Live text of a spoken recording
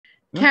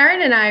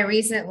Karen and I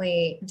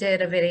recently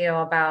did a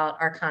video about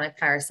archonic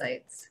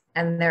parasites,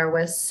 and there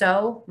was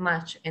so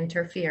much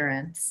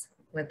interference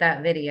with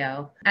that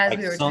video as Like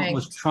we were something trying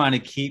was to, trying to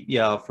keep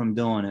y'all from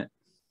doing it.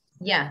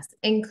 yes,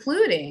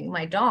 including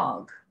my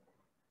dog.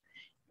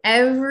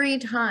 Every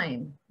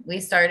time we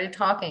started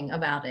talking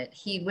about it,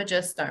 he would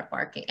just start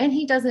barking. And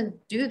he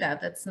doesn't do that.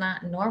 That's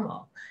not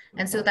normal.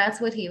 And so that's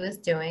what he was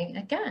doing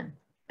again.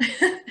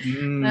 And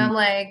Mm. I'm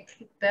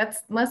like, that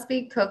must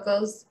be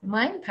Coco's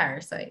mind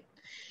parasite.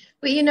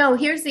 But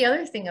here's the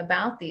other thing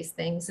about these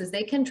things is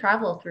they can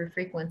travel through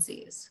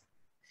frequencies.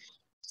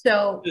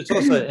 So It's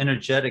also an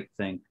energetic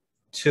thing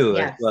too, as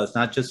yes. well. It's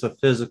not just a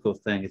physical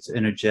thing, it's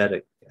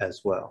energetic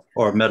as well,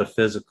 or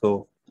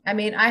metaphysical. I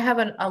mean, I have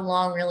a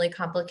long, really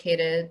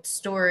complicated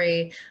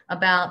story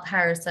about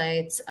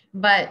parasites,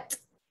 but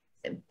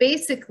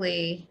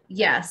basically,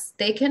 yes,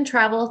 they can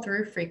travel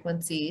through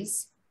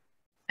frequencies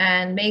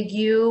and make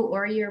you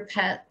or your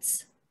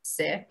pets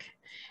sick.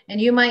 And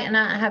you might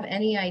not have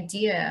any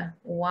idea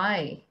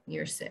why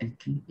you're sick.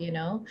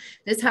 Mhm.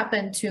 This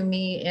happened to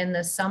me in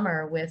the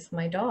summer with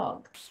my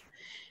dog.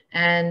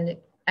 And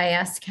I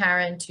asked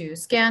Karen to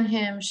scan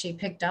him. She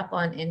picked up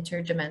on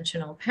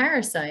interdimensional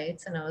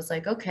parasites. And I was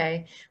like,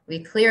 okay,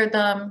 we cleared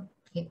them.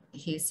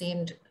 He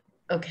seemed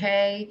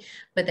okay,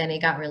 but then he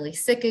got really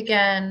sick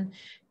again.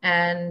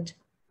 And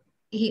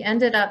he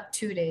ended up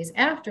 2 days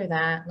after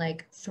that,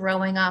 like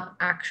throwing up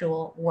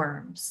actual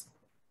worms.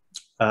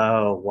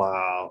 Oh,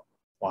 wow.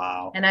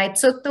 Wow. And I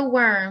took the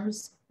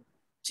worms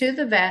to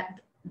the vet,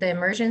 the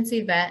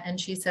emergency vet,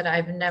 and she said,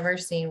 I've never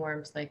seen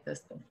worms like this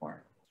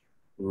before.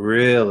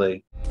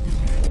 Really?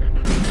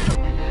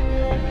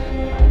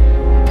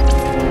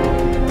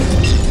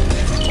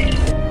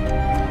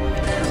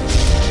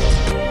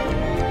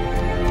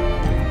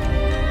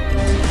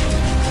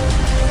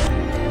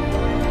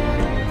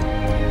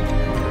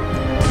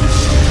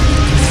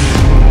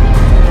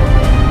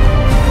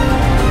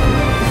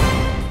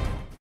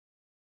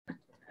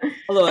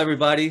 Hello,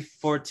 everybody.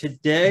 For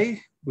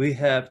today, we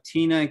have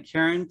Tena and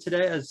Karen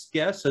today as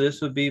guests. So this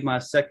would be my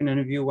second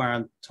interview where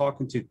I'm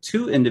talking to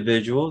two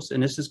individuals,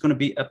 and this is going to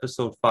be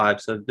episode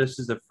 5. So this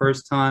is the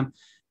first time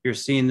you're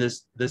seeing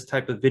this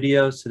type of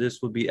video. So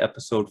this will be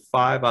episode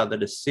 5 out of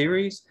the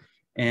series.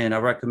 And I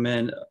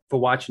recommend for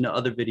watching the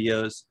other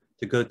videos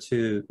to go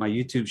to my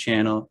YouTube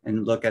channel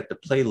and look at the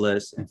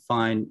playlist and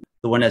find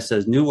the one that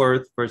says New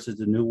Earth versus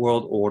the New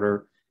World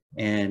Order.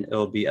 And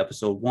it'll be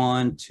episode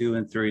 1, 2,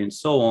 and 3, and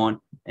so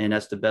on. And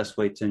that's the best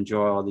way to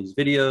enjoy all these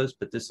videos.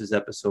 But this is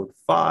episode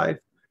 5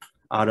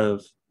 out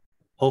of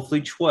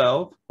hopefully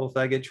 12.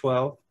 Hopefully I get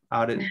 12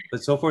 out of it.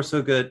 But so far,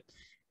 so good.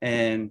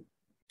 And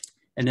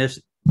if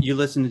you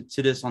listen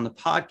to this on the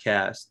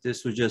podcast,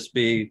 this would just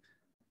be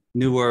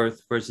New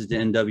Earth versus the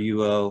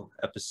NWO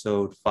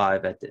episode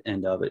 5 at the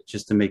end of it,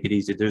 just to make it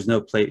easy. There's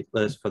no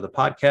playlist for the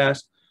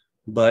podcast,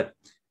 but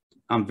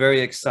I'm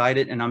very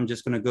excited, and I'm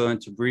just going to go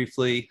into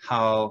briefly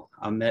how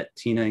I met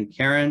Tena and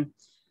Karen.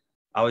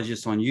 I was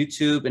just on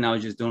YouTube, and I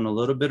was just doing a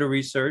little bit of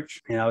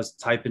research, and I was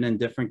typing in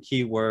different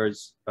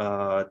keywords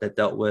that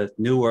dealt with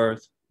New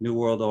Earth, New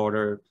World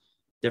Order,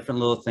 different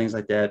little things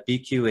like that,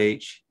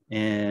 BQH,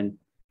 and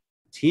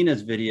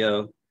Tena's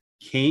video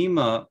came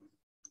up,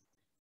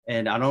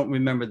 and I don't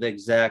remember the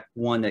exact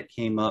one that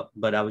came up,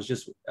 but I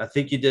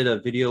think you did a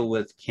video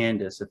with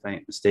Candace, if I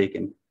ain't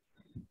mistaken.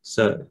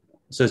 So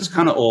it's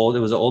kind of old. It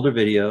was an older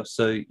video.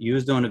 So you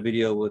was doing a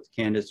video with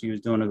Candace. You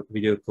was doing a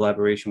video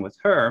collaboration with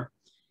her.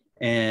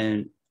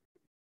 And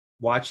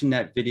watching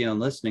that video and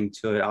listening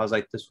to it, I was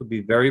like, this would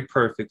be very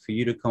perfect for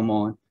you to come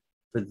on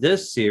for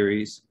this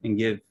series and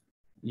give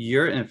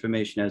your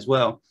information as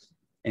well.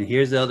 And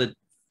here's the other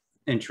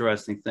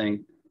interesting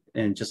thing.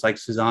 And just like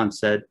Suzanne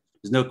said,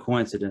 there's no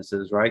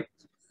coincidences, right?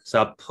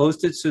 So I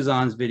posted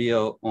Suzanne's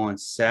video on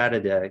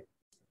Saturday.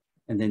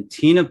 And then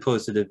Tena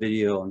posted a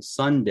video on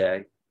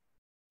Sunday,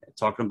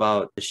 talking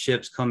about the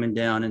ships coming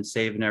down and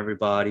saving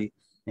everybody.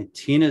 And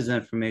Tena's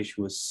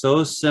information was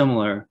so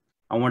similar.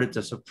 I wanted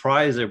to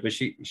surprise her, but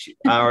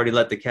I already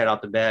let the cat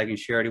out the bag, and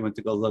she already went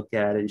to go look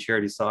at it, and she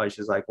already saw it.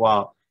 She's like,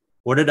 wow,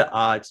 what are the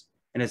odds?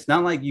 And it's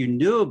not like you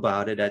knew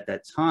about it at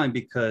that time,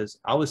 because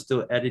I was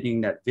still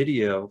editing that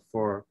video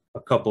for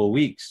a couple of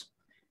weeks.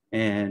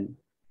 And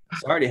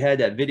so I already had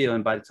that video.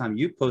 And by the time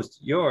you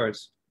posted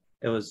yours,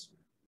 it was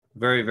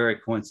very, very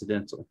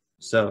coincidental.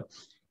 So,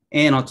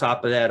 and on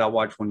top of that, I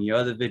watched one of your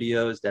other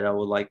videos that I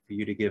would like for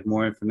you to give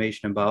more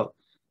information about.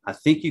 I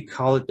think you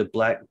call it the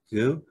black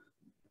goo.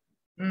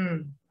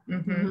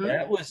 Mm-hmm.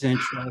 That was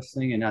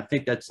interesting. And I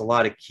think that's a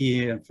lot of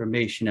key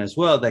information as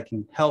well that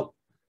can help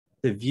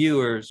the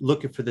viewers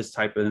looking for this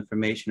type of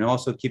information. And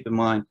also keep in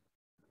mind,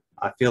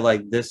 I feel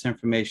like this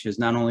information is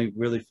not only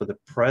really for the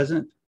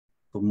present,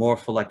 but more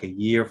for like a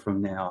year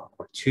from now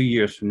or 2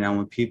 years from now,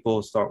 when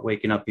people start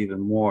waking up even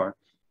more.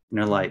 And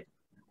they're like,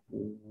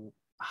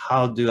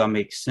 how do I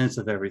make sense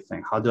of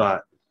everything? How do I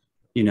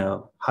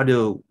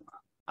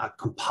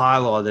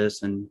compile all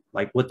this, and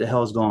like, what the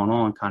hell is going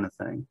on, kind of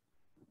thing.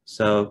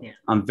 So yeah.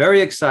 I'm very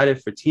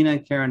excited for Tena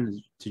and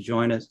Karen to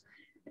join us.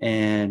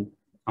 And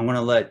I'm going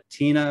to let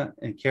Tina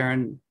and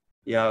Karen,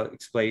 y'all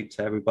explain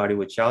to everybody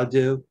what y'all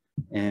do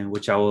and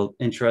what y'all are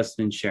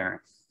interested in sharing.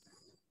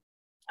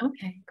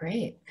 Okay,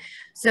 great.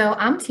 So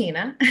I'm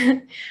Tina,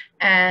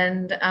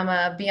 and I'm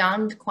a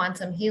Beyond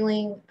Quantum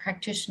Healing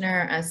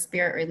practitioner, a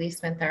spirit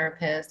releasement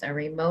therapist, a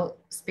remote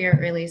spirit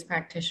release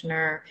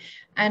practitioner,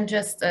 and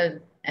just a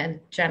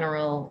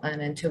general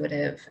and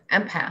intuitive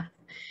empath.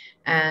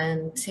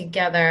 And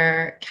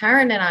together,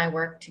 Karen and I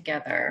work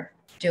together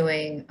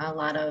doing a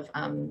lot of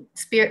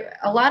spirit.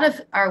 A lot of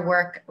our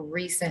work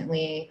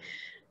recently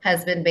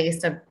has been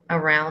based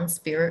around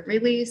spirit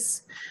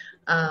release.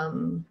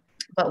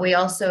 But we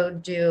also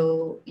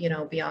do,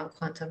 Beyond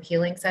Quantum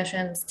Healing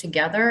sessions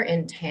together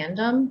in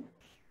tandem.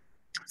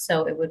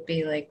 So it would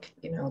be like,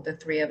 the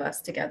three of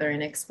us together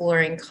and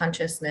exploring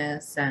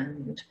consciousness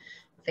and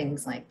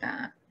things like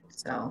that.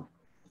 So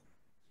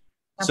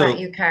how about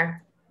you, Karen?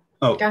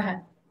 Oh, go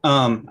ahead.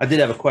 I did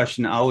have a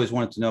question. I always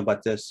wanted to know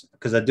about this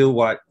because I do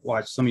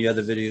watch some of your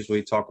other videos where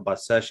you talk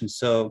about sessions.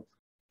 So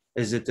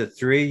is it the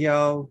three of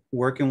y'all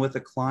working with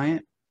a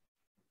client?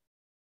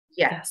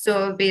 Yeah,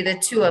 so it would be the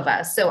two of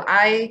us. So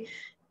I,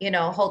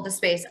 hold the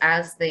space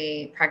as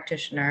the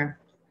practitioner,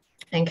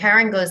 and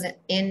Karen goes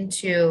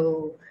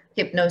into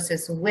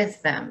hypnosis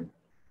with them.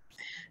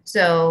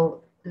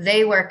 So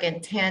they work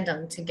in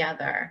tandem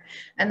together.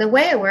 And the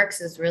way it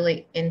works is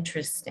really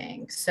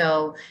interesting.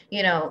 So,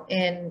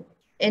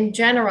 in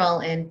general,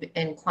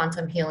 in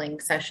quantum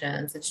healing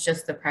sessions, it's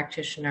just the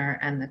practitioner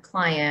and the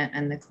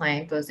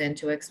client goes in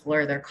to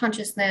explore their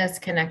consciousness,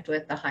 connect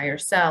with the higher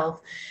self,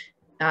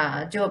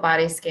 do a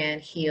body scan,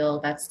 heal.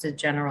 That's the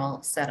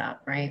general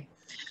setup, right?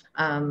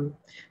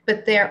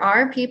 But there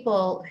are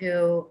people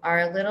who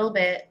are a little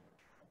bit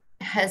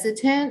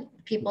hesitant,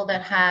 people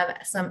that have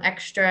some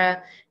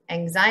extra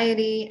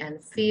anxiety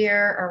and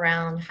fear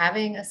around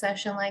having a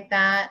session like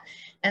that.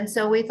 And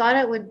so we thought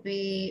it would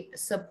be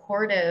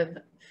supportive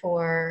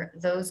for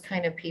those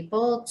kind of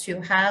people to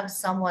have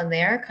someone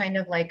there, kind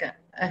of like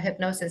a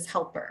hypnosis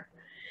helper.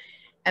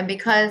 And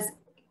because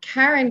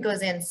Karen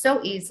goes in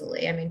so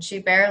easily, I mean, she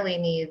barely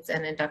needs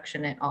an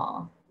induction at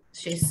all.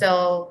 She's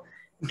so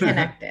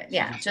connected.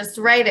 Yeah, just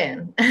right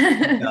in.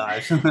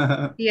 Gosh.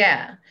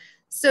 Yeah.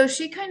 So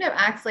she kind of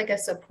acts like a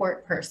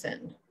support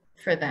person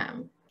for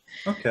them.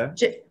 Okay.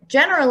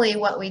 Generally,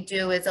 what we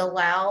do is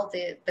allow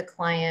the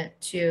client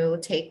to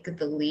take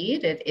the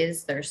lead. It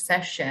is their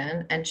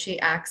session, and she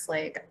acts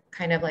like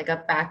kind of like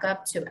a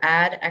backup to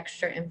add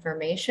extra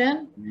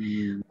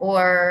information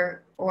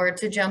or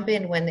to jump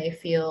in when they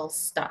feel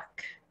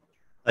stuck.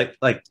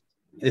 Like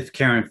if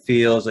Karen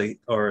feels like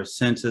or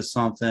senses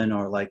something,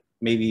 or like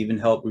maybe even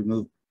help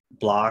remove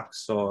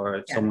blocks, or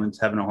if someone's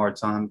having a hard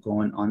time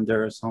going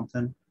under or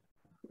something.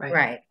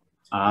 Right.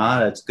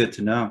 That's good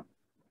to know.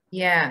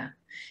 Yeah.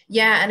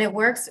 Yeah. And it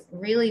works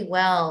really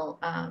well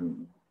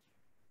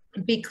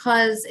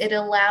because it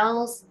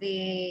allows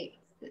the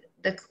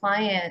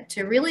client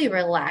to really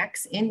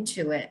relax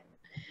into it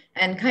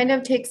and kind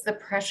of takes the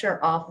pressure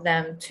off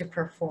them to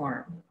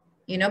perform.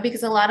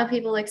 Because a lot of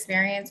people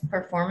experience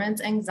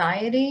performance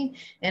anxiety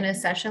in a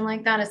session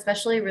like that,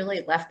 especially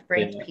really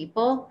left-brained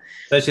people.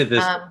 Especially if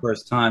it's the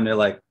first time, they're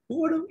like,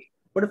 what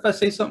if I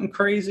say something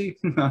crazy?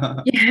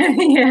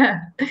 Yeah.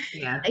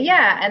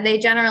 And they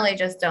generally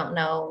just don't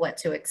know what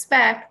to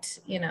expect,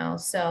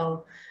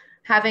 so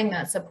having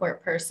that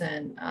support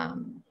person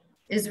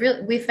is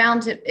really, we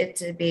found it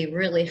to be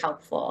really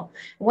helpful.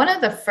 One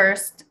of the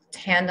first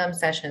tandem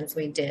sessions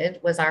we did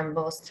was our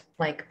most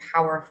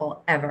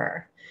powerful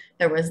ever.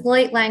 There was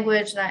light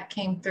language that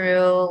came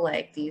through,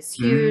 like these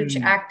huge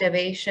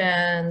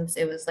activations.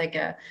 It was like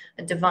a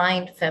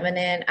divine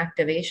feminine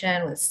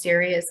activation with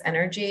serious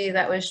energy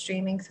that was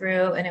streaming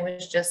through. And it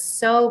was just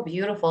so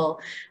beautiful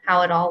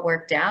how it all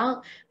worked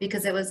out,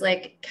 because it was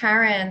like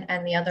Karen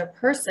and the other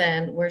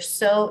person were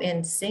so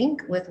in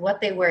sync with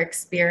what they were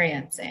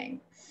experiencing.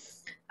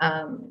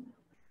 And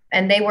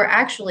they were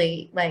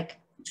actually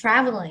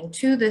traveling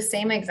to the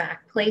same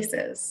exact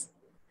places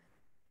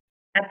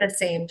at the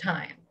same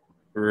time.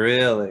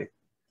 Really?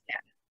 Yeah.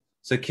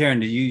 So Karen,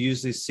 do you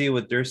usually see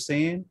what they're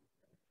seeing?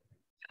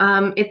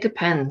 It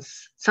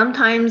depends.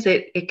 Sometimes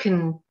it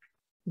can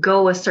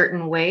go a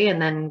certain way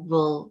and then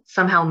we'll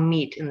somehow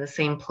meet in the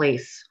same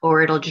place,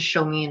 or it'll just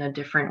show me in a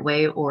different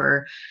way,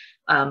 or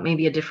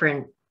maybe a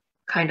different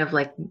kind of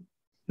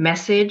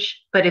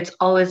message, but it's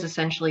always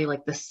essentially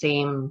the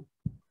same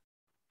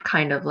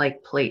kind of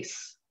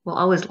place. We'll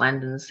always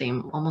land in the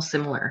same, almost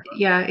similar.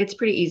 Yeah, it's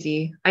pretty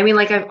easy. I mean,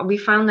 we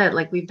found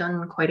that we've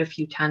done quite a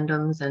few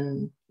tandems,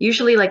 and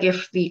usually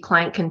if the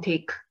client can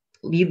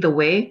lead the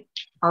way,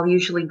 I'll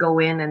usually go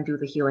in and do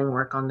the healing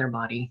work on their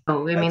body.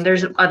 So I mean,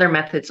 there's other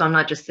methods. So I'm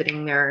not just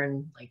sitting there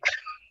and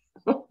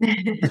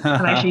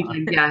I'm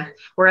actually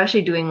we're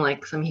actually doing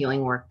some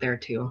healing work there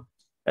too.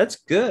 That's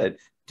good.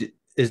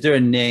 Is there a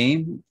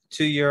name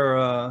to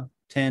your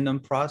tandem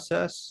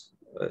process?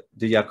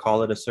 Do y'all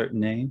call it a certain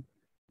name?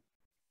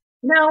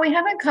 No, we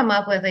haven't come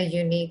up with a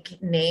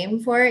unique name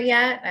for it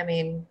yet. I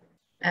mean,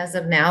 As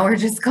of now, we're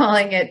just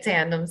calling it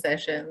tandem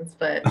sessions,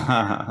 but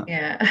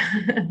yeah.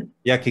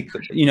 Yeah,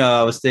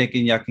 I was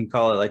thinking y'all can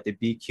call it like the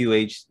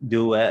BQH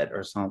duet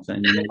or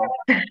something,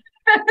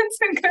 That's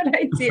a good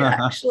idea,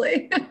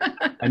 actually.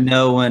 I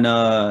know when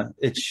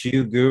it's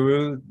Shoe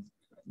Guru,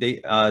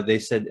 they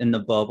said in the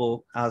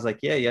bubble. I was like,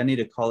 yeah, I need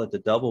to call it the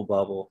double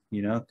bubble,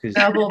 because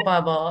Double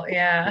bubble,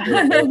 yeah.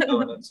 they're both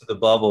going into the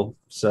bubble.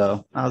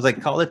 So I was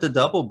like, call it the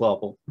double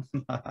bubble.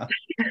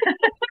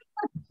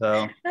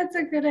 So That's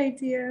a good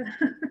idea.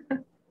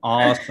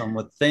 awesome.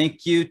 Well,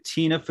 thank you,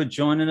 Tina, for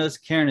joining us.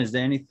 Karen, is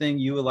there anything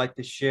you would like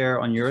to share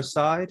on your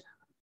side?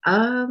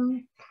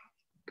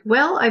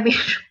 Well, I mean,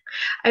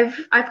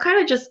 I've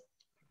kind of just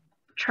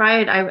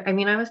tried. I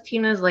mean, I was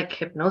Tina's like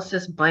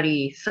hypnosis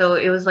buddy. So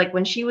it was like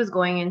when she was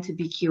going into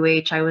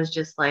BQH, I was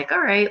just like,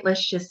 all right,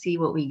 let's just see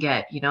what we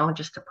get,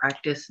 just to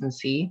practice and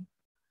see.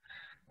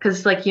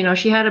 Because like,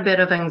 she had a bit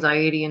of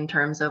anxiety in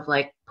terms of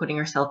like putting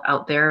herself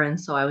out there. And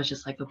so I was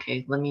just like,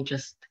 okay,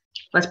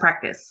 let's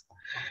practice.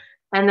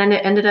 And then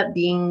it ended up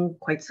being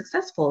quite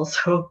successful.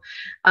 So,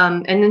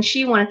 and then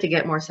she wanted to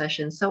get more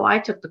sessions. So I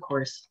took the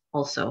course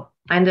also.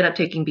 I ended up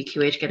taking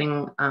BQH,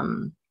 getting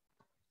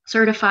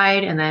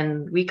certified. And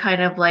then we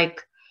kind of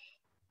like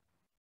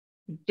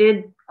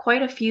did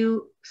quite a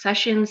few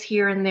sessions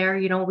here and there.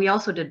 We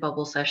also did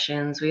bubble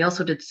sessions. We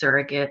also did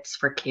surrogates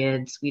for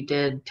kids. We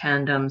did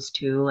tandems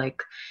too,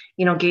 like,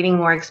 gaining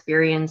more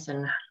experience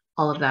and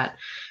all of that.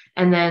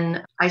 And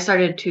then I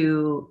started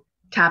to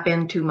tap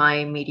into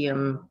my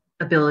medium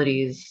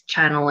abilities,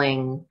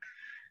 channeling,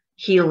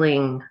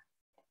 healing,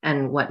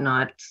 and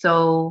whatnot.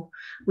 So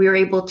we were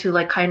able to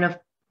like kind of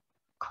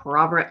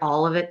corroborate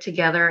all of it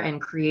together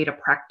and create a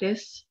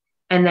practice.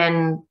 And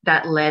then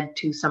that led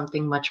to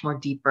something much more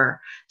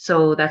deeper.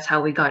 So that's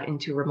how we got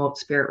into remote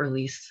spirit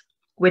release,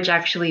 which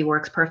actually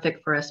works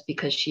perfect for us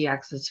because she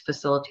acts as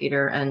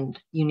facilitator and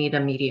you need a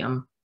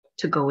medium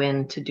to go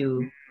in to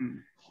do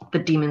the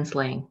demon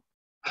slaying.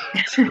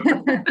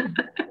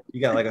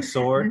 You got like a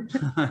sword?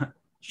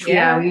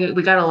 Yeah,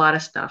 we got a lot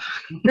of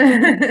stuff.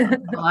 A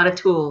lot of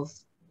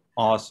tools.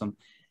 Awesome.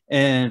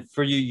 And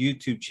for your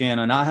YouTube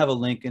channel, and I'll have a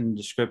link in the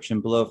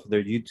description below for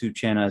their YouTube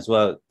channel as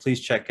well.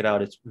 Please check it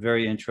out. It's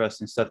very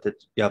interesting stuff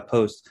that y'all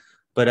post.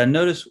 But I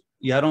noticed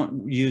y'all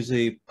don't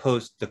usually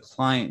post the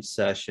client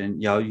session.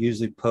 Y'all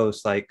usually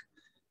post like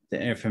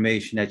the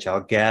information that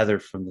y'all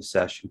gathered from the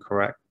session,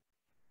 correct?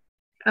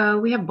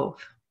 We have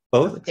both.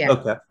 Both? Yeah.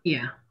 Okay.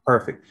 Yeah.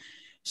 Perfect.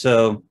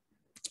 So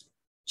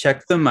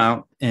check them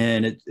out.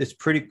 And it's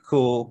pretty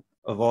cool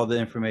of all the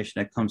information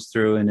that comes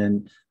through. And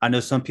then I know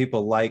some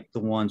people like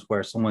the ones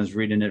where someone's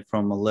reading it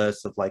from a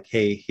list of like,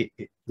 hey,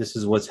 this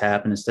is what's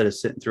happened instead of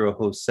sitting through a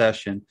whole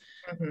session.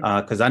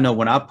 Because I know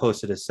when I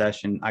posted a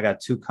session, I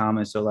got 2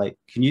 comments. So like,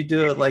 can you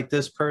do it like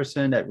this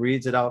person that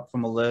reads it out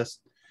from a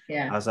list?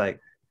 Yeah. I was like,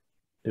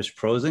 there's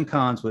pros and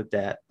cons with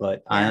that,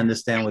 but I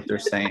understand what they're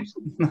saying.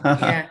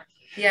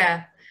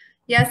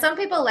 Yeah, some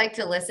people like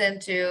to listen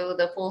to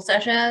the full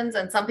sessions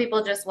and some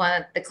people just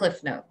want the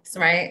cliff notes,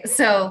 right?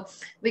 So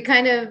we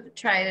kind of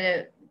try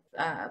to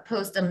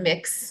post a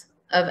mix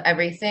of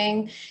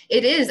everything.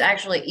 It is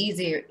actually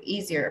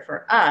easier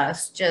for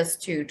us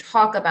just to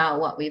talk about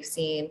what we've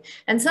seen.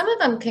 And some of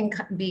them can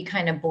be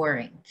kind of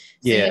boring.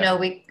 So,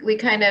 we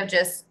kind of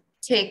just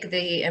take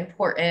the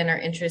important or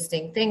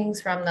interesting things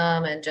from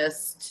them and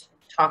just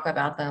talk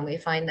about them. We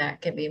find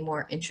that can be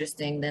more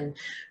interesting than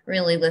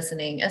really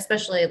listening,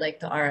 especially like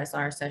the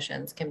RSR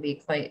sessions can be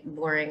quite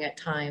boring at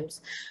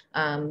times.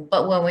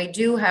 But when we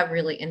do have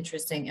really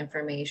interesting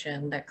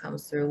information that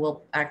comes through,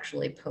 we'll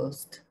actually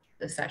post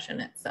the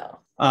session itself.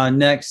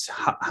 Next,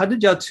 how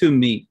did y'all 2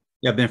 meet?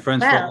 Y'all been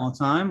friends for a long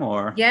time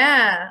or?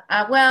 Yeah,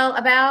 well,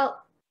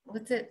 about,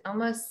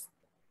 almost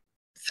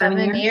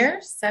 7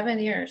 years? 7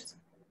 years.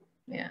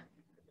 Yeah.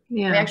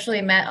 We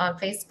actually met on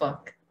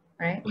Facebook.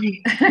 Right?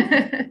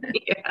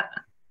 Yeah.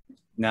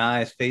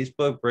 Nice.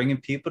 Facebook bringing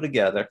people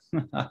together.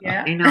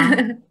 Yeah. I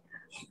know.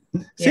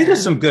 See,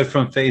 there's some good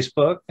from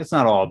Facebook. It's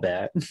not all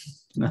bad.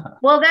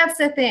 Well, that's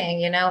the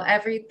thing,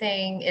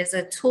 everything is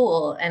a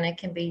tool and it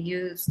can be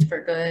used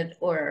for good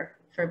or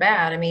for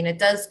bad. I mean, it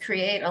does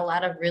create a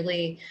lot of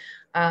really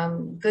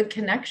good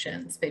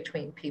connections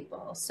between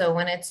people. So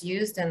when it's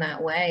used in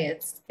that way,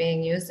 it's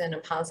being used in a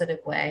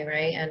positive way,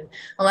 right? And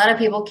a lot of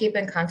people keep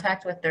in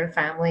contact with their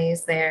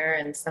families there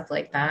and stuff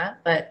like that.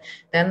 But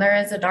then there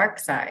is a dark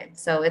side.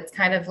 So it's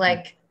kind of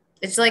like,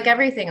 it's like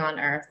everything on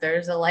earth.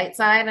 There's a light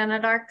side and a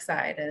dark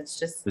side. It's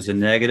just, there's a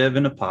negative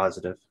and a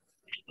positive.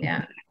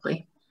 Yeah.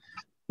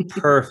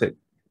 Perfect.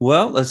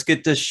 Well, let's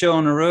get this show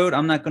on the road.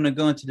 I'm not going to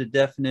go into the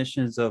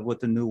definitions of what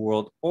the New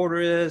World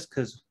Order is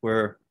because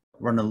we're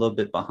running a little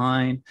bit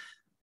behind,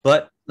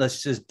 but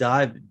let's just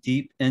dive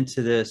deep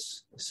into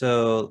this.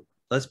 So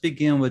let's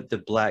begin with the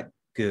black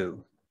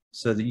goo.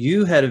 So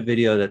you had a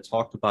video that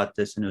talked about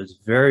this and it was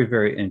very,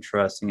 very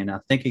interesting. And I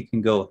think it can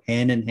go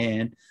hand in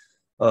hand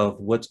of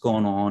what's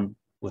going on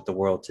with the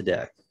world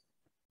today.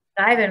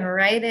 Diving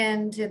right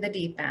into the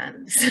deep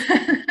end.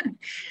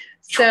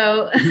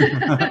 So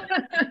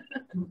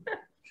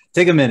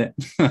take a minute.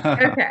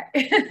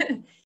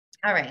 Okay.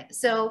 All right.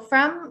 So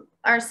from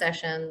our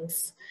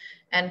sessions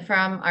and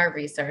from our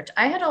research,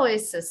 I had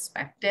always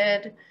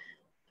suspected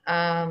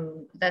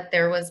that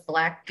there was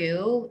black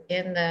goo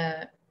in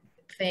the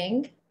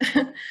thing.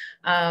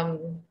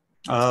 um,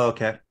 Oh,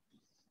 okay.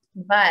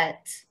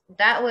 but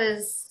that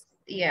was,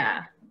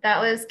 yeah, that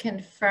was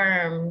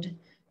confirmed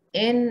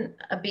in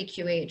a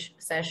BQH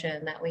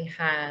session that we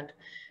had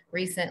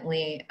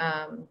recently.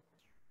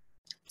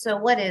 So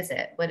what is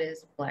it? What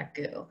is black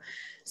goo?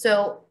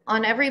 So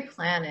on every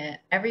planet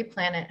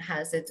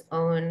has its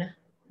own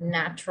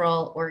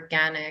natural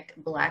organic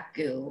black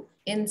goo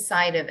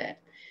inside of it.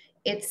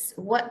 It's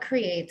what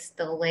creates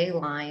the ley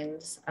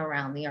lines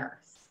around the earth.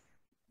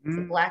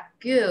 The black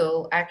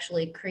goo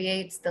actually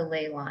creates the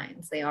ley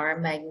lines. They are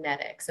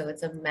magnetic. So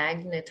it's a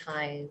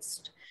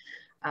magnetized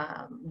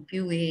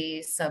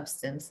gooey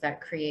substance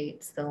that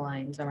creates the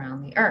lines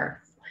around the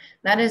earth.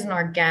 That is an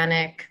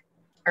organic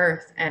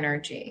earth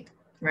energy,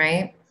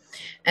 right?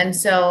 And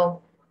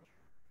so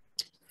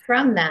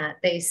from that,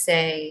 they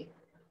say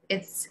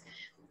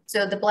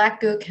so the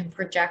black goo can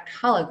project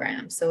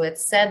holograms. So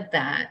it's said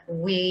that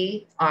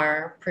we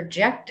are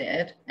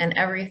projected and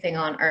everything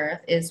on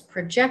earth is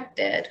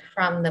projected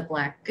from the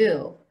black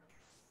goo.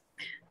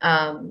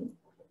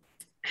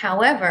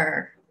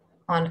 However,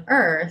 on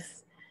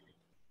earth,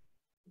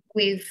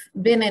 we've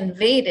been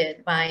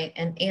invaded by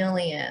an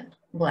alien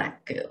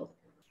black goo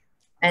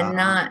and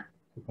not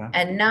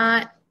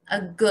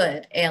a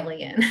good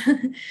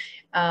alien.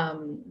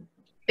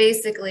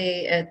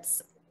 Basically,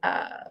 it's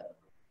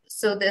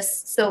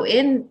so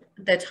in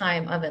the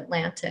time of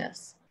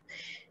Atlantis,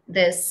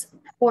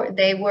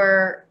 they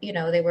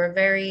were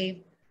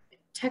very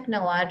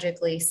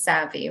technologically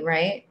savvy,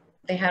 right?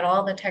 They had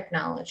all the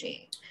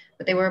technology,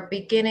 but they were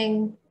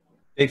beginning.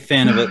 Big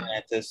fan of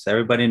Atlantis.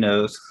 Everybody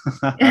knows.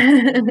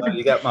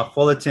 You got my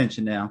full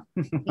attention now.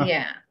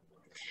 Yeah.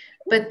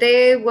 But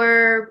they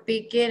were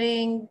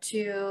beginning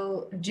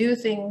to do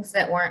things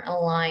that weren't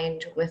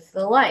aligned with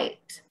the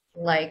light,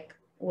 like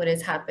what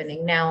is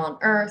happening now on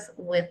Earth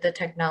with the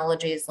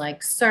technologies like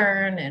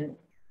CERN and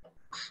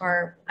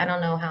HARP. I don't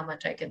know how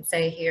much I can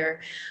say here,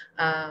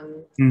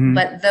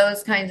 but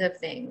those kinds of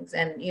things.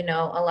 And, a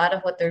lot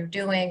of what they're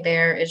doing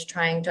there is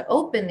trying to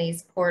open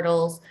these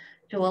portals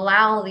to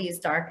allow these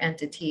dark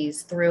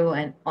entities through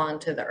and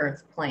onto the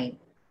Earth plane.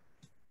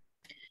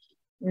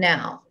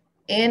 Now,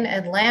 in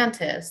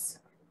Atlantis,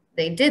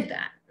 they did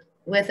that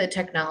with a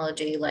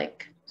technology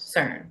like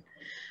CERN.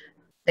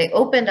 They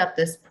opened up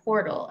this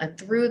portal, and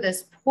through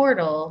this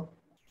portal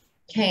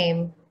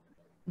came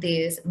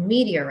these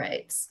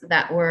meteorites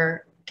that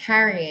were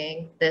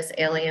carrying this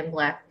alien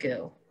black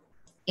goo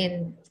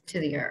into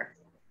the earth.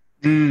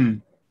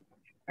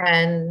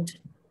 And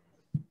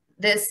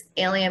this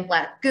alien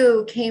black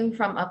goo came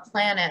from a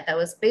planet that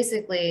was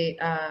basically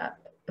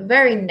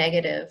very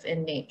negative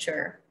in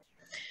nature.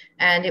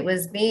 And it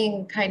was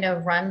being kind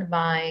of run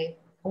by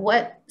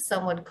what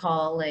some would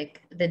call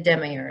like the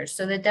demiurge.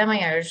 So the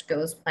demiurge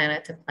goes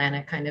planet to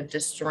planet, kind of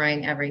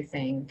destroying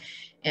everything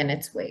in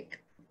its wake.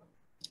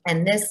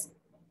 And this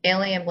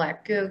alien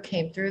black goo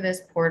came through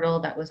this portal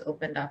that was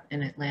opened up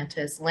in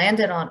Atlantis,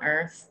 landed on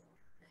Earth,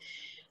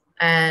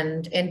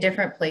 and in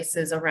different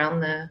places around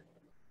the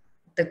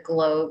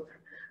globe,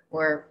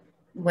 or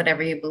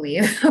whatever you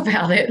believe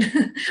about it,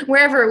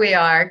 wherever we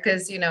are,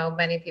 because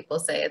many people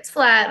say it's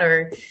flat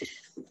or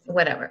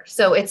whatever.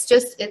 So it's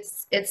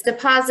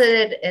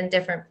deposited in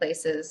different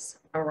places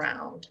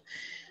around.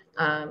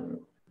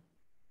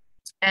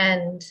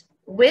 And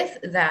with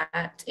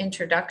that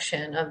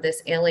introduction of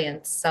this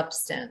alien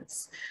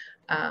substance,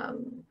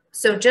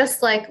 so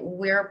just like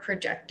we're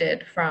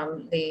projected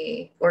from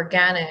the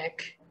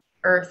organic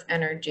earth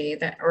energy,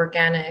 the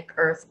organic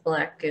earth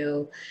black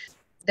goo,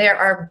 there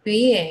are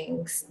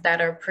beings that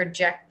are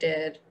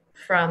projected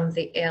from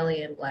the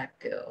alien black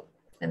goo.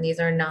 And these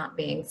are not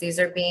beings. These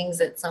are beings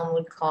that some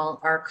would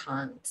call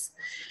archons.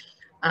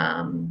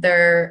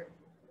 They're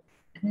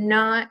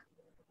not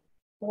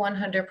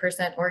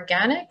 100%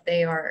 organic.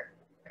 They are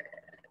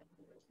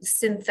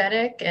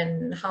synthetic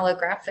and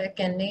holographic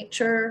in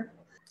nature.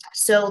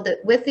 So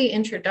that with the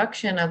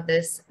introduction of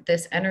this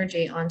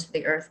energy onto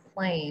the earth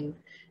plane,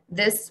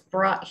 this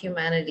brought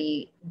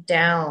humanity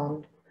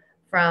down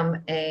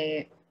from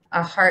a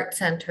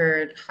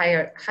heart-centered,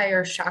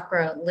 higher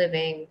chakra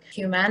living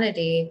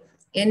humanity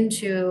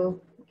into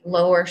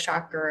lower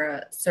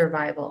chakra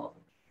survival.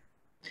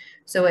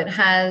 So it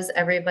has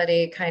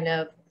everybody kind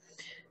of,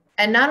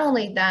 and not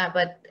only that,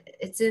 but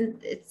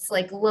it's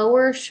like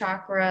lower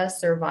chakra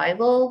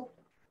survival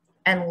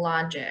and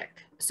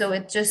logic. So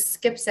it just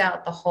skips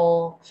out the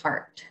whole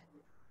heart.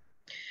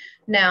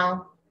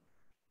 Now,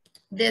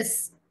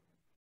 this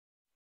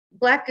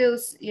black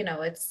ghost,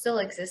 it's still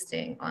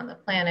existing on the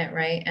planet,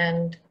 right?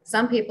 And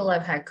some people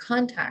have had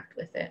contact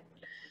with it,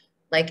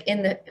 like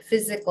in the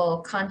physical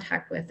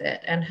contact with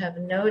it, and have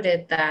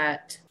noted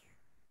that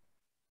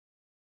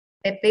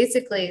it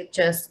basically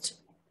just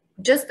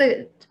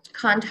the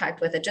contact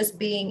with it, just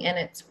being in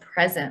its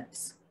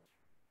presence,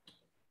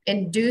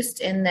 induced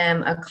in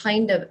them a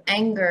kind of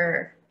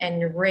anger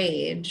and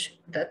rage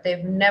that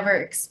they've never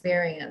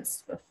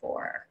experienced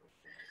before,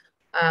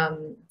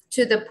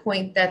 to the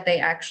point that they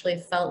actually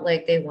felt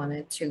like they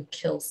wanted to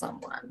kill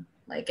someone.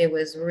 Like it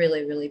was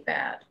really, really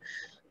bad.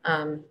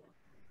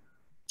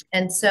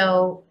 And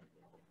so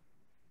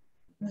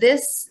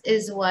this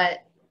is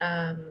what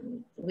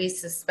we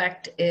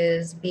suspect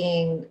is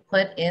being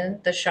put in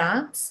the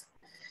shots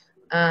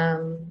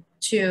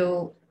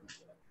to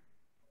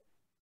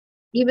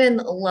even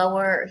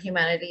lower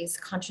humanity's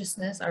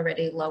consciousness,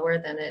 already lower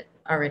than it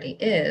already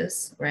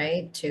is,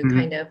 right? To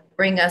kind of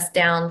bring us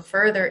down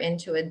further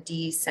into a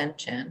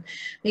descension.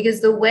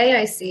 Because the way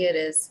I see it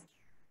is,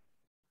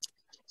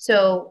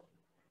 so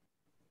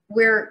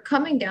we're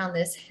coming down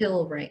this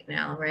hill right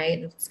now, right?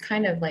 It's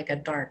kind of like a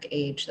dark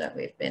age that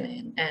we've been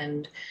in.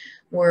 And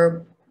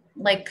we're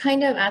like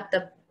kind of at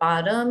the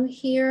bottom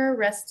here,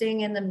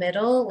 resting in the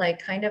middle, like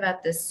kind of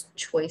at this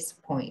choice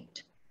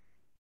point.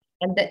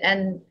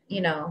 And you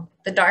know,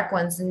 the dark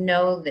ones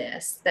know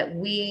this, that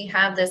we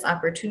have this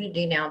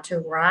opportunity now to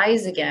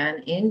rise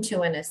again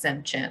into an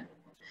ascension.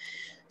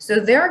 So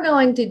they're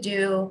going to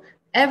do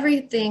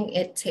everything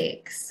it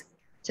takes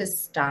to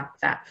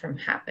stop that from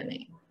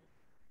happening.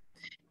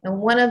 And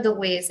one of the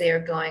ways they are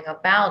going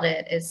about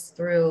it is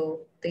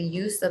through the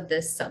use of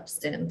this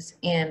substance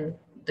in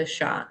the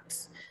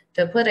shots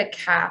to put a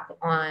cap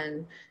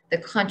on the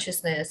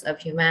consciousness of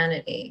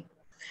humanity.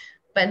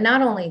 But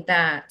not only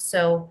that,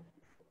 so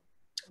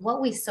what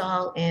we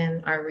saw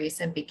in our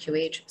recent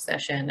BQH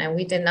session, and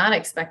we did not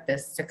expect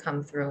this to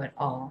come through at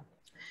all.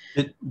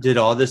 Did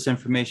all this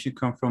information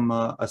come from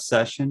a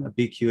session, a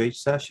BQH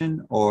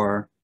session,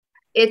 or?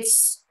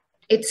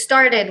 It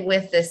started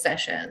with this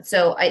session.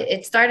 So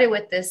it started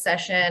with this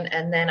session,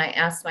 and then I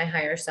asked my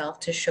higher self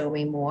to show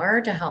me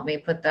more, to help me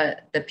put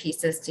the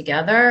pieces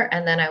together.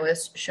 And then I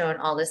was shown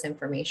all this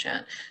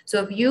information.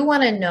 So if you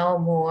want to know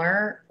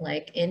more,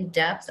 like in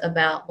depth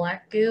about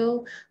Black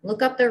goo,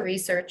 look up the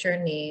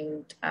researcher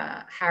named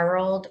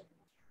Harald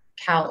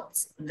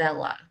Kautz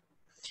Vella.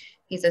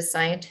 He's a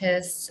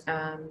scientist,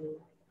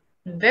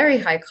 very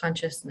high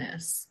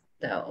consciousness,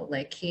 though.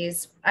 Like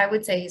I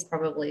would say he's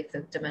probably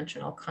fifth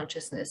dimensional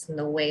consciousness in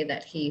the way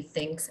that he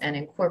thinks and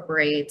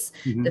incorporates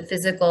the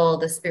physical,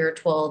 the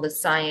spiritual, the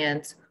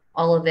science,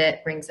 all of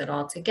it, brings it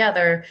all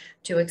together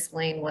to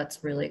explain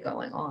what's really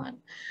going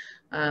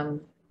on.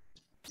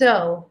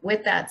 So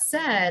with that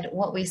said,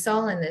 what we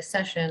saw in this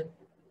session,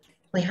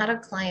 we had a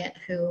client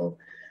who,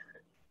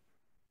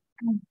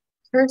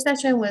 her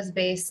session was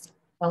based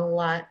a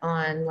lot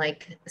on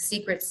like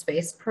secret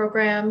space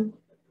program,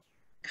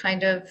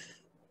 kind of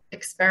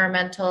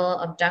experimental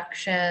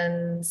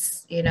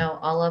abductions, you know,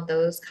 all of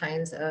those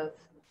kinds of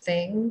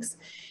things.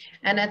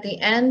 And at the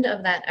end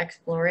of that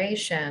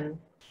exploration,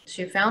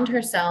 she found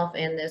herself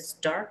in this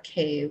dark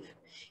cave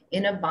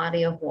in a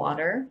body of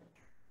water.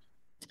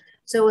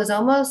 So it was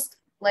almost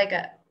like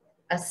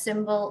a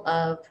symbol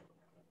of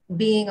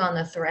being on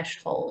the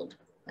threshold.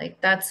 Like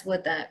that's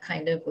what that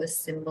kind of was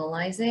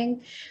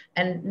symbolizing.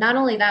 And not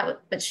only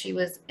that, but she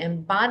was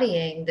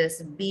embodying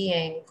this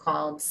being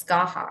called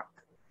Skahak,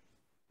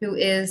 who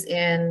is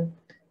in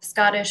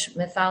Scottish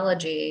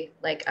mythology,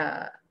 like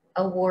a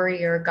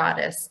warrior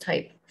goddess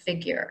type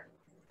figure.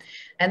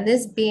 And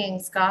this being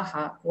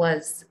Skahak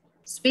was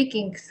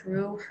speaking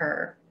through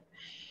her.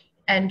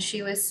 And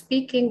she was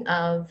speaking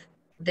of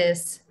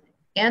this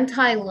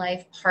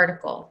anti-life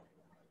particle.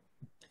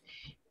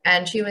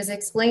 And she was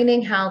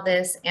explaining how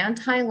this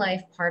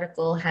anti-life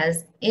particle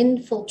has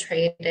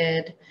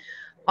infiltrated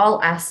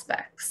all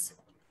aspects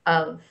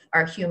of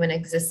our human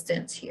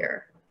existence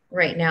here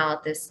right now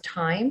at this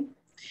time.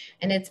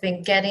 And it's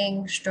been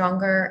getting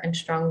stronger and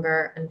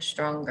stronger and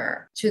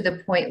stronger to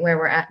the point where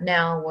we're at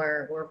now,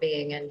 where we're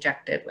being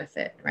injected with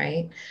it,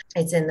 right?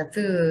 It's in the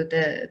food,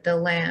 the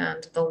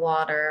land, the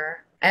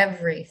water,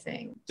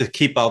 everything. To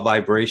keep our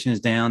vibrations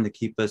down, to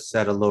keep us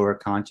at a lower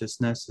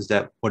consciousness. Is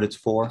that what it's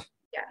for?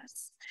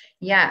 Yes.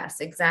 Yes,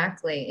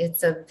 exactly.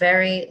 It's a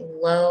very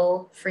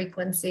low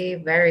frequency,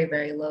 very,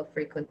 very low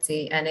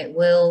frequency, and it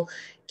will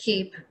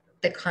keep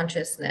the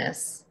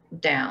consciousness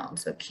down.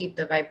 So keep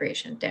the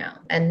vibration down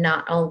and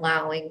not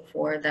allowing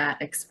for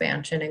that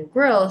expansion and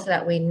growth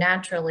that we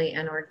naturally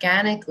and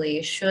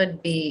organically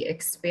should be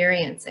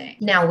experiencing.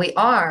 Now we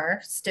are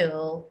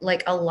still,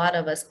 like a lot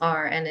of us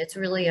are, and it's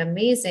really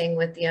amazing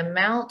with the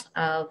amount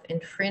of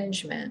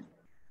infringement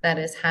that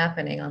is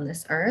happening on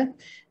this earth,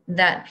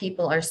 that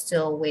people are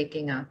still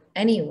waking up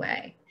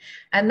anyway.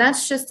 And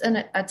that's just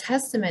a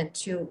testament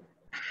to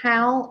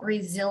how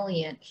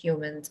resilient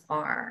humans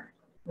are,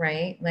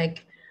 right?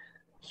 Like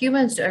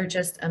humans are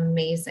just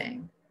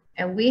amazing.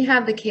 And we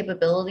have the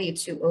capability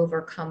to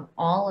overcome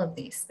all of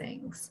these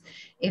things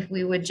if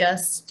we would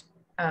just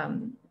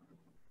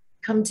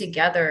come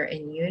together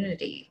in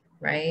unity,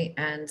 right?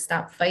 And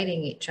stop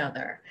fighting each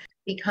other,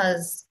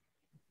 because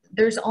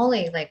there's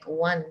only like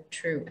one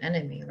true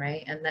enemy,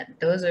 right? And that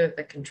those are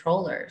the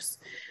controllers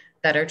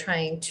that are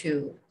trying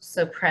to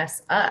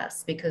suppress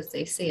us because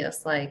they see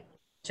us like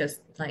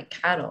just like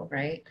cattle,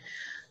 right?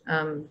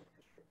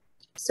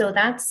 So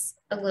that's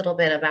a little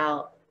bit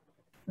about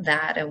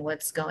that and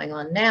what's going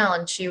on now.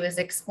 And she was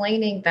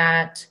explaining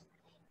that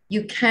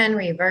you can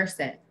reverse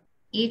it.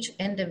 Each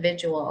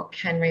individual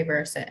can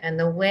reverse it. And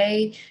the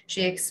way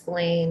she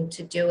explained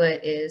to do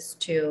it is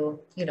to,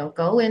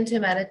 go into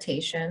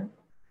meditation,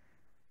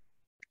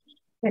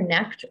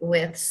 connect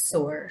with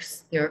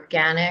source, the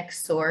organic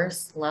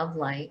source, love,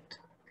 light,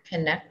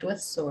 connect with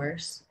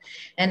source,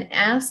 and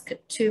ask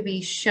to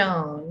be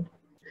shown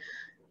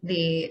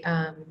the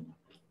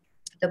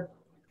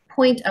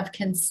point of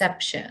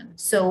conception.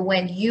 So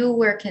when you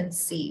were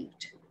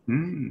conceived,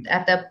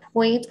 at the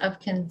point of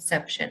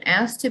conception,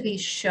 ask to be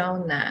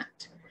shown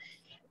that,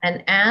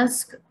 and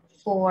ask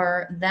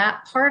for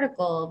that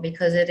particle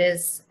because it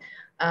is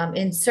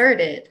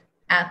inserted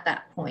at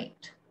that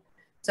point.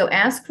 So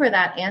ask for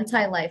that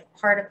anti-life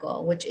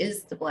particle, which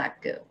is the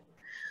black goo.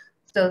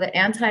 So the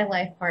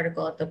anti-life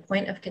particle at the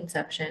point of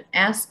conception,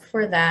 ask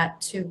for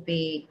that to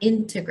be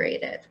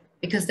integrated,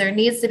 because there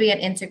needs to be an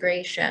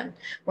integration.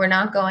 We're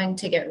not going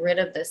to get rid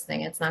of this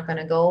thing. It's not going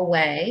to go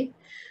away.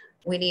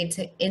 We need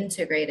to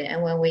integrate it.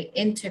 And when we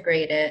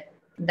integrate it,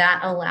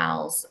 that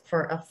allows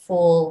for a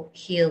full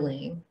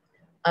healing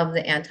of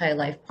the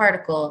anti-life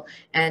particle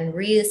and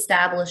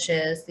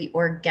reestablishes the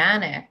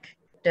organic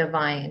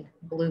divine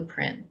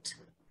blueprint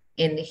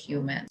in the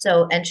human.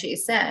 So, and she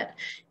said,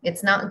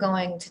 it's not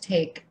going to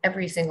take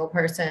every single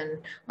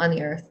person on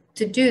the earth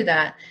to do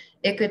that.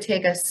 It could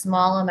take a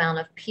small amount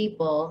of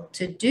people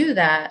to do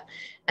that,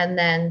 and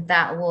then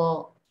that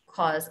will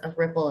cause a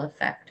ripple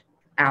effect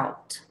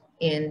out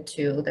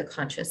into the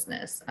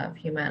consciousness of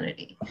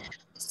humanity.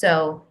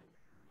 So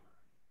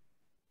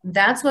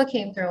that's what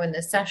came through in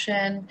this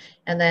session.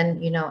 And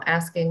then,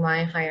 asking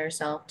my higher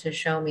self to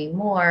show me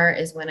more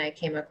is when I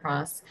came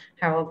across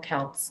Harald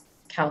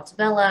Kautz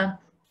Vella,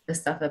 the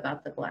stuff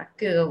about the black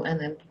goo, and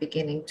then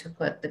beginning to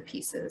put the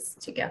pieces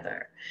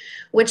together.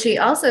 What she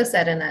also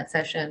said in that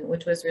session,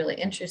 which was really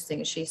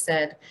interesting, she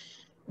said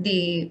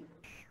the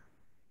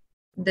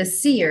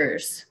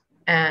seers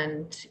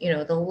and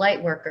the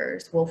light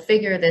workers will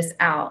figure this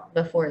out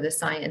before the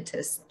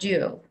scientists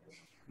do.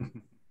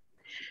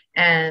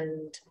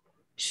 And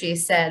she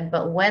said,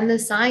 but when the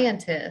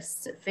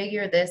scientists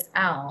figure this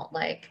out,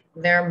 like,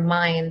 their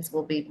minds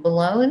will be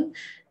blown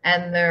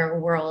and their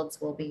worlds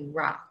will be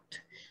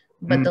rocked.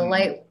 But the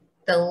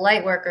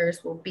light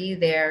workers will be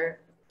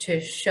there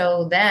to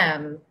show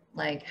them,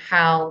 like,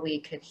 how we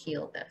could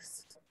heal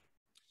this.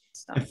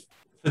 So.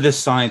 For this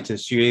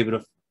scientist, you're able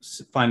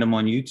to find them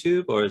on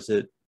YouTube, or is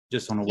it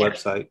just on a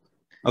website?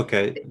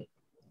 Okay.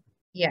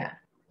 Yeah.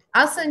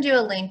 I'll send you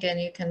a link and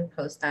you can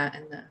post that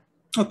in the...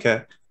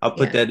 Okay. I'll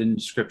put that in the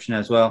description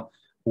as well.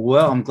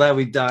 Well, I'm glad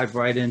we dived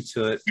right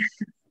into it.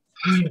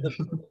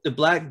 The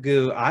black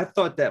goo, I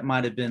thought that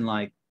might have been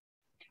like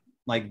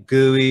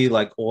gooey,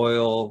 like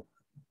oil,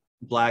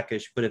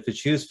 blackish, but if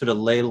it's used for the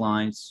ley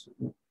lines,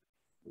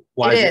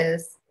 why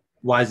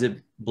is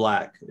it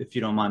black, if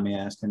you don't mind me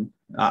asking?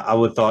 I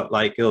would thought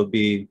like it would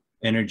be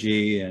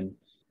energy and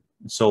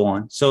so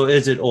on. So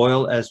is it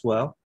oil as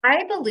well?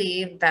 I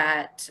believe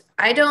that,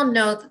 I don't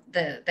know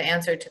the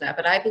answer to that,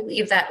 but I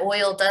believe that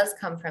oil does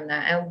come from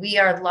that. And we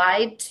are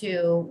lied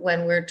to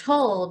when we're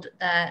told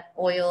that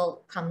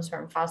oil comes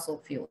from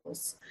fossil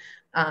fuels,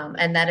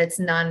 and that it's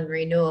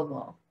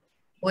non-renewable.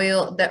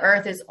 Oil, the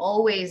earth is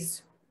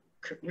always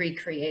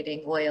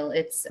recreating oil.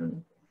 It's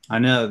I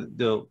know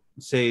they'll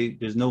say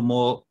there's no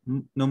more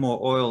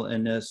oil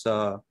in this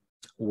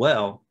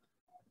well.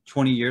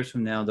 20 years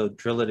from now they'll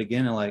drill it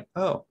again and like,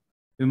 oh,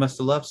 we must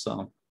have left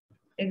some.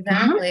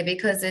 Exactly,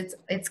 because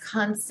it's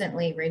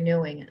constantly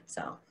renewing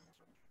itself.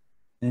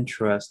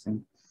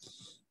 Interesting.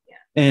 Yeah.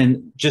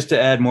 And just to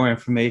add more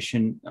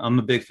information, I'm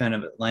a big fan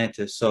of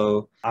Atlantis.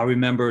 So I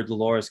remember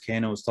Dolores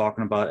Cannon was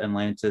talking about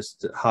Atlantis,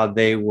 how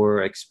they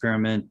were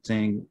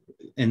experimenting.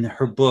 In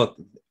her book,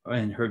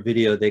 in her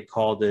video, they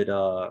called it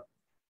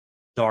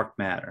dark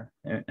matter.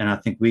 And I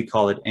think we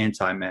call it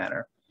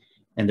antimatter.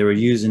 And they were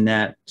using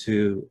that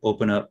to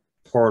open up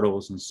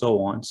portals and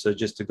so on. So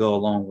just to go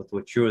along with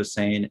what you were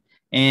saying,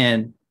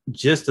 and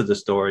gist of the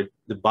story,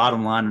 the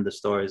bottom line of the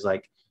story is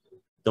like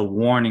the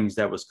warnings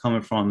that was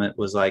coming from it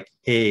was like,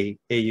 hey,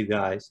 you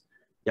guys,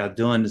 y'all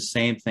doing the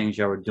same things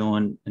y'all were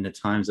doing in the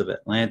times of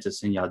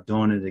Atlantis, and y'all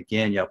doing it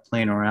again. Y'all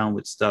playing around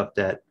with stuff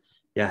that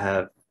y'all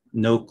have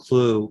no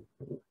clue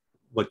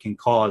what can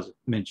cause,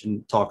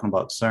 talking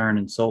about CERN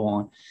and so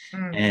on.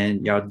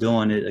 And y'all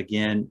doing it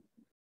again,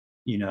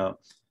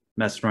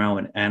 messing around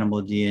with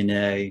animal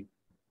DNA,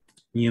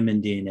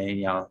 human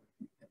DNA,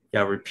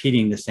 y'all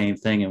repeating the same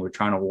thing, and we're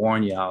trying to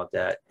warn y'all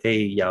that, hey,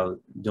 y'all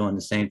doing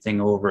the same thing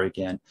over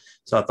again.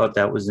 So I thought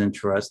that was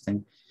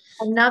interesting.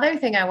 Another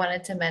thing I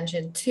wanted to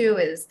mention too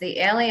is the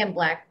alien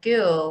black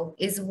goo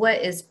is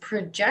what is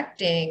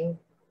projecting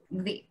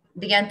the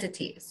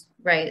entities,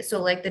 right?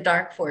 So like the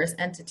dark force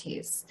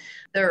entities,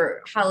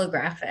 they're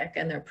holographic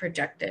and they're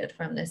projected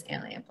from this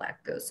alien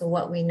black goo. So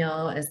what we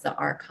know as the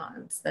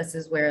archons, this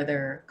is where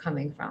they're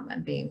coming from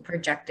and being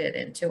projected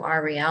into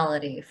our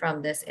reality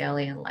from this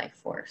alien life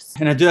force.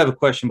 And I do have a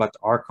question about the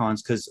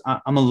archons, because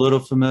I'm a little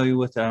familiar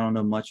with it. I don't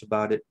know much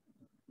about it.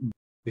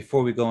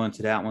 before we go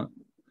into that one,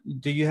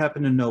 do you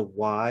happen to know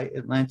why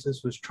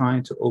Atlantis was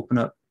trying to open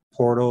up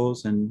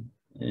portals and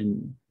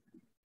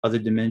other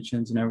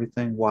dimensions and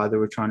everything? Why they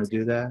were trying to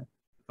do that,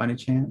 by any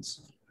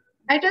chance?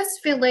 I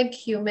just feel like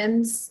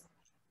humans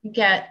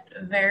get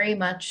very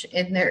much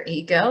in their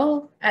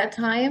ego at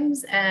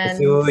times, Let's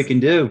see and what we can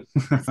do.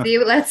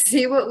 let's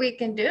see what we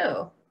can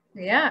do.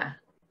 Yeah,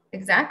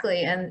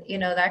 exactly. And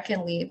that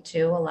can lead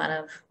to a lot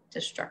of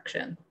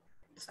destruction.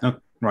 So. Oh,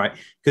 right.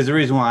 Because the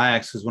reason why I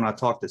asked is when I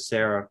talked to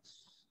Sarah,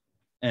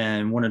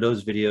 and one of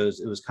those videos,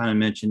 it was kind of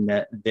mentioned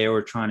that they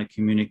were trying to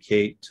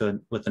communicate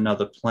with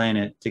another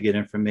planet to get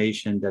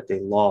information that they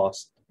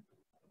lost.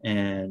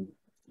 And,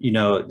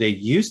 they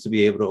used to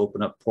be able to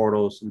open up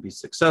portals and be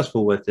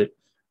successful with it.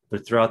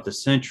 But throughout the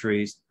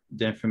centuries,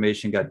 the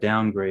information got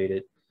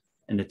downgraded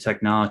and the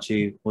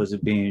technology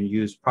wasn't being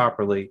used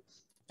properly.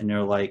 And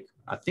they're like,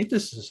 I think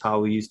this is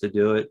how we used to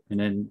do it. And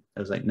then I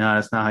was like, no,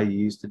 that's not how you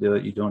used to do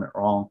it. You're doing it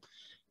wrong.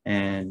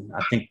 And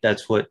I think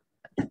that's what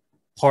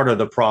part of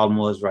the problem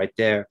was right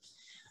there.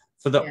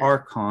 For the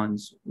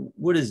archons,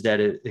 what is that?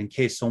 In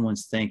case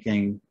someone's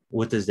thinking,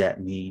 what does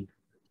that mean?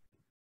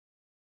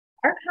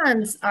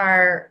 Archons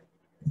are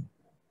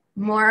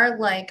more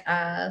like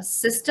a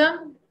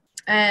system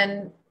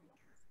and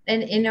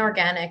an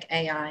inorganic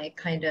AI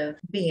kind of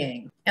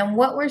being. And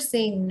what we're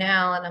seeing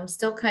now, and I'm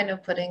still kind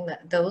of putting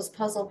those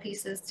puzzle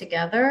pieces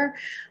together,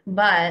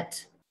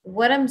 but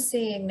what I'm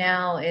seeing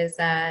now is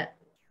that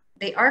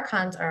the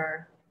archons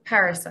are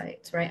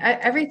parasites, right?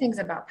 Everything's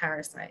about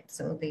parasites.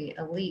 So the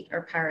elite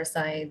are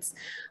parasites.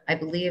 I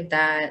believe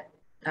that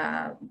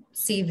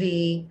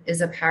CV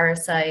is a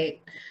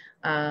parasite.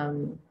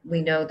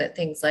 We know that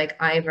things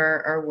like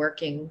Ivor are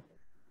working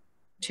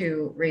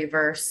to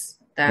reverse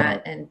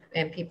that, Wow.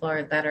 and people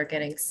that are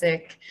getting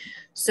sick.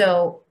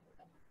 So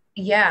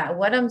yeah,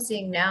 what I'm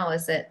seeing now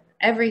is that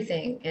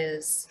everything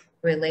is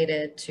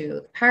related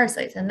to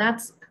parasites, and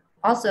that's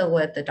also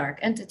what the dark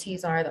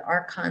entities are, the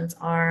archons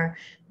are.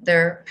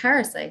 They're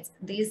parasites.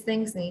 These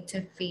things need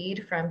to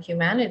feed from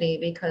humanity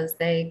because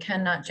they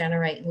cannot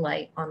generate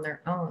light on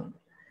their own.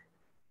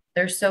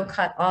 They're so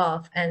cut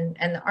off, and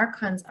the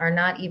archons are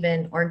not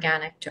even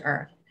organic to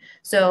Earth.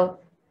 So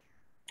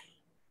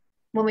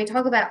when we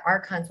talk about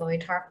archons, when we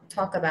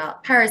talk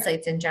about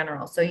parasites in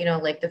general, so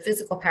like the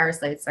physical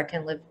parasites that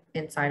can live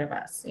inside of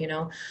us,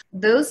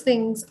 those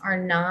things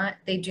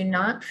they do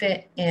not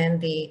fit in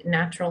the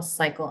natural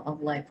cycle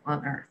of life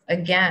on Earth.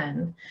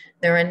 Again,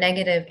 they're a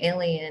negative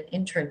alien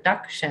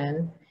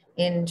introduction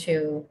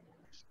into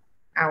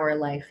our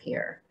life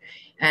here.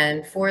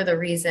 And for the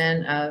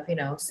reason of,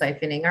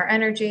 siphoning our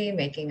energy,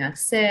 making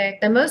us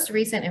sick. The most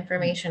recent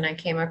information I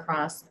came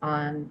across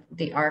on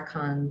the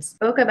archons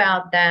spoke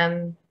about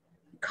them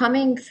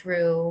coming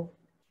through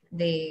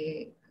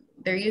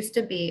there used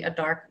to be a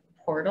dark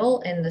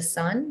portal in the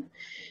sun,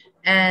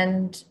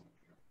 and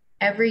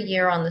every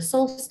year on the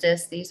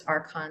solstice, these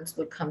archons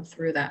would come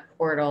through that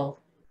portal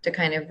to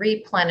kind of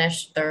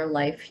replenish their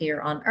life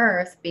here on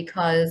Earth,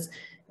 because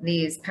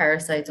these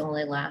parasites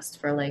only last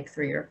for like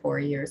 3 or 4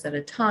 years at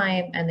a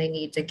time, and they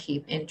need to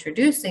keep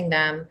introducing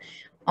them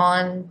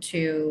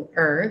onto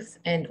Earth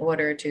in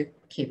order to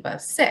keep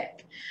us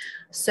sick.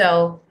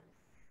 So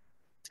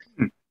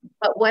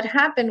but what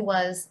happened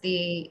was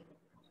the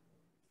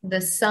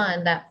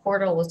sun, that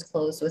portal was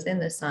closed within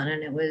the sun,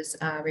 and it was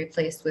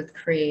replaced with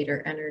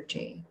creator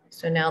energy.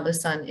 So now the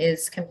sun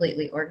is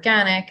completely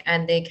organic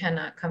and they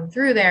cannot come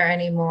through there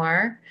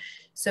anymore.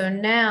 So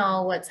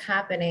now what's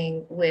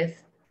happening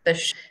with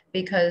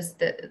because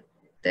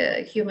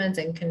the humans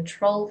in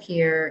control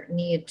here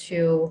need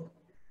to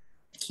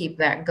keep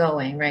that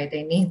going, right?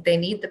 They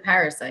need the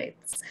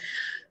parasites.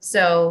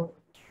 So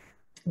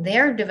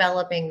they're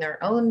developing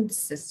their own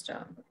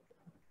system,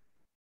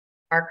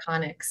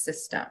 archonic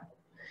system,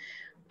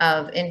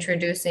 of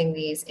introducing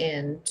these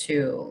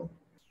into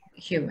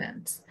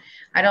humans.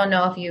 I don't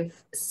know if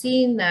you've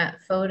seen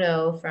that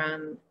photo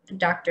from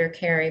Dr.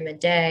 Carrie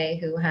Madej,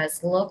 who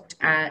has looked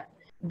at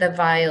the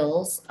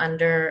vials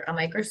under a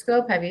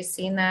microscope. Have you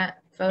seen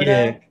that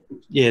photo?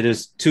 Yeah.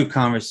 There's two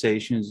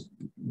conversations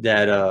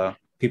that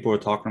people were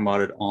talking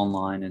about it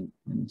online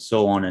and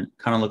so on. And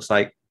kind of looks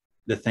like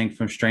the thing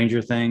from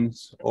Stranger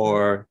Things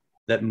or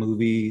that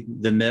movie,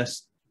 The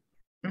Mist.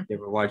 You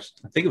ever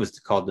watched? I think it was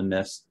called The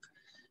Mist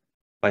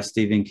by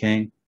Stephen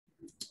King.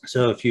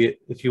 So if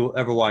you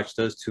ever watch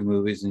those two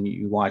movies and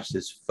you watch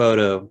this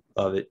photo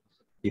of it,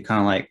 you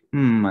kind of like,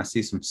 I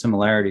see some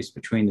similarities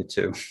between the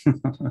two.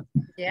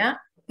 Yeah.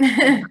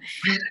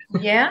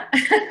 Yeah.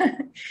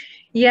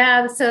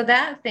 Yeah, so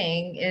that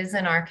thing is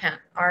an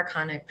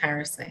archonic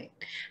parasite.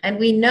 And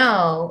we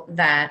know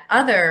that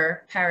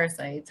other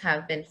parasites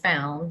have been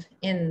found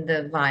in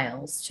the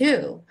vials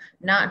too,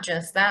 not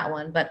just that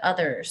one, but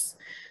others.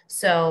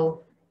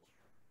 So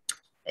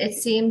it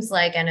seems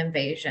like an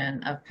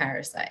invasion of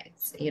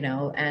parasites,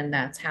 and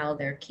that's how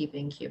they're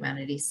keeping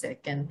humanity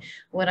sick. And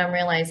what I'm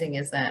realizing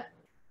is that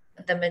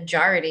the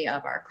majority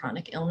of our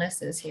chronic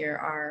illnesses here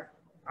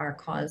are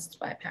caused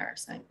by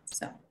parasites.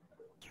 So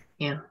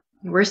yeah,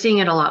 We're seeing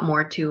it a lot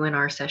more too in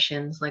our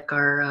sessions, like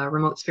our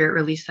remote spirit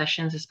release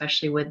sessions,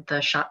 especially with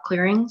the shot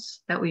clearings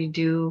that we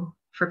do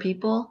for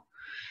people,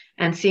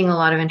 and seeing a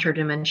lot of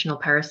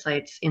interdimensional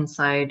parasites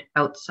inside,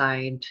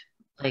 outside,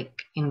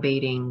 like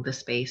invading the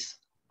space,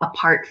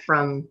 apart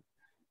from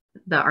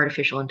the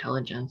artificial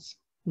intelligence,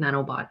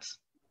 nanobots.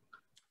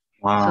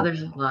 Wow. So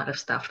there's a lot of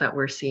stuff that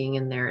we're seeing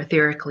in there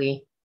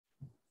etherically.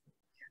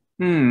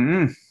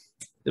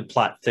 The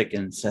plot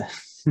thickens.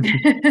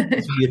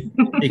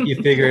 You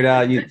figure it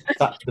out.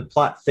 The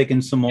plot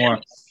thickens some more.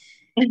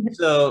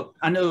 So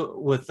I know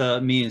with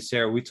me and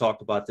Sarah, we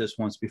talked about this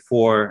once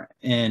before,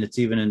 and it's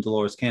even in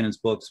Dolores Cannon's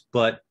books.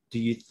 But do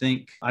you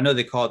think, I know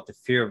they call it the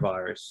fear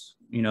virus,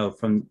 you know,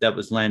 from that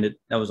was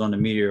on the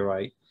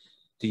meteorite.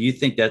 Do you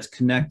think that's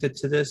connected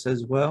to this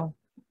as well?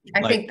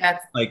 I think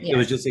that's like it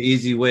was just an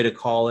easy way to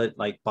call it,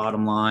 like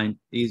bottom line,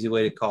 the easy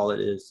way to call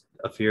it is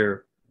a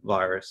fear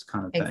virus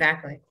kind of thing.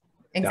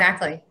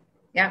 Exactly.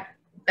 Yeah,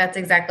 that's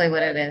exactly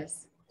what it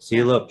is.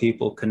 See, look,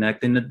 people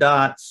connecting the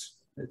dots.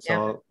 It's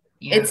all.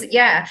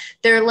 Yeah.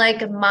 They're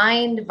like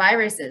mind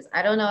viruses.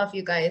 I don't know if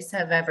you guys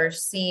have ever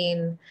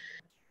seen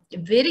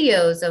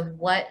videos of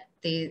what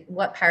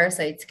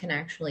parasites can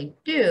actually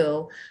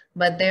do,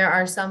 but there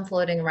are some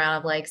floating around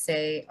of, like,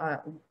 say,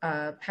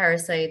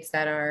 parasites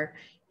that are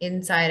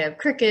inside of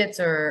crickets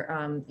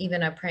or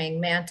even a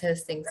praying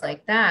mantis, things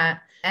like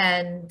that.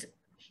 And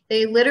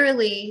they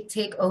literally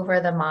take over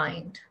the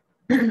mind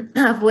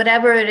of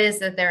whatever it is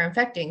that they're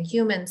infecting,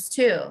 humans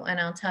too. And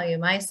I'll tell you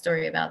my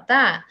story about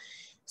that.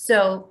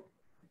 So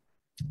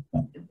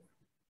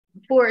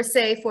for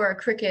a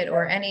cricket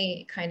or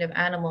any kind of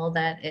animal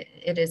that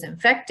it is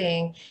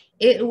infecting,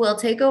 it will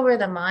take over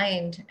the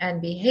mind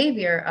and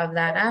behavior of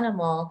that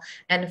animal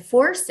and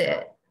force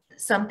it,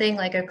 something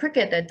like a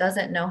cricket that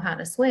doesn't know how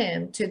to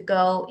swim, to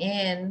go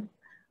in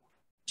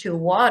to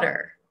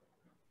water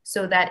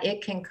so that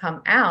it can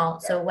come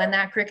out. So when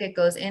that cricket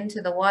goes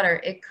into the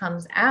water, it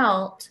comes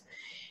out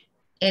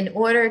in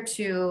order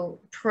to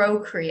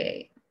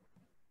procreate.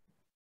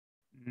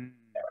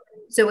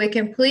 So it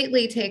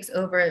completely takes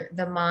over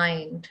the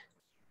mind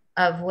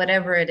of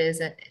whatever it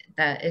is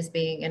that is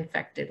being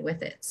infected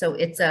with it. So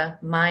it's a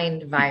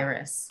mind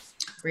virus,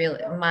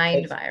 really,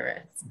 mind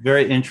virus.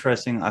 Very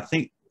interesting. I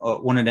think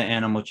one of the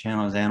animal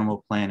channels,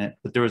 Animal Planet,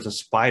 but there was a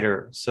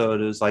spider. So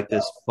it was like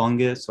this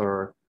fungus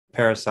or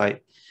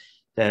parasite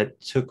that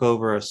took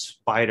over a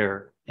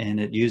spider, and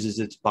it uses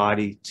its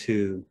body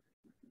to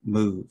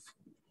move.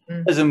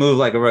 It doesn't move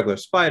like a regular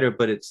spider,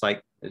 but it's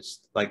like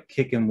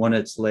kicking one of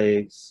its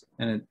legs.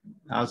 And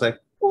I was like,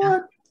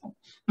 what?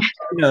 You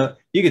know,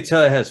 you could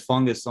tell it has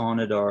fungus on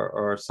it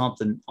or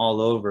something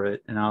all over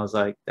it. And I was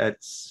like,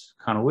 that's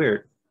kind of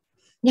weird.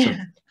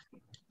 Yeah.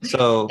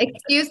 So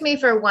excuse me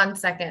for 1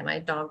 second. My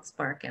dog's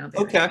barking.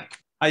 Okay.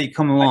 How you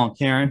coming along,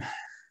 Karen?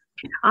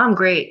 I'm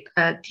great.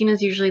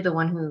 Tina's usually the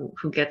one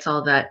who gets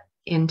all that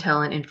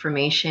intel and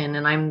information,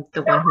 and I'm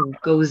the one who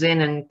goes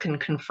in and can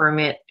confirm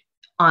it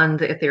on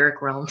the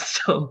etheric realm.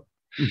 So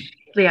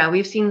yeah,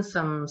 we've seen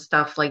some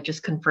stuff like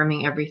just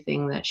confirming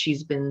everything that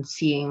she's been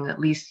seeing, at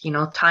least, you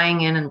know,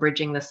 tying in and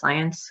bridging the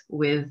science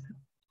with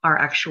our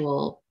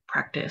actual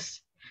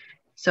practice.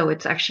 So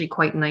it's actually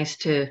quite nice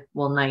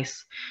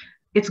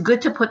it's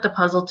good to put the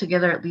puzzle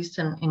together, at least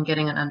in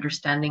getting an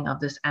understanding of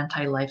this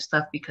anti-life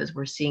stuff, because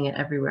we're seeing it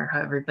everywhere,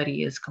 how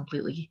everybody is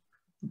completely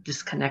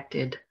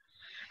disconnected.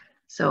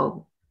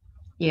 So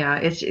yeah,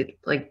 it's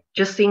like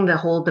just seeing the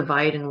whole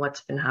divide and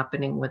what's been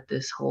happening with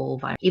this whole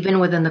virus. Even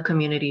within the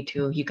community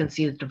too, you can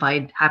see the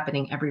divide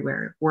happening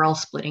everywhere. We're all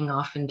splitting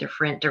off in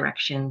different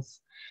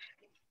directions.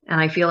 And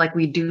I feel like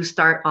we do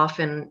start off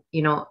in,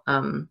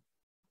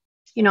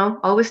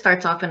 always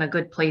starts off in a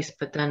good place,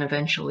 but then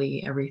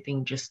eventually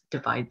everything just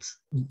divides.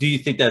 Do you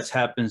think that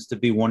happens to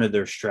be one of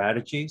their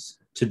strategies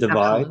to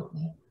divide?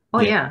 Absolutely.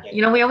 Oh yeah.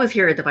 We always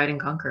hear a divide and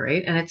conquer,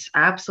 right? And it's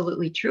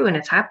absolutely true. And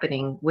it's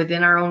happening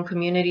within our own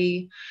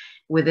community,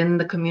 within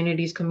the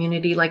community's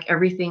community, like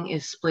everything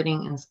is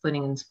splitting and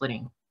splitting and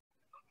splitting.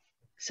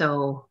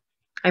 So,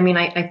 I mean,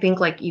 I think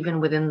like even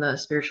within the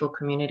spiritual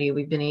community,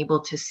 we've been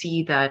able to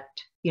see that,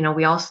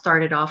 we all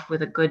started off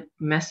with a good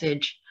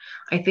message.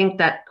 I think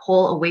that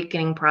whole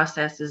awakening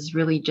process is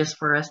really just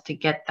for us to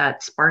get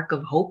that spark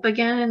of hope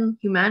again in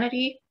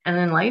humanity and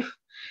in life.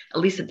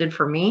 At least it did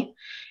for me.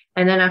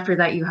 And then after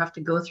that, you have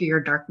to go through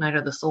your dark night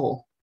of the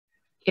soul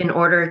in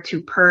order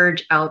to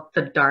purge out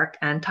the dark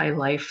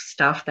anti-life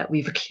stuff that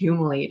we've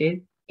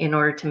accumulated in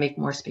order to make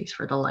more space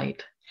for the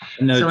light.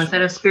 So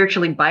instead of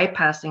spiritually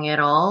bypassing it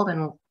all,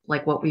 then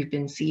like what we've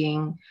been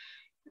seeing,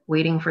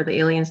 waiting for the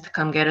aliens to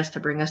come get us to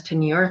bring us to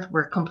New Earth,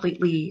 we're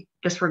completely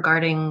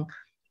disregarding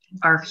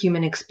our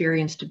human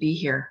experience to be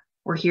here.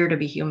 We're here to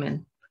be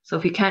human. So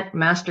if you can't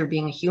master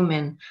being a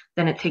human,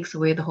 then it takes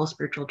away the whole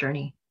spiritual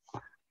journey.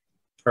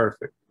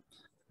 Perfect.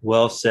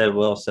 Well said.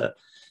 Well said.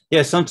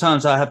 Yeah,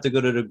 sometimes I have to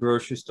go to the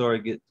grocery store,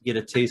 get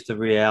a taste of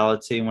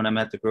reality. When I'm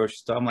at the grocery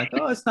store, I'm like,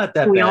 oh, it's not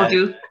that bad. We all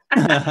do.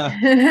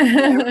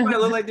 Everybody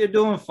look like they're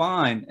doing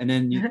fine. And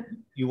then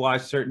you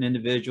watch certain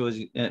individuals,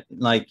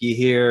 like you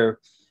hear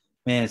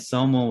man,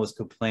 someone was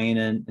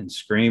complaining and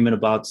screaming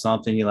about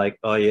something, you're like,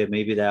 oh yeah,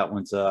 maybe that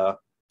one's got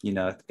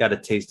a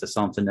taste of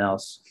something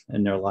else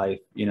in their life,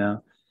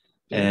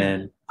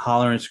 and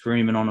hollering,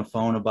 screaming on the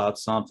phone about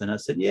something. I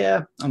said,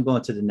 yeah, I'm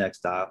going to the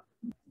next aisle.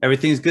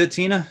 Everything's good,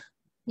 Tina?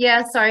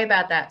 Yeah, sorry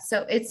about that.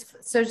 So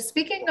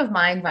speaking of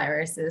mind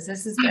viruses,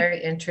 this is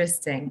very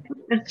interesting.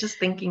 I was just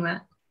thinking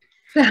that.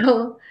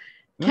 So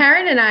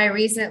Karen and I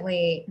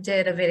recently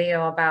did a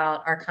video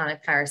about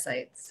archonic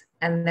parasites,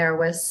 and there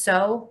was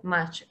so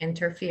much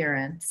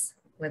interference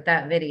with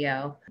that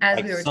video as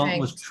Like we were someone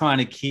was trying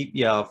to keep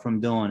y'all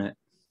from doing it.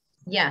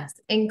 Yes,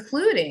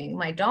 including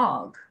my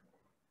dog.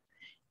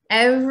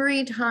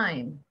 Every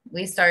time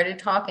we started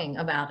talking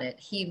about it,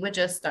 he would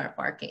just start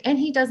barking, and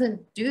he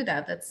doesn't do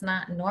that. That's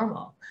not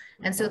normal.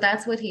 And so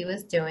that's what he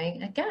was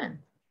doing again.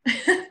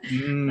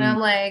 And I'm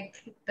like,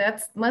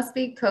 that must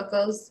be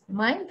Coco's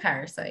mind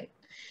parasite.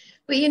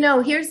 But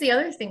here's the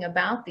other thing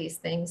about these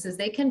things is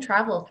they can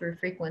travel through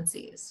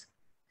frequencies.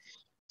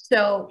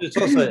 So it's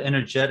also an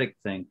energetic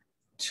thing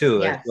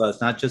too, as yes. well.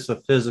 It's not just a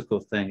physical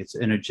thing, it's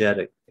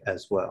energetic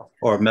as well,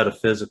 or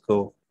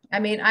metaphysical. I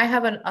mean, I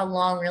have a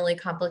long, really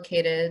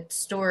complicated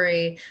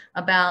story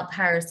about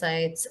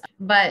parasites,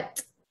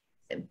 but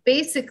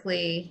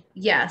basically,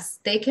 yes,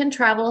 they can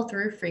travel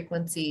through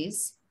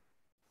frequencies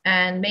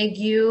and make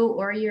you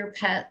or your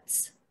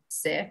pets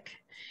sick.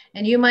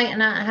 And you might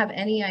not have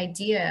any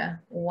idea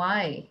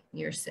why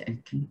you're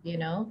sick.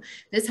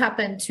 This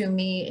happened to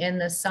me in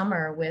the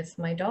summer with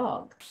my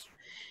dog.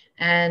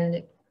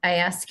 And I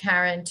asked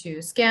Karen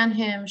to scan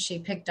him. She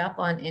picked up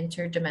on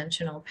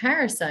interdimensional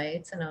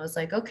parasites. And I was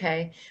like,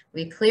 okay,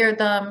 we cleared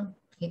them.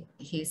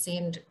 He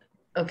seemed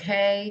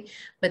okay,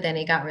 but then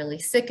he got really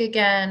sick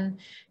again.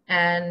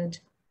 And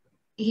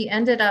he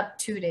ended up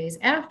 2 days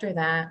after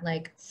that,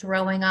 like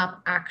throwing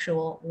up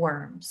actual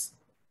worms.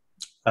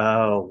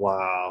 Oh,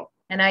 wow.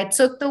 And I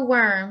took the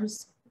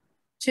worms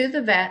to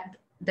the vet,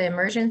 the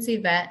emergency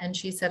vet, and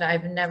she said,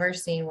 I've never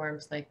seen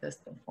worms like this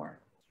before.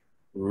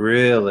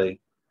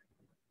 Really?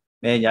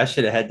 Man, I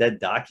should have had that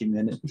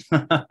documented.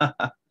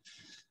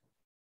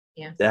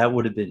 Yeah. That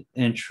would have been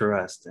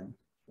interesting.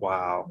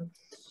 Wow.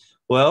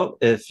 Well,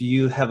 if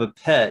you have a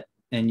pet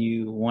and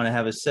you want to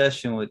have a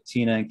session with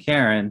Tina and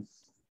Karen.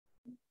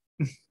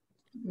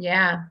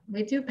 Yeah,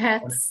 we do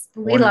pets.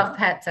 We love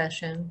pet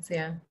sessions.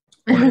 Yeah.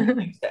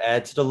 To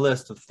add to the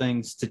list of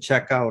things to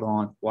check out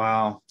on.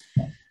 Wow.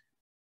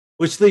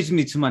 Which leads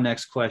me to my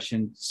next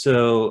question.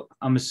 So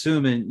I'm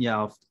assuming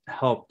y'all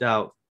helped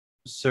out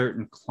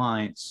certain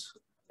clients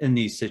in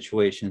these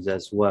situations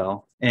as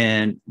well.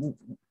 And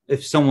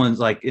if someone's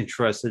like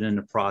interested in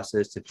the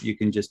process, if you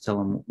can just tell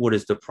them what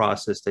is the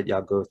process that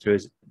y'all go through,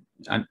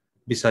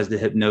 besides the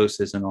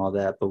hypnosis and all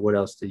that, but what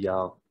else do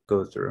y'all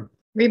go through?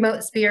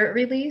 Remote spirit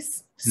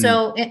release.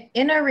 So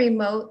in a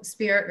remote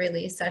spirit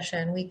release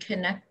session, we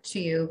connect to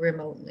you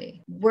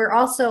remotely. We're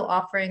also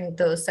offering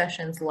those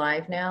sessions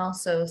live now.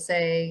 So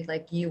say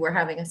like you were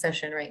having a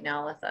session right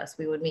now with us,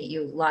 we would meet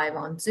you live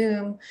on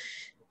Zoom.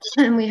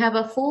 And we have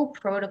a full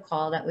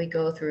protocol that we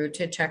go through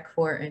to check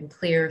for and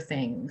clear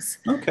things.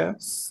 Okay.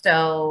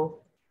 So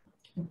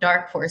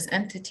dark force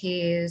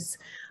entities,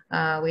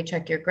 we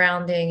check your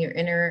grounding, your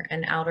inner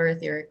and outer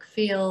etheric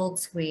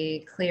fields.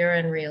 We clear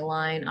and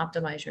realign,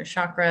 optimize your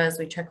chakras.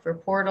 We check for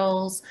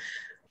portals,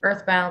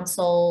 earthbound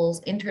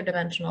souls,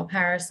 interdimensional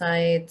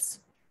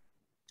parasites,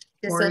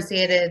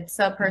 dissociated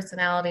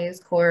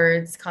subpersonalities,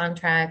 cords,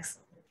 contracts,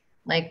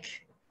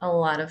 like a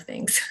lot of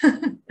things.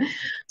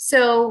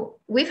 So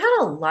we've had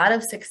a lot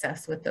of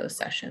success with those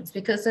sessions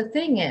because the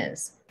thing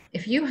is,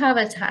 if you have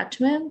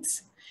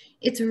attachments,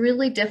 it's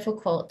really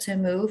difficult to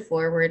move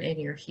forward in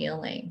your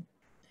healing.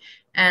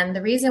 And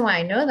the reason why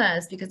I know that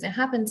is because it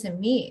happened to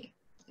me.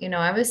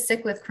 I was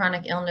sick with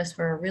chronic illness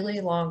for a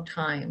really long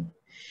time.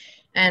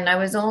 And I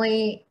was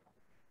only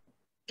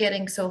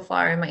getting so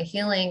far in my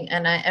healing.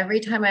 And every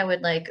time I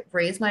would like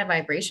raise my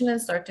vibration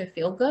and start to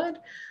feel good,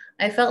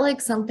 I felt like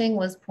something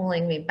was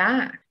pulling me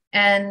back.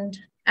 And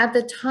at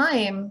the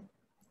time,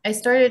 I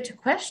started to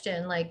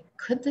question, like,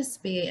 could this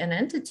be an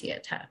entity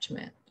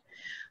attachment?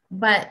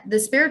 But the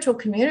spiritual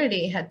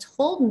community had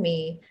told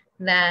me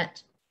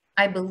that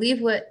I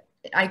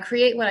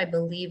create what I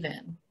believe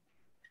in.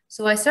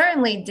 So I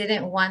certainly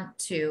didn't want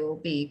to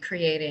be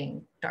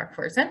creating dark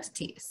force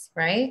entities,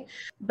 right?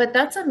 But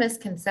that's a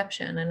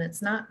misconception and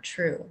it's not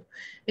true.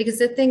 Because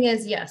the thing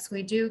is, yes,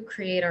 we do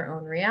create our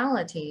own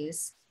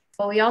realities,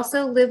 but we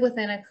also live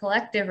within a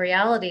collective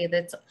reality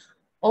that's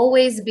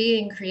always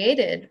being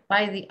created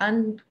by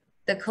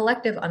the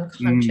collective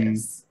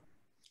unconscious.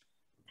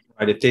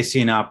 Right. If they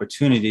see an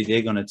opportunity,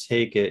 they're going to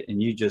take it,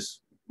 and you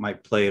just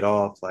might play it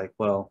off like,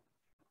 well,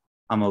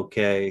 I'm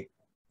okay.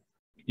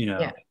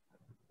 Yeah.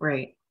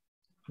 Right.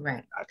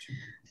 Gotcha.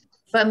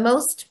 But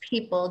most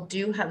people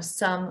do have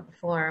some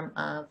form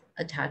of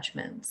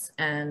attachments.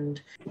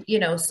 And,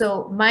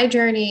 so my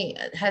journey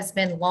has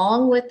been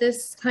long with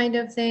this kind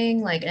of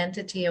thing, like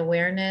entity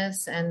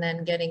awareness, and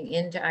then getting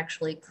into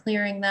actually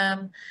clearing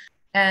them.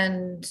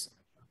 And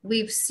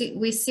we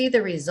see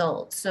the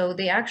results. So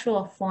the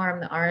actual form,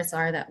 the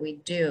RSR that we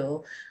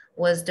do,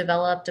 was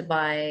developed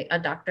by a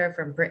doctor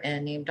from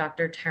Britain named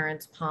Dr.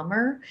 Terence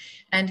Palmer.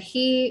 And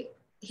he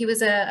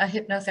was a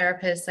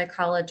hypnotherapist,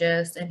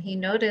 psychologist, and he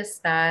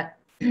noticed that,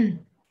 you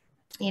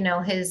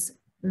know, his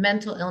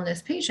mental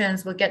illness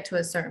patients would get to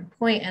a certain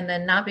point and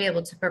then not be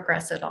able to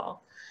progress at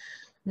all,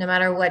 no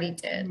matter what he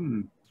did.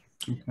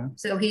 Okay.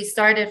 So he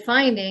started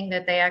finding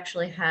that they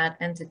actually had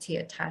entity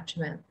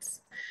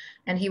attachments.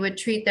 And he would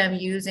treat them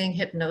using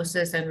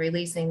hypnosis and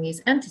releasing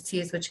these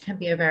entities, which can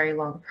be a very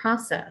long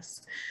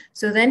process.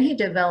 So then he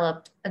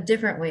developed a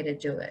different way to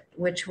do it,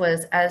 which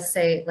was, as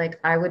say, like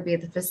I would be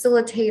the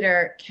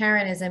facilitator,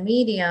 Karen is a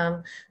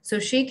medium, so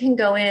she can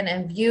go in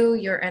and view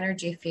your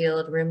energy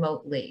field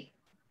remotely.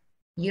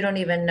 You don't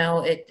even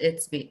know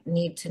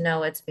need to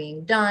know it's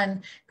being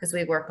done, because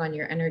we work on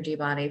your energy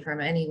body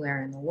from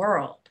anywhere in the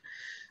world.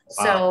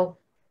 Wow. So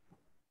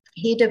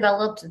he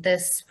developed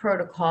this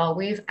protocol.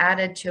 We've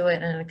added to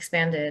it and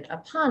expanded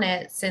upon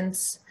it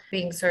since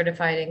being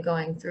certified and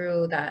going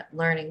through that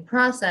learning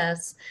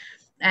process.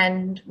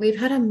 And we've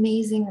had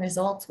amazing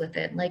results with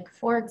it. Like,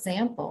 for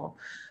example,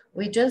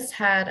 we just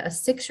had a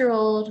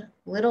 6-year-old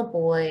little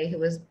boy who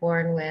was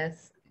born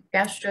with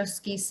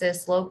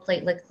gastroschisis, low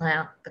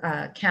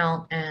platelet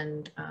count,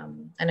 and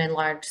an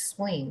enlarged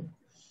spleen.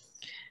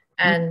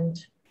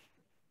 And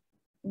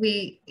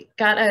we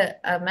got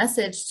a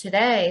message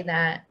today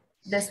that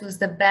this was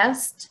the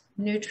best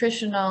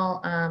nutritional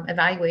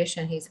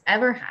evaluation he's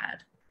ever had.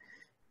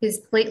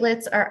 His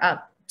platelets are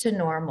up to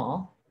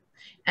normal,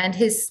 and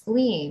his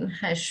spleen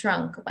has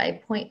shrunk by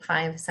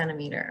 0.5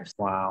 centimeters.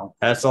 Wow,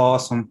 that's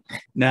awesome.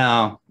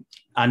 Now,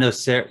 I know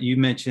Sarah, you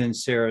mentioned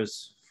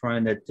Sarah's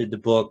friend that did the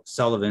book,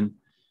 Sullivan.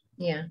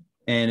 Yeah.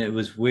 And it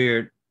was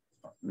weird,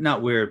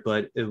 not weird,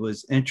 but it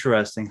was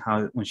interesting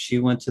how when she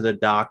went to the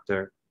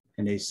doctor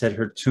and they said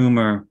her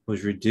tumor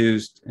was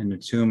reduced and the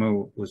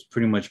tumor was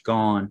pretty much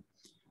gone.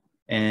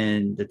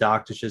 And the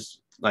doctor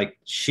just, like,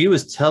 she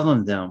was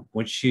telling them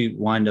what she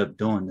wound up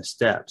doing, the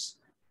steps.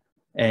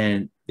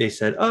 And they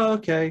said, oh,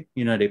 okay.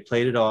 You know, they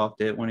played it off.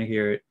 They didn't want to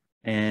hear it.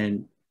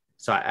 And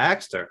so I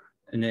asked her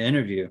in the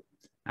interview,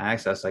 I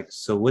was like,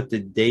 so what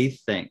did they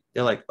think?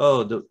 They're like,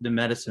 oh, the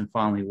medicine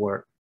finally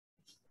worked.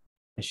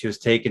 And she was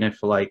taking it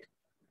for like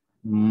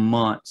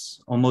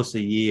months, almost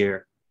a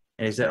year.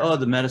 And they said, oh,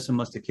 the medicine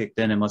must have kicked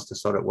in. It must have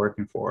started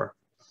working for her.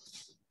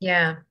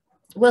 Yeah.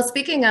 Well,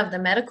 speaking of the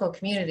medical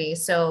community,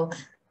 so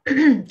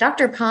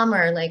Dr.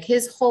 Palmer, like,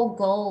 his whole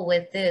goal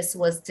with this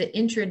was to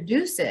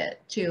introduce it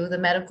to the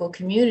medical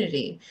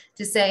community,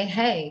 to say,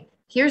 hey,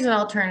 here's an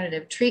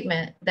alternative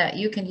treatment that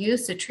you can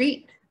use to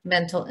treat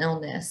mental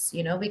illness,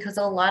 you know, because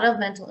a lot of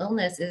mental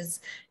illness is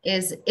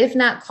if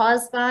not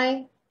caused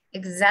by,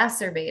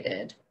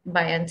 exacerbated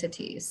by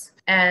entities.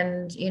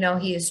 And, you know,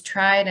 he's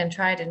tried and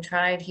tried and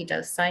tried. He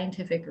does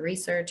scientific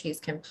research. He's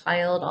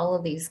compiled all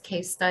of these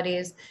case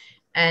studies,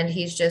 and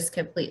he's just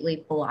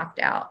completely blocked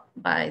out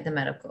by the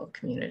medical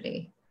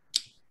community.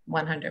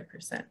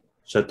 100%.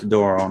 Shut the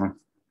door on him.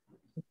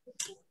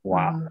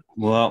 Wow.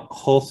 Well,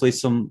 hopefully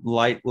some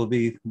light will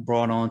be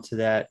brought on to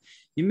that.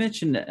 You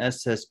mentioned the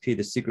SSP,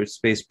 the Secret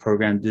Space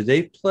Program. Do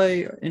they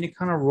play any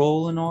kind of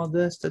role in all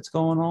this that's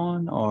going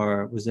on?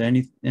 Or was there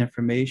any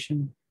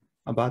information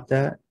about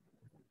that?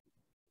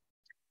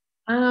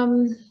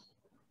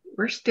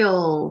 We're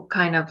still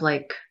kind of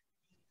like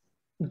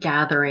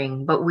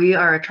gathering, but we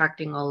are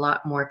attracting a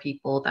lot more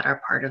people that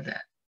are part of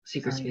that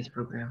Secret Space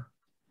Program.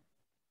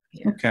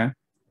 Yeah. Okay.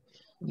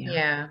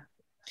 Yeah.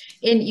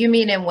 You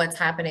mean in what's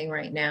happening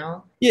right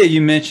now? Yeah,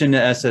 you mentioned the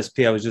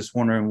SSP. I was just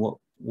wondering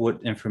what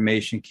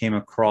information came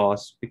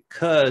across,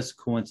 because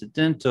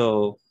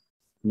coincidental,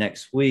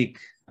 next week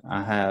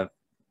I have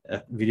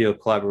a video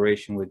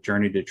collaboration with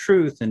Journey to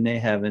Truth, and they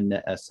have in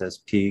the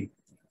SSP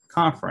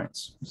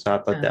conference. So I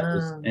thought that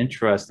was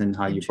interesting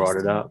how you brought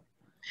it up.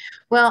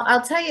 Well,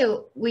 I'll tell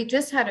you, we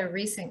just had a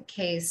recent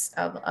case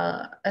of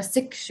a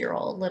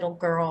 6-year-old little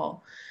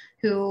girl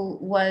who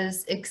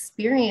was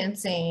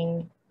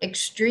experiencing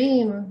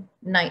extreme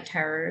night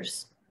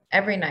terrors,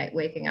 every night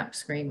waking up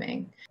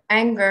screaming,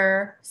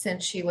 anger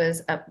since she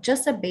was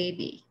just a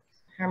baby.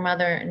 Her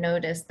mother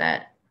noticed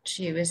that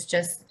she was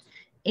just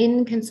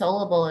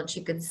inconsolable, and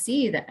she could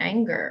see the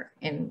anger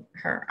in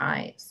her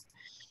eyes.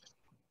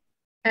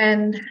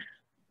 And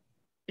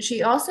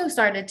she also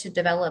started to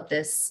develop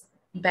this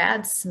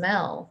bad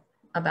smell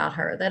about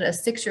her that a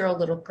 6-year-old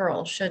little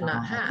girl should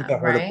not have. I think I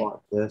heard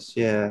about this.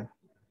 Yeah.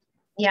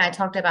 Yeah, I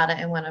talked about it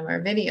in one of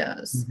our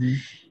videos.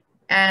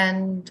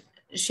 And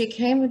she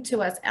came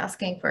to us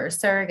asking for a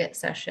surrogate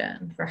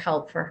session for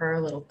help for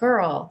her little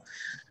girl.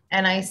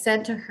 And I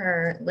said to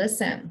her,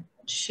 listen,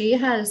 she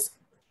has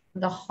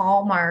the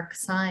hallmark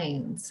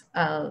signs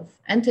of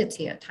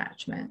entity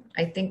attachment.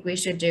 I think we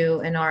should do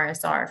an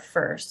RSR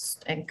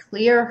first and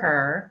clear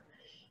her,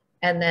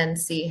 and then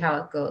see how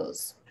it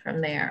goes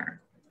from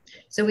there.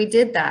 So we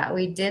did that.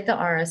 We did the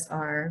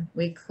RSR.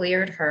 We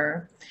cleared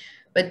her.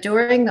 But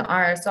during the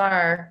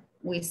RSR,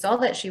 we saw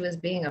that she was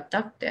being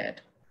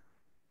abducted.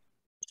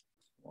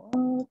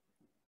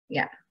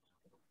 Yeah.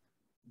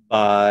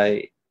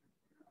 by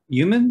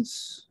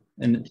humans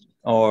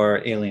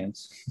or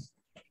aliens?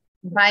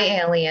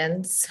 By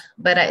aliens,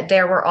 but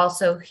there were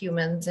also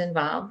humans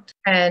involved.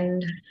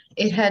 And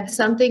it had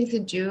something to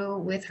do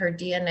with her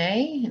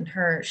DNA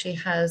and she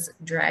has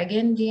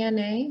dragon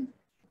DNA.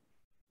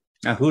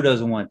 Now, who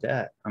doesn't want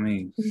that? I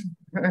mean,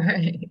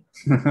 Right.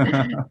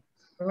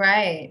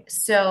 Right.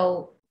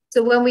 So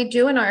when we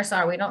do an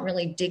RSR, we don't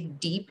really dig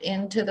deep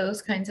into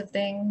those kinds of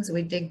things.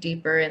 We dig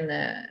deeper in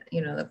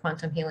the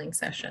quantum healing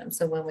session.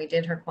 So when we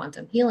did her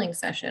quantum healing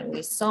session,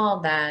 we saw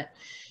that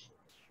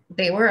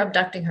they were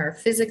abducting her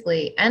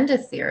physically and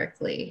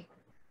etherically,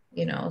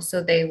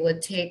 so they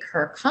would take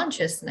her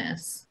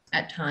consciousness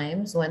at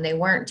times when they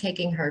weren't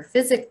taking her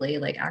physically,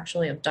 like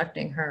actually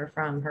abducting her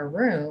from her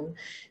room.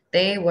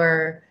 They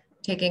were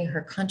taking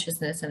her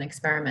consciousness and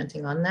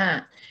experimenting on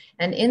that.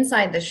 And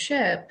inside the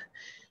ship,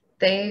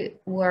 they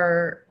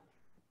were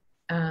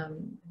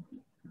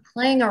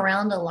playing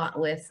around a lot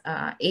with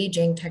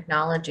aging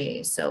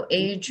technology. So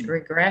age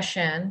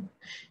regression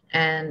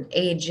and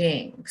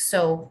aging.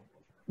 So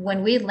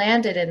when we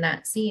landed in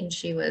that scene,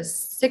 she was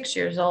 6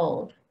 years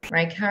old,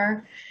 right,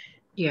 Karen?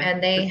 Yeah.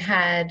 And they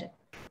had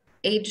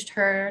aged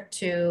her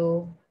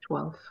to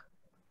 12.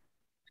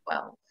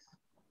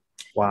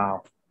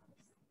 wow.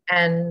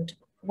 And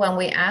when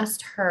we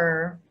asked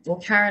her, well,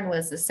 Karen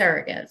was a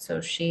surrogate,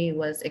 so she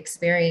was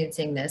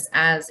experiencing this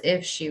as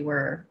if she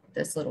were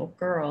this little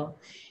girl.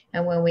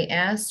 And when we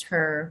asked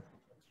her,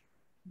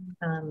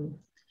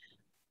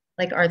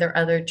 like, are there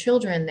other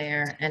children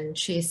there? And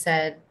she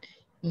said,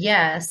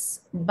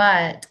 yes,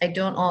 but I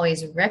don't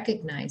always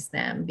recognize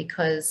them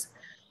because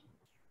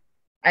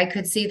I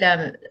could see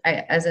them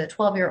as a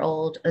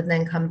 12-year-old and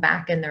then come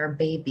back and they're a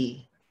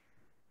baby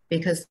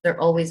because they're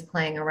always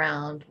playing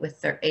around with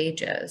their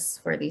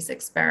ages for these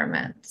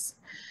experiments.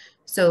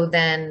 So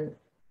then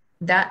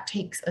that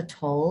takes a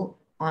toll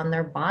on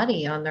their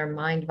body, on their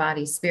mind,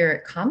 body,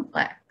 spirit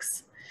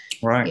complex,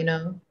 Right.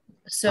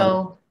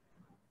 So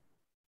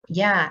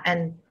yeah.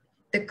 And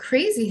the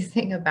crazy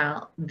thing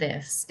about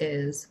this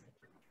is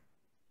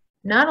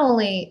not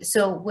only,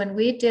 so when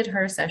we did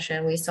her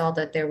session, we saw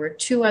that there were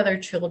 2 other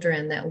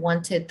children that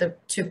wanted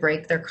to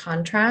break their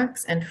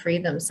contracts and free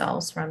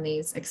themselves from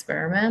these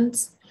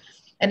experiments.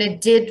 And it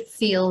did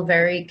feel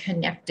very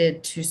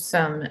connected to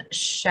some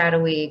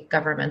shadowy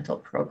governmental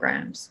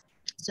programs.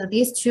 So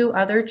these 2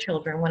 other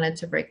children wanted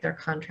to break their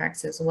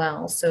contracts as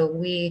well. So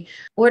we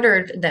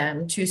ordered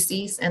them to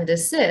cease and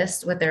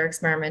desist with their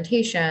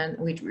experimentation.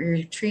 We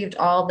retrieved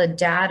all the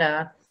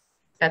data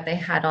that they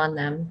had on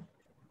them,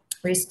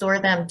 restore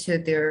them to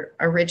their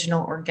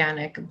original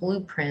organic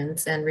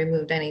blueprints, and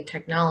removed any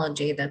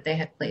technology that they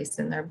had placed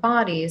in their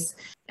bodies.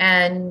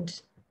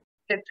 And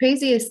the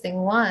craziest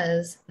thing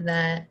was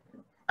that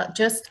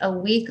just a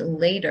week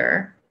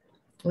later,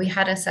 we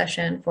had a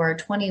session for a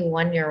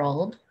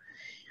 21-year-old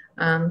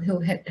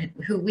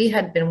who we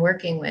had been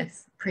working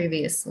with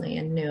previously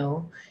and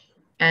knew.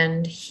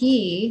 And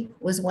he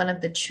was one of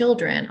the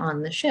children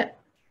on the ship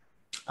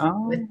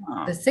with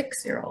the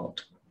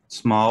 6-year-old.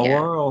 Small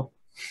world.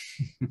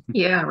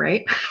 Yeah,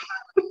 right.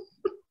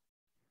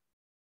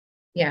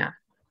 Yeah.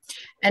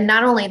 And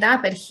not only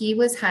that, but he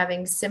was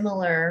having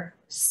similar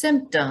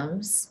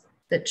symptoms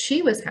that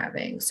she was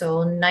having.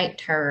 So night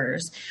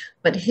terrors,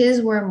 but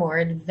his were more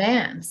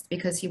advanced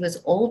because he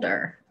was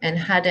older and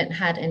hadn't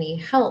had any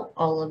help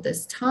all of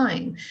this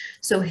time.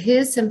 So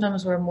his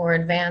symptoms were more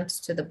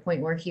advanced to the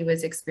point where he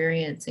was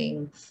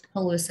experiencing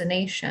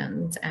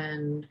hallucinations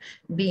and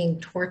being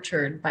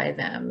tortured by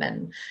them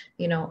and,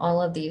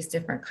 all of these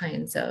different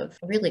kinds of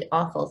really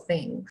awful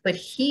things. But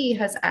he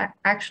has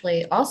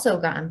actually also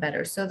gotten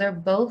better. So they're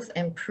both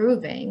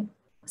improving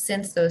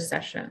since those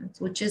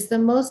sessions, which is the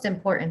most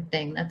important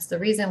thing. That's the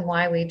reason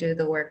why we do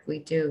the work we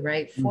do,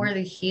 right? For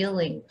the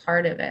healing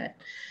part of it.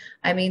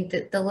 I mean,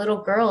 the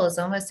little girl is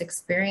almost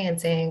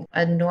experiencing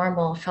a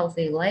normal,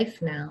 healthy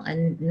life now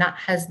and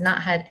has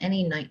not had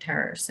any night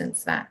terror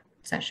since that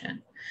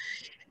session.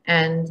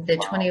 And the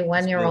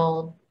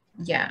 21-year-old,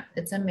 yeah,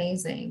 it's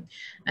amazing.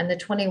 And the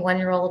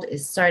 21-year-old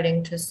is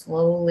starting to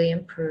slowly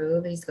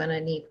improve. He's going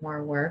to need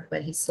more work,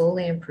 but he's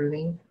slowly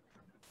improving.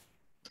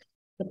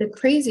 But the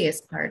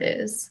craziest part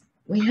is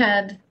we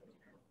had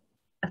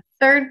a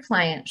 3rd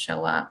client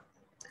show up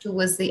who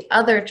was the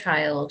other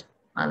child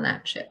on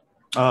that ship.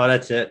 Oh,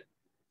 that's it.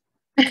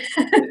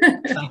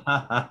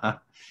 How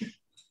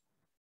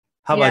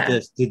about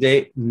this? Did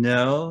they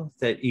know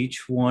that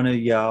each one of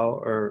y'all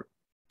are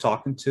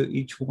talking to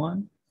each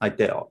one? Like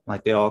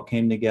they all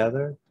came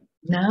together?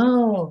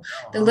 No.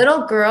 The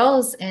little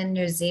girl's in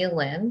New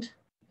Zealand.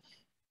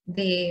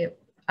 The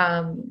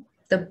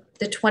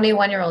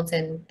 21-year-old's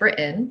in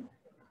Britain.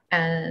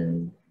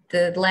 And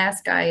the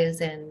last guy is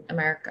in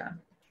America.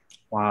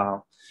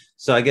 Wow.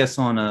 So I guess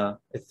on a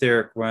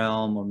etheric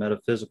realm or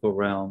metaphysical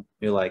realm,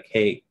 you're like,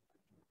 hey,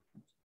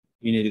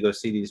 you need to go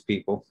see these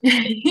people.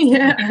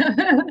 Yeah.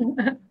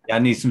 I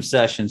need some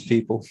sessions,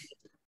 people.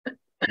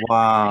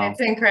 Wow.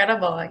 It's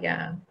incredible.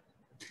 Yeah.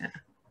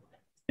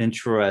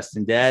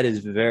 Interesting. That is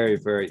very,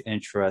 very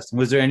interesting.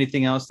 Was there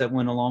anything else that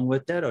went along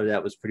with that, or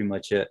that was pretty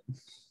much it?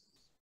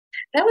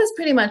 That was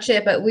pretty much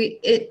it, but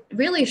it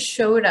really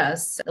showed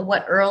us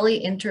what early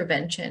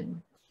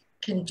intervention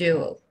can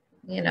do,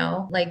 you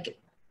know, like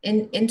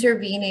in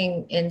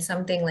intervening in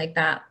something like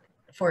that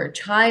for a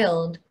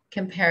child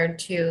compared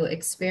to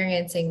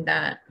experiencing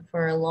that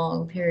for a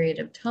long period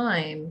of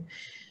time,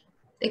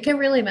 it can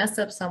really mess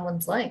up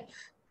someone's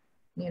life,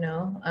 you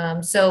know.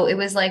 So it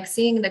was like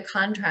seeing the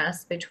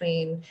contrast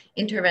between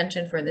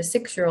intervention for the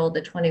 6-year-old,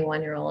 the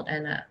 21-year-old,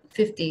 and a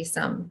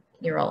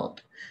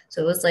 50-some-year-old.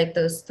 So it was like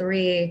those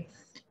three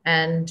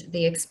and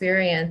the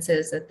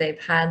experiences that they've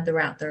had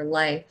throughout their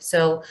life.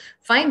 So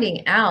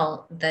finding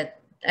out that,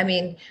 I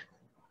mean,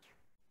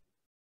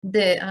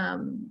 the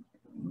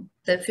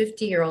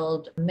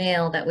 50-year-old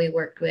male that we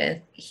worked with,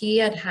 he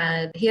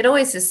had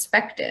always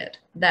suspected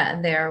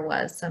that there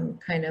was some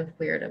kind of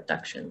weird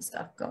abduction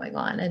stuff going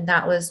on. And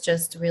that was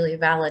just really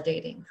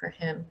validating for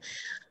him.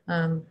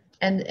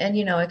 And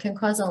you know, it can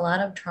cause a lot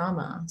of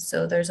trauma.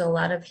 So there's a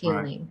lot of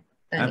healing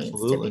that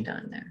needs to be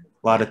done there.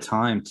 A lot of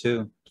time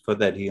too for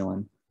that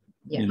healing.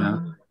 Yeah. You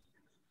know?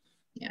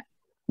 Yeah.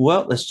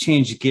 Well, let's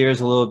change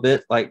gears a little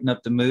bit, lighten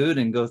up the mood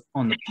and go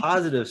on the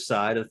positive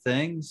side of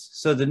things.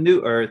 So the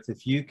new Earth,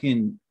 if you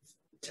can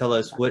tell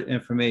us what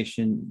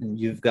information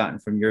you've gotten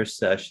from your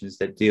sessions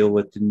that deal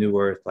with the new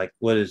Earth, like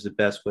what is the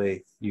best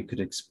way you could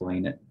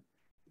explain it?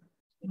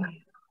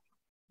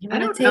 I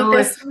don't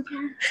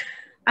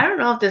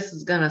know if this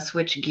is gonna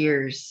switch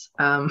gears,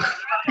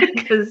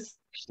 because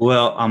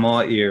well, I'm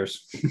all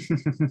ears.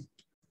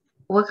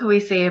 What can we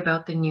say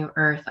about the new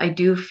Earth? I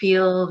do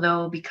feel,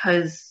 though,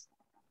 because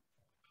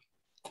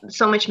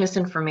so much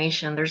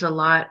misinformation, there's a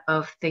lot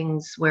of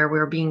things where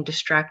we're being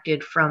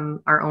distracted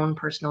from our own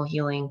personal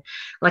healing.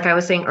 Like I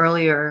was saying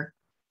earlier,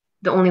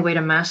 the only way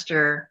to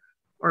master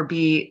or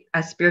be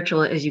as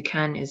spiritual as you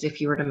can is if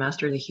you were to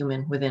master the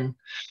human within.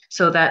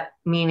 So that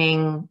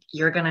meaning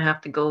you're going to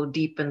have to go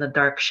deep in the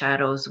dark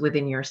shadows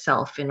within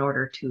yourself in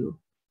order to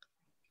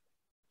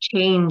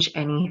change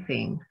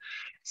anything.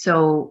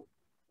 So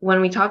when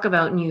we talk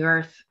about New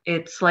Earth,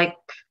 it's like,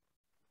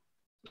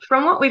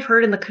 from what we've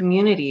heard in the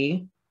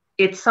community,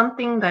 it's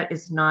something that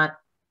is not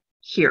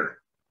here,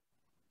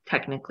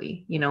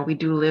 technically. You know, we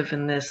do live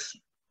in this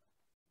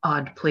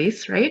odd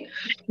place, right?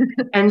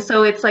 And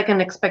so it's like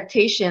an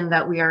expectation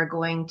that we are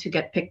going to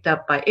get picked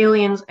up by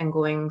aliens and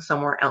going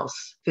somewhere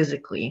else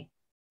physically.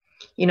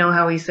 You know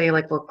how we say,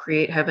 like, we'll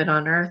create heaven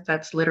on earth?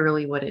 That's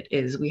literally what it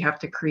is. We have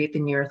to create the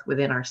new Earth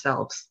within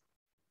ourselves.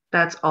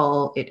 That's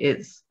all it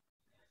is.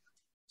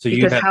 So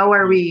because how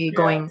are we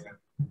going?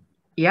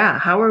 Yeah,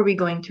 how are we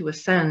going to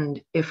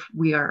ascend if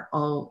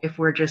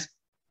we're just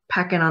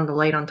packing on the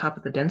light on top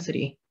of the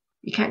density?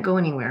 You can't go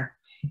anywhere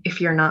if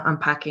you're not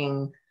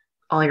unpacking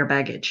all your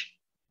baggage.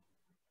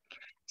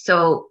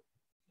 So,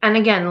 and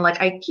again, like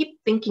I keep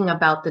thinking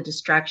about the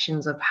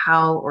distractions of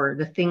how, or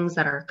the things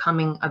that are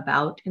coming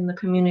about in the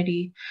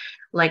community.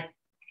 Like,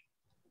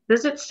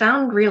 does it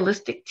sound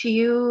realistic to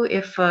you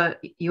if a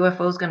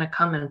UFO is going to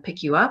come and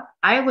pick you up?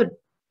 I would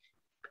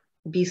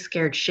be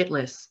scared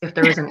shitless if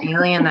there was an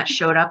alien that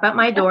showed up at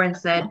my door and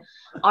said,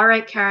 all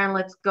right, Karen,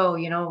 let's go.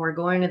 You know, we're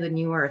going to the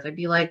new Earth. I'd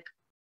be like,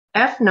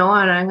 F no,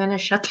 and I'm going to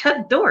shut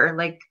that door.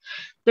 Like,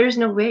 there's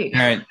no way.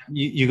 All right.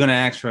 You're going to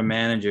ask for a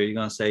manager. You're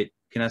going to say,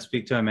 can I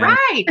speak to a manager?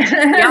 Right.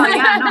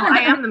 Yeah, no,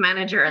 I am the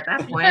manager at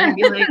that point. I'd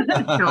be like,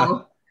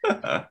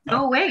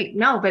 no way.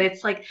 No, but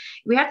it's like,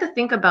 we have to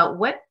think about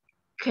what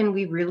can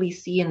we really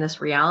see in this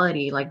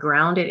reality, like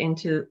ground it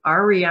into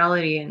our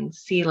reality and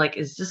see, like,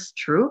 is this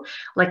true?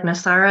 Like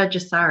Nasara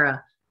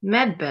Jasara,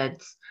 med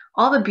beds,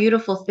 all the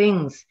beautiful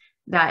things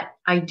that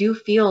I do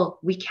feel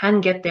we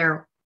can get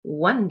there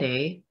one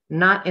day,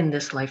 not in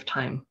this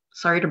lifetime.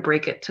 Sorry to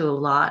break it to a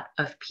lot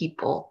of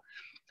people,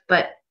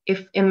 but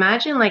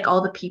imagine like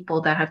all the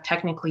people that have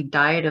technically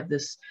died of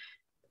this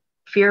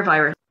fear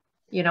virus,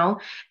 you know,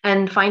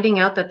 and finding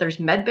out that there's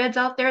med beds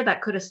out there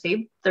that could have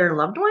saved their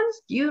loved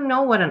ones. Do you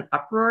know what an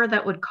uproar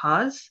that would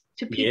cause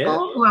to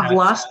people who have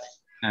lost?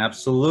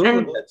 Absolutely.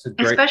 And that's a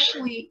great,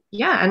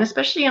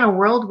 especially in a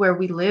world where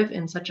we live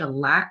in such a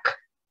lack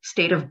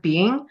state of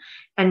being,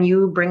 and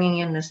you bringing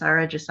in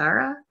Nasara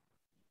Jasara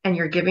and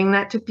you're giving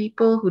that to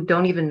people who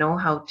don't even know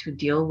how to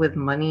deal with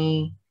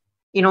money,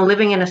 you know,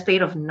 living in a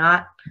state of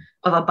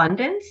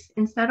abundance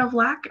instead of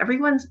lack.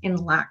 Everyone's in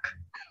lack.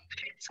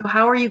 So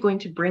how are you going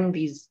to bring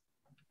these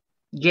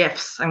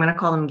gifts? I'm going to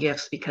call them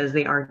gifts because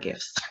they are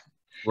gifts.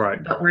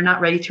 Right. But we're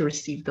not ready to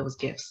receive those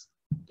gifts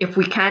if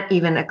we can't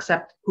even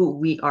accept who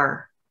we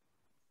are.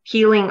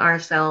 Healing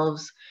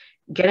ourselves,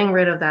 getting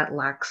rid of that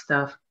lack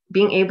stuff,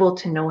 being able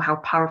to know how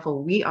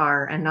powerful we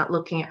are and not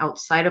looking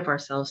outside of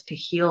ourselves to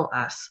heal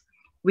us.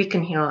 We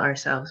can heal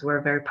ourselves. We're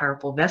a very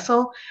powerful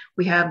vessel.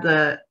 We have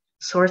the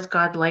source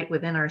God light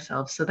within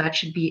ourselves. So that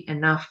should be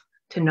enough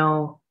to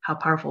know how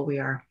powerful we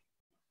are.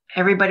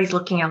 Everybody's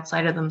looking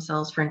outside of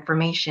themselves for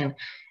information.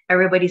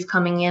 Everybody's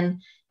coming in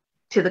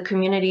to the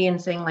community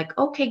and saying like,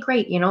 okay,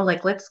 great. You know,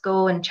 like, let's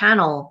go and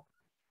channel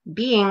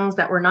beings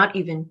that we're not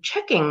even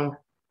checking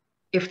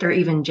if they're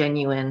even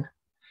genuine.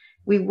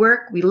 We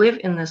live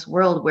in this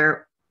world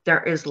where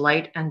there is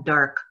light and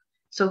dark.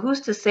 So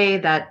who's to say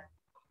that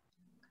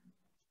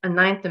a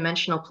ninth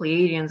dimensional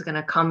Pleiadian is going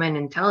to come in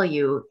and tell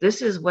you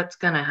this is what's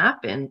going to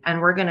happen?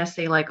 And we're going to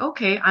say like,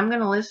 okay, I'm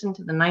going to listen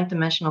to the ninth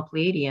dimensional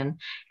Pleiadian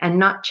and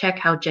not check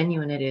how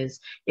genuine it is.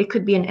 It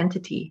could be an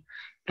entity.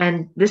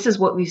 And this is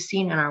what we've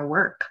seen in our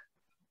work.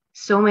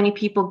 So many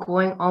people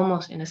going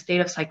almost in a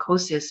state of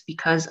psychosis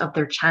because of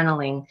their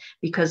channeling,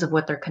 because of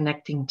what they're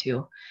connecting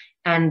to.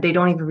 And they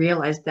don't even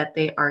realize that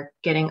they are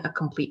getting a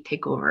complete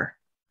takeover,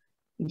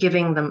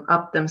 giving them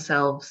up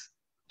themselves,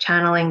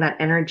 channeling that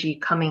energy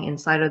coming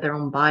inside of their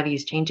own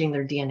bodies, changing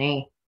their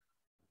DNA.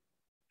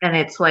 And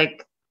it's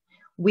like,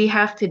 we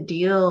have to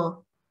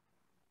deal,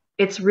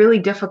 it's really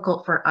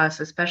difficult for us,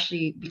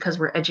 especially because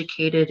we're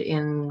educated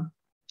in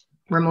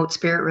remote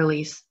spirit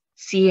release,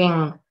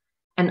 seeing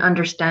and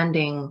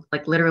understanding,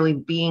 like literally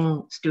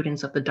being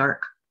students of the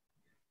dark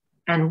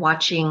and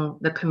watching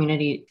the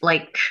community,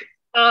 like,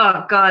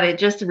 oh God, it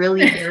just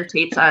really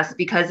irritates us,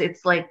 because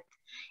it's like,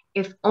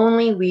 if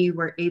only we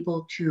were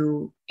able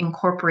to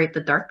incorporate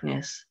the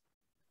darkness,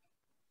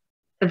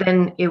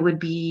 then it would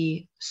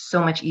be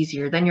so much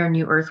easier. Then your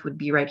new earth would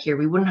be right here.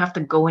 We wouldn't have to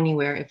go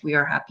anywhere if we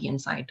are happy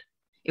inside,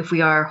 if we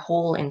are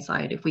whole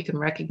inside, if we can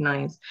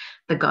recognize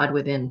the God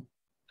within,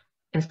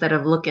 instead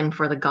of looking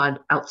for the God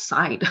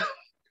outside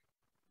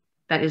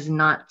that is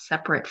not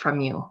separate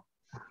from you.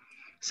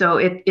 So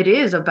it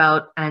is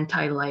about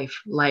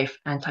anti-life, life,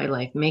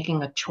 anti-life,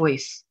 making a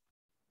choice.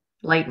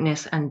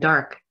 Lightness and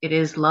dark. It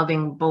is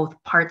loving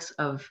both parts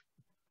of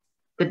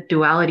the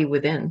duality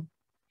within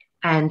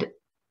and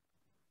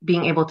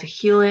being able to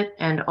heal it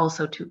and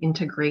also to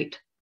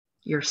integrate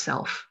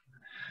yourself.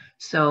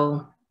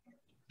 So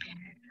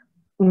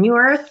new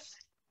earth,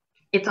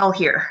 it's all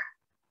here.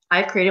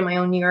 I've created my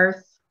own new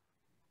earth.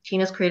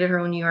 Tina's created her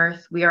own new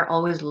earth. We are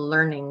always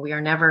learning. We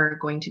are never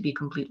going to be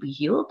completely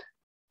healed.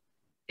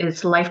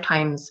 It's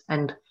lifetimes,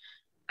 and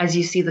as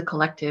you see, the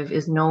collective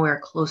is nowhere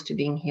close to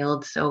being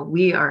healed. So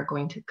we are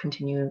going to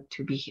continue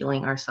to be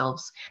healing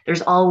ourselves.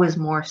 There's always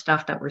more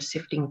stuff that we're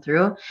sifting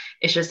through.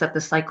 It's just that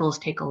the cycles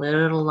take a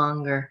little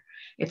longer.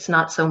 It's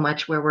not so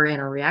much where we're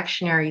in a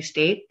reactionary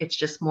state. It's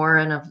just more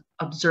an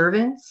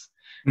observance,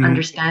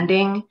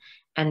 understanding,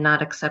 and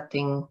not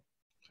accepting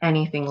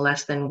anything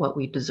less than what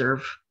we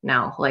deserve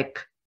now.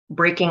 Like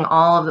breaking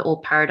all of the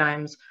old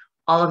paradigms,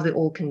 all of the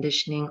old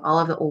conditioning, all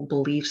of the old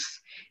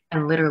beliefs,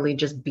 and literally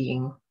just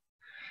being.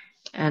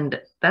 And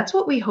that's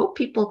what we hope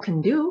people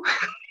can do.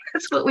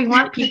 That's what we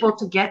want people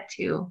to get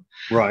to.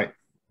 Right.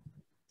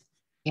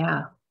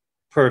 Yeah.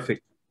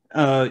 Perfect.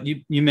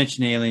 You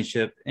mentioned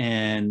alienship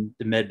and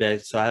the med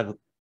bed. So I have a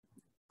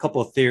couple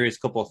of theories,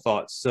 couple of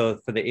thoughts. So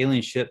for the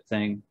alienship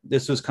thing,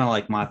 this was kind of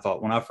like my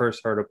thought. When I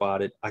first heard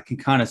about it, I can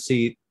kind of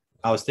see,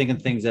 I was thinking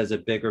things as a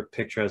bigger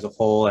picture as a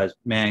whole, as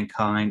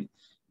mankind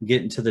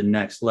getting to the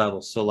next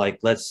level. So like,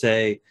 let's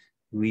say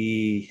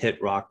we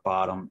hit rock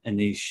bottom and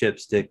these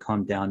ships did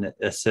come down to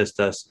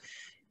assist us.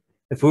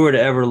 If we were to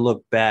ever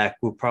look back,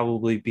 we'll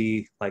probably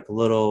be like a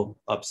little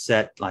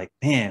upset, like,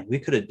 man, we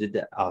could have did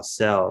that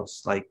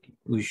ourselves. Like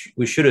we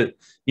should have,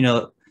 you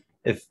know,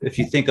 if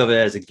you think of it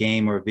as a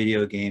game or a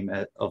video game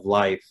of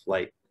life,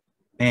 like,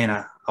 man,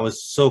 I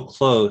was so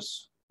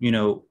close, you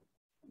know,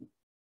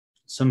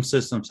 some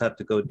systems have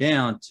to go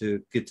down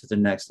to get to the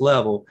next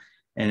level.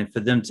 And for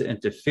them to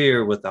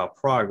interfere with our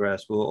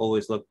progress, we'll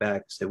always look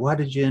back and say, why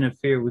did you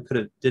interfere? We could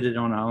have did it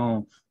on our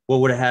own. What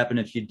would have happened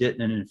if you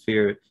didn't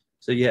interfere?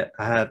 So yeah,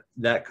 I have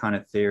that kind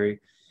of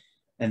theory.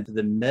 And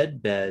the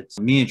med beds,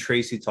 me and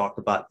Tracy talked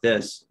about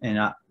this,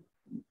 and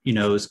you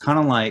know, it's kind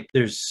of like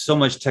there's so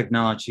much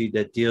technology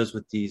that deals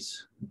with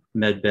these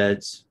med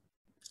beds,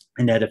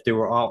 and that if they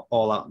were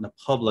all out in the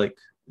public,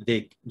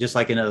 they, just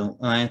like in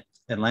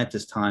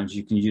Atlantis times,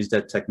 you can use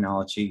that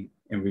technology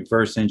and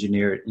reverse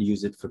engineer it and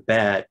use it for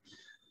bad.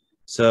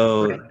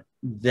 So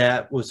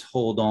that was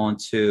hold on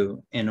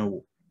to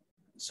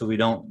so we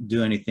don't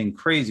do anything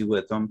crazy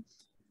with them.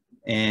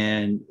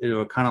 And it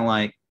was kind of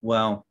like,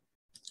 well,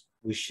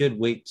 we should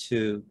wait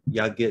till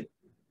y'all get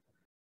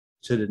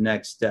to the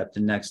next step,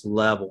 the next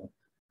level,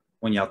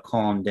 when y'all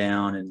calm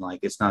down and like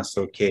it's not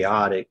so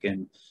chaotic.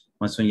 And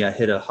once when y'all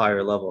hit a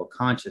higher level of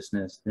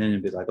consciousness, then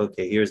it'd be like,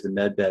 okay, here's the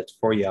med beds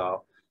for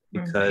y'all,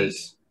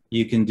 because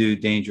you can do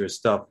dangerous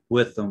stuff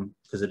with them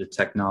because of the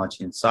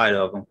technology inside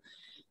of them.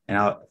 And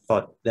I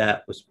thought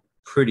that was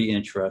pretty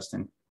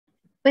interesting.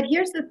 But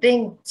here's the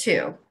thing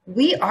too.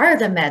 We are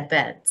the med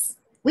beds.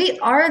 We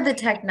are the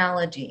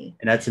technology.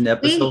 And that's in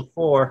episode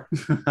 4.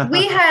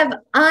 We have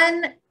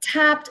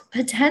untapped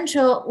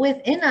potential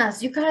within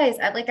us. You guys,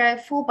 I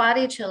have full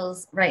body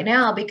chills right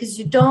now because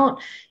you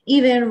don't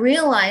even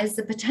realize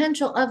the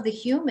potential of the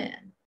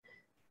human.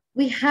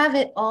 We have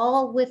it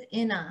all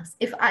within us.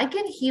 If I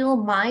can heal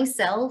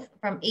myself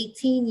from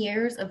 18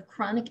 years of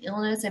chronic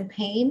illness and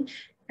pain,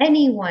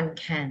 anyone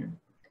can.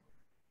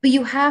 But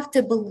you have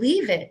to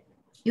believe it.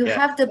 You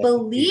have to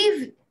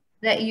believe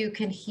that you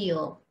can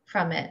heal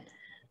from it.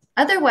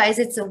 Otherwise,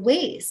 it's a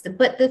waste.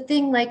 But the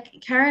thing,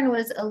 like Karen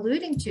was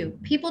alluding to,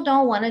 people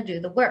don't want to do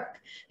the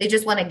work. They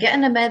just want to get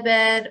in a med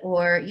bed,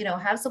 or, you know,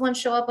 have someone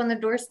show up on the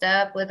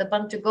doorstep with a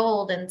bunch of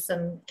gold and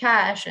some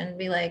cash and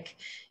be like,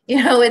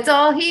 you know, it's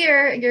all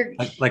here. You're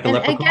like a and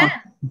leprechaun. again,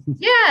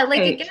 yeah, like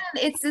Right. again,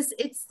 it's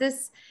the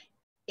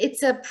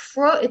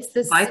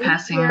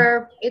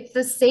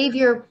Bypassing.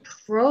 savior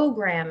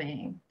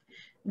programming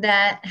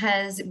that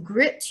has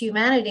gripped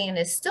humanity and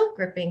is still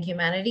gripping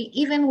humanity,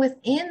 even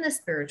within the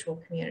spiritual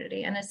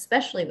community, and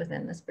especially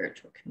within the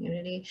spiritual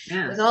community,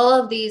 Yes. with all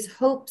of these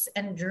hopes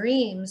and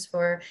dreams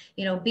for,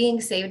 you know, being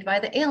saved by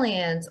the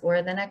aliens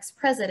or the next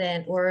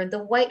president or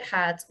the white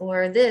hats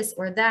or this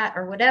or that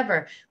or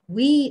whatever.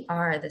 We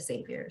are the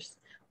saviors.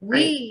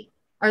 We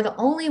are the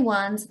only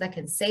ones that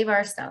can save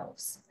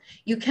ourselves.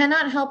 You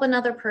cannot help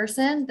another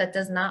person that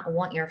does not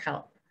want your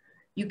help.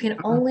 You can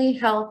only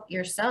help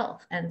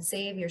yourself and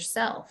save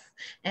yourself.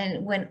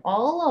 And when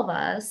all of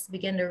us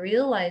begin to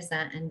realize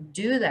that and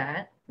do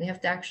that, we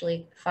have to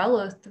actually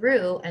follow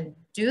through and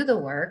do the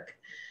work.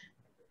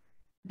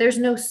 There's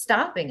no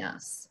stopping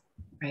us.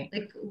 Right.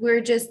 Like, we're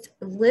just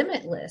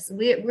limitless.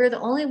 We're the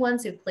only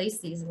ones who place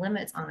these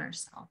limits on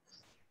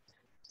ourselves.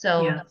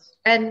 So, Yes.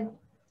 and,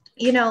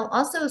 you know,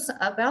 also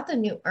about the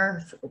new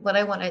earth, what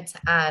I wanted to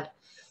add,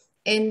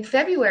 in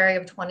February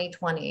of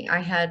 2020, I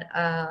had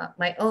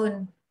my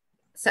own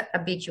a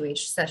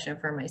BQH session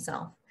for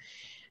myself.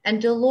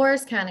 And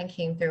Dolores Cannon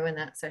came through in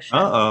that session.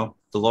 Uh-oh,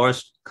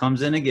 Dolores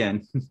comes in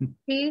again.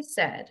 She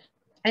said,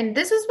 and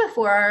this was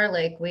before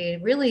like we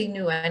really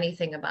knew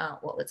anything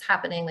about what was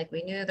happening. Like,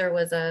 we knew there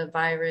was a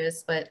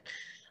virus, but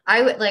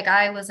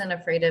I wasn't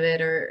afraid of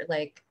it, or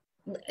like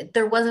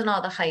there wasn't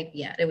all the hype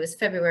yet. It was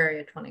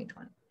February of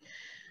 2020.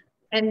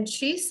 And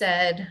she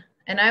said,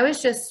 and I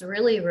was just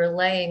really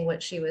relaying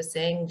what she was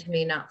saying to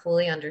me, not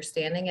fully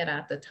understanding it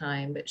at the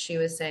time, but she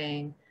was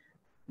saying,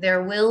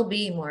 there will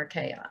be more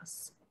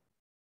chaos.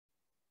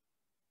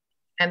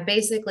 And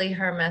basically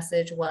her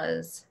message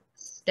was,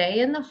 stay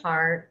in the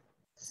heart,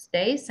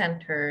 stay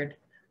centered.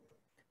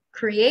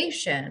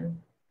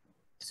 Creation,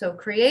 so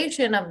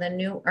creation of the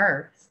new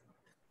earth,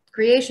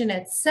 creation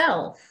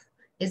itself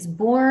is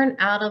born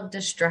out of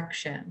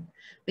destruction,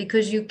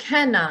 because you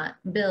cannot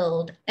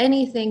build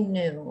anything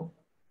new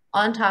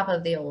on top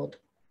of the old.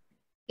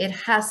 It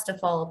has to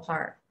fall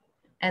apart.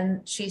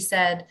 And she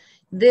said,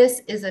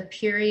 this is a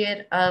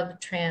period of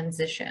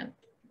transition.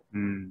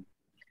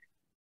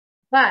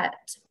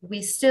 But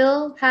we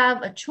still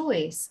have a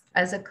choice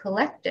as a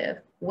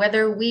collective,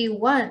 whether we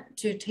want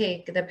to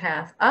take the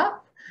path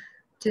up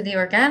to the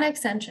organic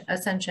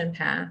ascension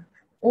path,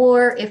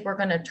 or if we're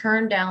going to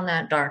turn down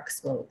that dark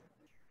slope.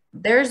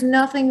 There's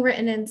nothing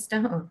written in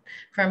stone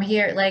from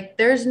here. Like,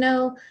 there's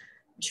no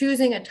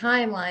choosing a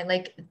timeline.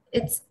 Like,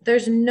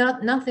 there's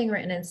nothing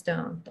written in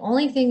stone. The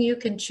only thing you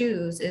can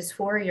choose is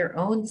for your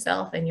own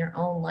self and your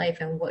own life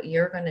and what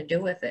you're going to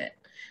do with it.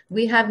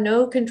 We have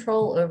no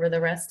control over the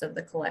rest of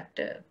the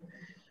collective.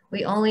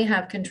 We only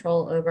have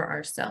control over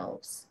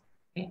ourselves.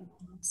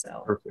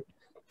 So perfect.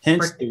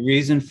 Hence the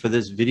reason for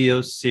this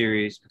video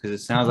series, because it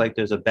sounds like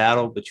there's a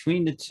battle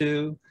between the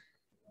two.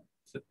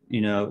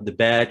 You know, the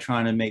bad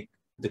trying to make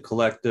the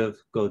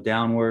collective go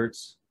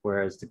downwards,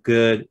 whereas the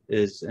good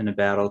is in a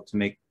battle to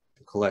make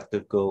the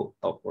collective go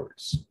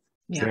upwards.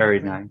 Yeah. Very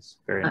nice.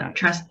 Very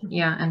nice.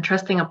 And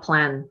trusting a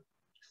plan.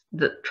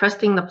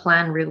 Trusting the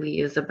plan really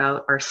is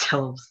about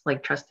ourselves,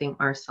 like trusting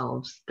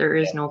ourselves. There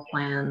is no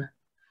plan.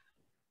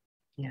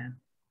 Yeah,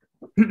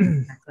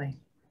 exactly.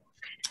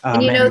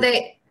 And you know,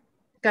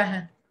 go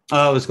ahead.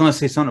 I was going to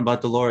say something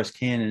about Dolores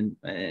Cannon,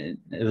 and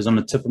it was on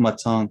the tip of my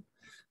tongue.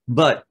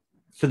 But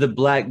for the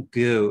black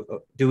goo,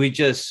 do we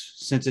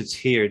just, since it's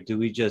here, do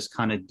we just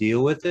kind of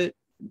deal with it,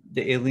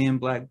 the alien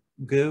black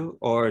goo,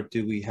 or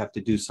do we have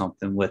to do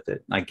something with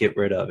it, like get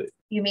rid of it?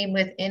 You mean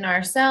within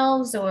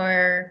ourselves,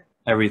 or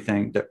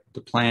everything,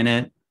 the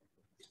planet,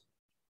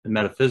 the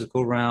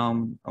metaphysical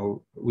realm,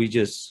 or we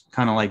just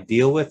kind of like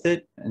deal with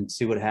it and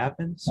see what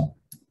happens?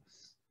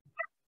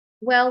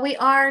 Well, we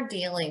are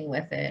dealing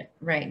with it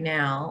right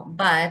now,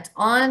 but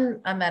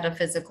on a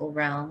metaphysical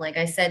realm, like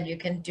I said, you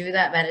can do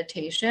that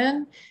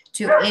meditation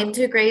to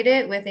integrate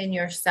it within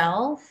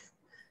yourself,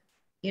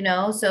 you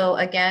know. So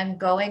again,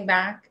 going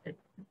back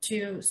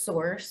to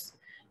source,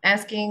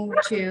 asking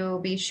to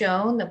be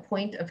shown the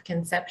point of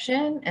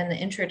conception and the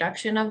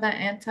introduction of that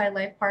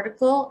anti-life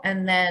particle,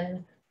 and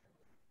then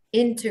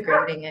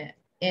integrating it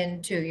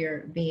into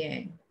your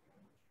being.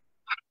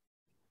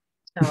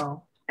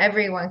 So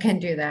everyone can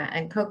do that.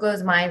 And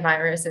Coco's mind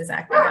virus is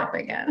acting up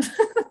again.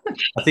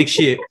 I think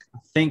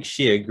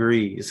she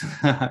agrees.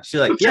 She's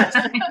like, yes,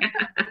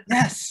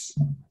 yes,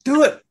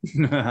 do it.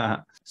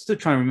 Still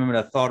trying to remember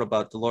that thought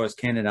about Dolores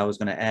Cannon I was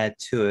going to add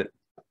to it.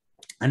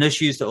 I know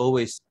she used to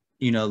always,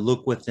 you know,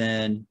 look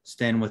within,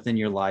 stand within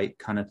your light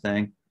kind of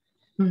thing.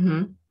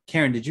 Mm-hmm.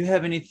 Karen, did you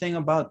have anything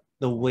about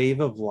the wave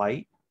of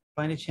light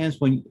by any chance?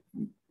 When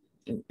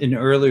in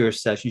earlier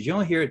sessions, you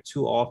don't hear it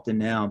too often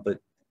now, but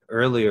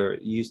earlier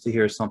you used to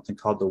hear something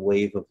called the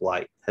wave of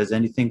light. Has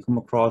anything come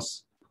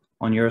across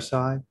on your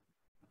side?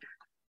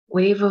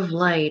 Wave of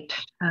light.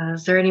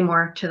 Is there any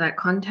more to that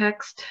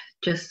context?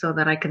 Just so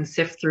that I can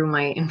sift through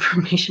my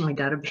information, my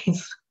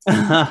database.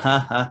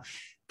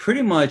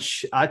 Pretty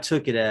much, I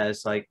took it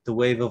as like the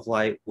wave of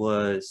light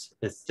was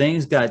if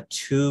things got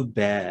too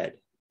bad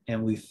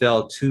and we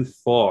fell too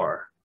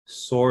far,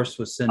 Source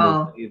would send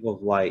a wave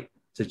of light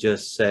to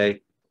just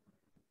say,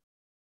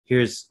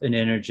 here's an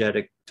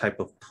energetic type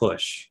of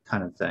push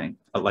kind of thing,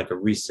 like a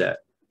reset.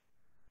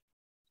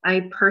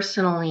 I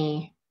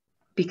personally,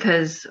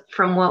 because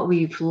from what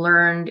we've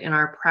learned in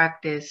our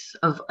practice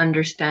of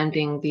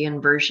understanding the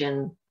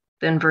inversion,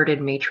 the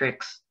inverted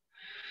matrix,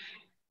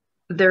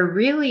 there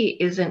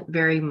really isn't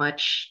very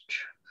much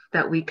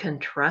that we can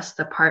trust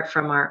apart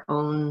from our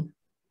own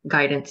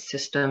guidance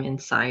system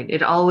inside.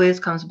 It always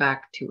comes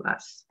back to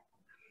us.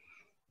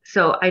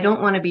 So I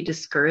don't want to be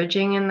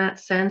discouraging in that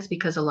sense,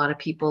 because a lot of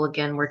people,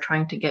 again, we're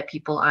trying to get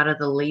people out of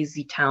the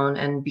lazy town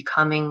and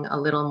becoming a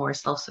little more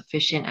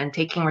self-sufficient and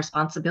taking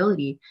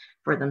responsibility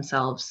for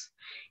themselves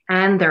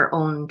and their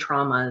own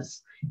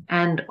traumas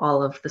and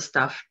all of the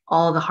stuff,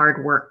 all the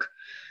hard work.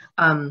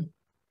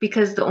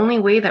 Because the only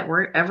way that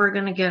we're ever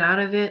going to get out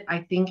of it,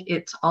 I think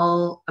it's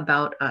all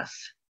about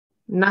us,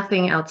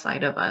 nothing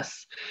outside of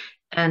us.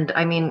 And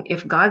I mean,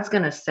 if God's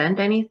going to send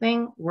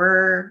anything,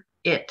 we're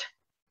it.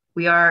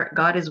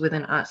 God is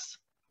within us.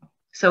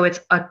 So it's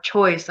a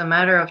choice, a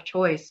matter of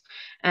choice.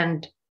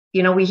 And,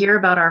 you know, we hear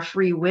about our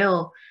free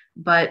will,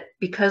 but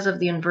because of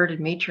the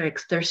inverted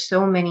matrix, there's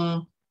so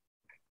many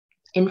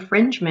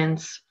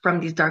infringements from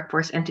these dark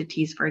force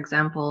entities, for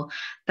example,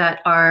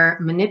 that are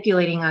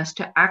manipulating us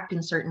to act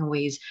in certain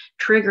ways,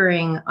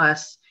 triggering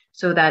us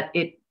so that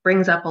it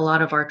brings up a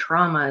lot of our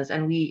traumas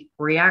and we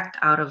react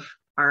out of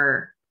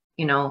our,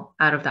 you know,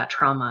 out of that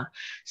trauma.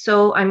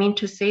 So, I mean,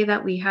 to say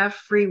that we have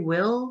free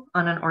will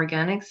on an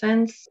organic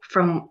sense,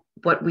 from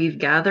what we've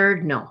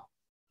gathered, no,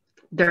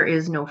 there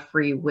is no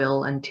free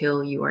will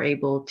until you are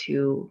able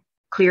to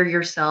clear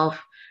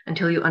yourself,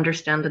 until you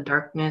understand the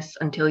darkness,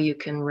 until you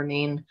can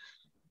remain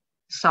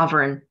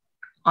sovereign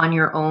on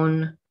your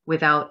own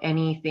without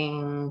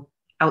anything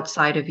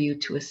outside of you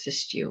to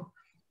assist you.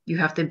 You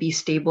have to be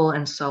stable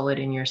and solid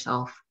in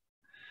yourself.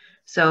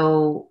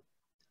 So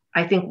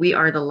I think we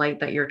are the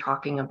light that you're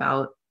talking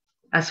about.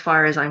 As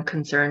far as I'm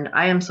concerned,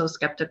 I am so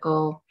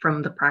skeptical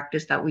from the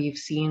practice that we've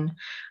seen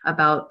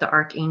about the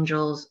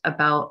archangels,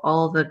 about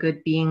all the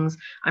good beings.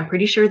 I'm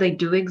pretty sure they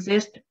do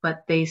exist,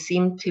 but they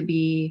seem to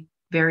be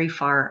very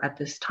far at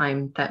this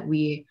time, that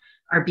we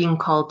are being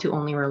called to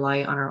only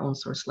rely on our own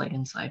source light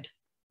inside.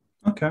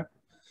 Okay.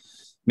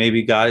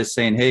 Maybe God is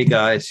saying, hey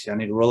guys, I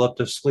need to roll up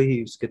the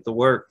sleeves, get to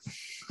work.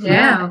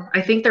 Yeah,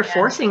 I think they're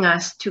forcing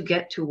us to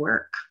get to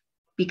work,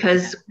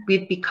 because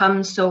we've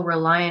become so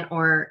reliant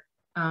or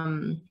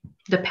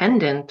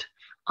dependent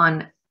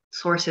on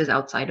sources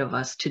outside of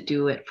us to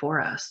do it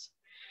for us,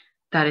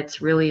 that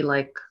it's really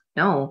like,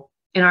 no,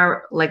 in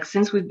our, like,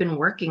 since we've been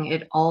working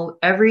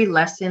every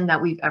lesson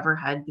that we've ever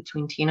had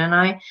between Tina and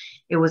I,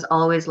 it was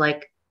always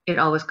like, it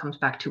always comes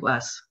back to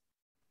us.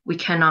 We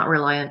cannot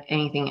rely on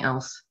anything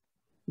else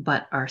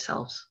but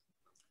ourselves.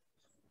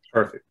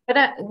 Perfect.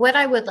 But what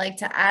I would like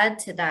to add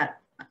to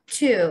that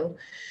too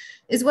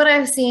is what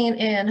I've seen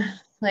in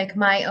like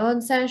my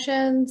own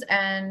sessions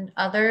and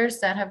others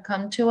that have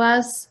come to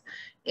us,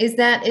 is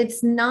that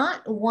it's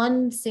not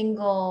one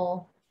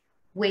single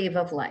wave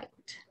of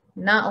light,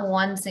 not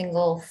one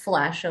single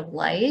flash of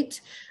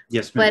light.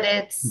 Yes, ma'am. But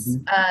it's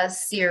a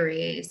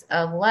series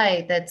of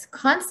light that's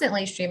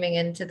constantly streaming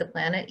into the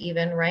planet,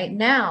 even right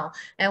now.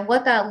 And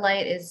what that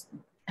light is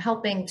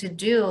helping to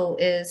do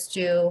is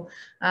to,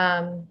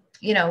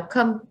 you know,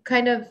 come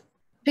kind of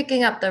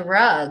picking up the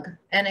rug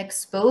and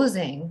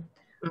exposing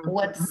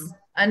what's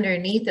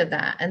underneath of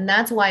that. And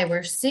that's why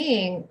we're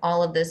seeing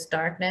all of this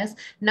darkness,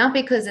 not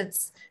because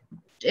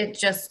it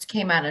just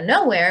came out of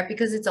nowhere,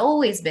 because it's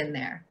always been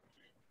there.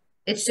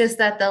 It's just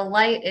that the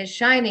light is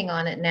shining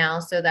on it now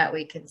so that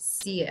we can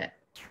see it.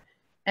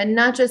 And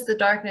not just the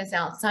darkness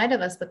outside of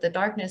us, but the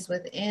darkness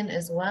within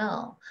as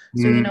well.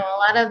 So, you know, a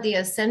lot of the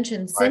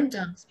ascension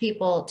symptoms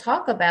people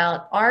talk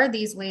about are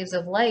these waves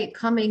of light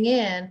coming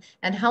in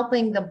and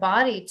helping the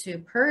body to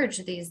purge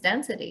these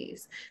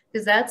densities.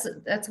 Because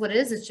that's what it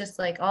is. It's just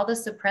like all the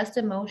suppressed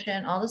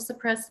emotion, all the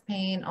suppressed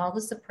pain, all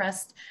the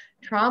suppressed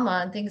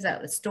trauma and things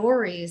that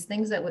stories,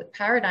 things that with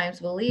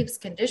paradigms, beliefs,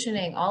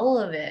 conditioning, all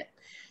of it.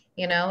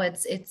 You know,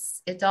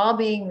 it's all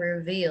being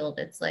revealed.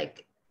 It's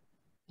like,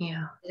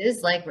 yeah, it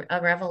is like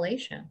a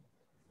revelation.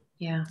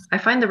 Yeah, I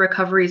find the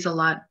recovery is a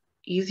lot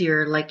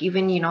easier. Like,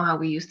 even, you know, how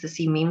we used to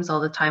see memes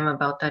all the time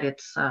about that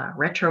it's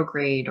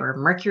retrograde or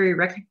Mercury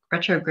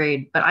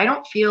retrograde, but I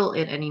don't feel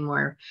it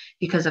anymore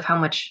because of how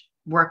much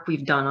work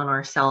we've done on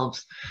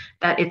ourselves,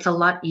 that it's a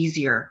lot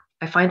easier.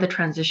 I find the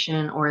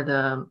transition or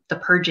the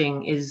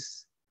purging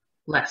is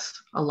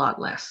a lot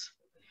less.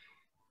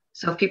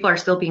 So if people are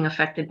still being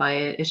affected by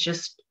it, it's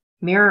just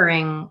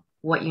mirroring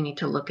what you need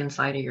to look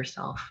inside of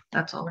yourself.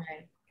 That's all.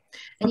 Right.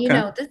 And you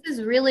know, this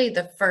is really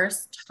the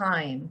first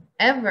time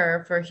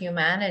ever for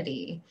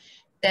humanity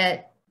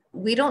that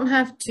we don't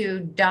have to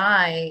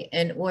die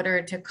in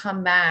order to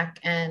come back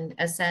and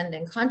ascend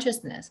in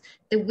consciousness.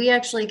 That we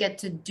actually get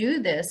to do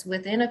this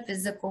within a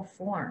physical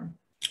form.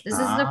 This is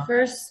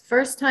the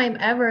first time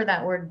ever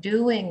that we're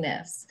doing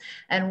this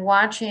and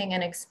watching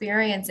and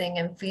experiencing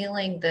and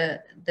feeling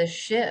the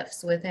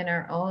shifts within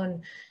our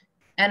own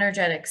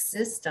energetic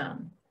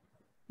system.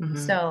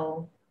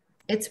 So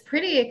it's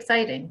pretty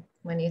exciting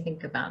when you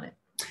think about it.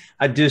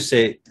 I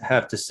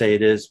have to say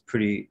it is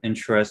pretty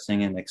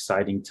interesting and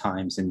exciting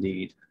times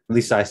indeed. At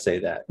least I say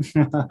that.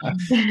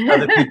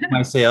 Other people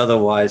might say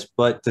otherwise,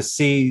 but to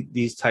see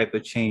these type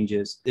of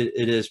changes,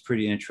 it is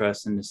pretty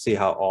interesting to see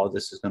how all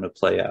this is going to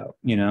play out,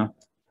 you know?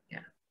 Yeah.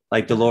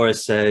 Like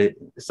Dolores said,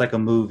 it's like a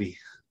movie.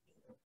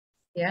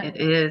 Yeah. It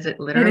is. It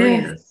literally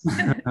is.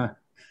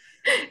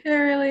 It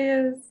really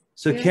is.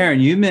 So Karen,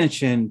 you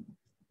mentioned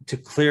to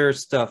clear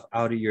stuff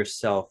out of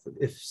yourself.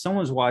 If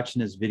someone's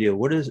watching this video,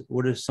 what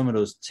are some of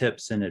those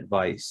tips and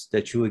advice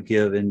that you would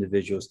give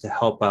individuals to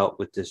help out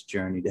with this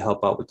journey, to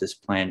help out with this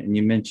plan? And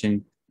you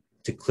mentioned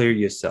to clear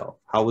yourself.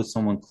 How would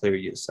someone clear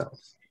yourself?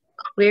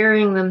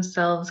 Clearing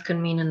themselves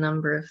can mean a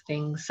number of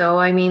things. So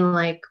I mean,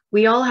 like,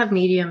 we all have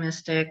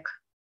mediumistic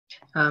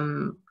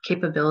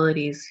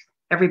capabilities.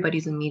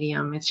 Everybody's a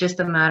medium. It's just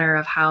a matter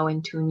of how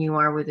in tune you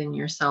are within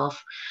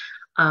yourself.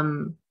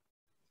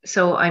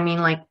 So, I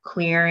mean, like,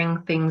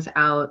 clearing things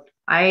out.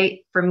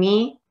 For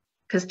me,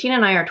 because Tina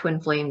and I are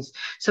twin flames,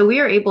 so we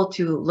are able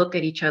to look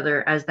at each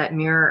other as that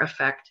mirror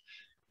effect.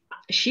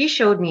 She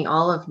showed me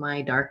all of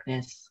my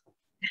darkness,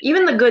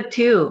 even the good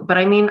too. But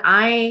I mean,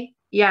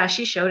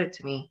 she showed it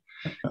to me.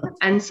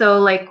 And so,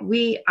 like,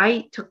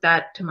 I took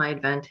that to my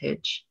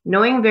advantage,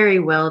 knowing very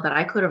well that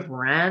I could have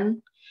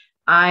ran.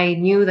 I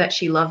knew that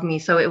she loved me.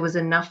 So it was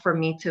enough for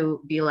me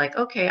to be like,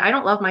 okay, I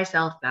don't love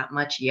myself that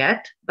much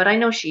yet, but I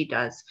know she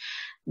does.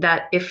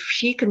 That if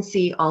she can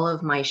see all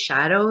of my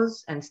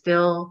shadows and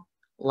still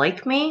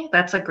like me,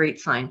 that's a great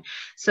sign.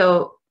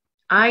 So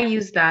I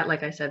use that,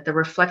 like I said, the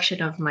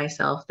reflection of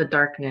myself, the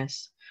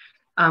darkness.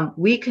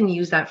 We can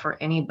use that for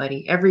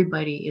anybody.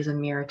 Everybody is a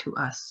mirror to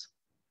us.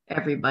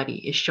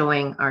 Everybody is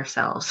showing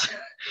ourselves.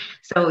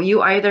 So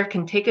you either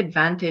can take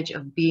advantage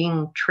of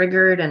being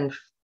triggered and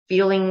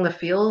feeling the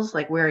feels,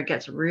 like where it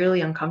gets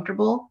really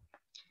uncomfortable,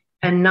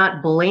 and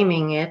not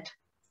blaming it,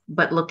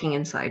 but looking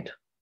inside.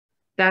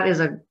 That is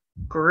a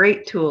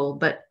great tool,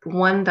 but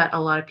one that a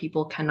lot of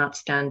people cannot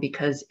stand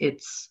because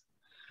it's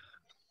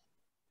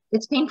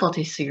painful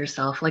to see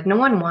yourself. Like, no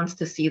one wants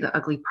to see the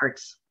ugly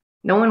parts.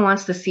 No one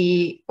wants to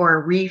see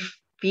or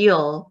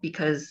feel,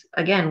 because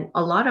again,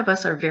 a lot of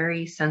us are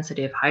very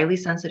sensitive, highly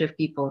sensitive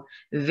people,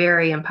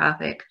 very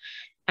empathic.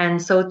 And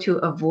so to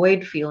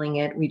avoid feeling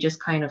it, we just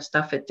kind of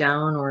stuff it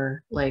down,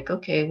 or like,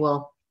 okay,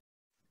 well,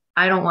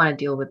 I don't want to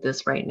deal with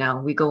this right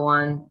now. We go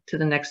on to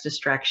the next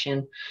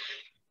distraction.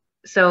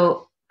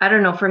 So I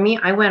don't know, for me,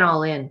 I went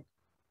all in.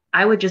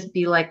 I would just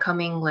be like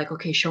coming like,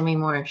 okay, show me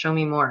more, show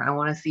me more. I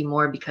want to see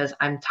more because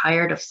I'm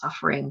tired of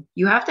suffering.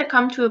 You have to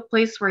come to a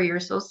place where you're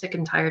so sick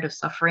and tired of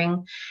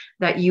suffering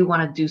that you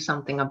want to do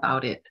something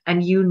about it.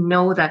 And you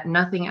know that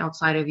nothing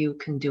outside of you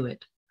can do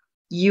it.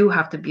 You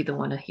have to be the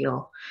one to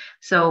heal.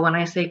 So when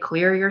I say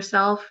clear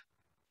yourself,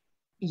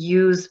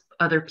 use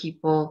other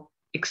people,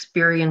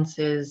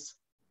 experiences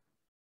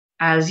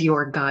as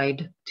your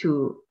guide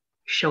to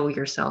show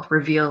yourself,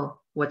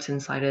 reveal what's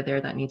inside of there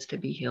that needs to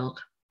be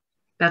healed.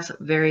 That's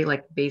very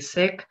like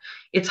basic.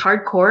 It's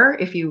hardcore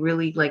if you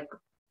really like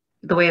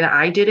the way that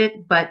I did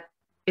it, but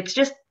it's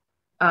just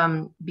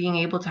being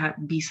able to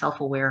be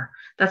self-aware.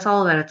 That's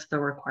all that it's the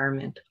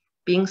requirement.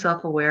 Being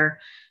self-aware,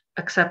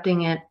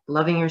 accepting it,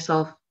 loving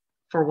yourself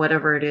for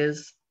whatever it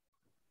is,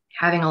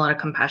 having a lot of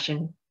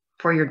compassion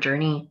for your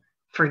journey,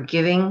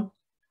 forgiving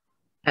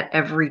at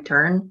every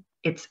turn.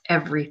 It's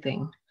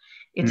everything.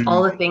 It's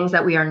all the things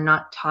that we are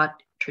not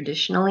taught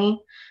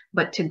traditionally,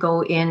 but to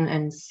go in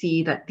and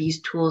see that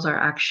these tools are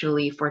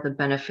actually for the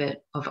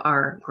benefit of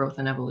our growth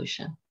and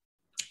evolution.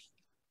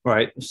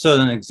 Right.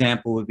 So an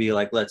example would be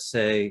like, let's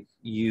say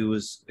you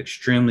was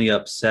extremely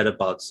upset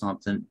about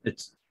something.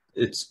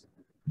 It's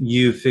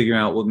you figuring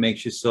out what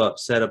makes you so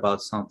upset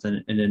about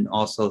something, and then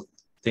also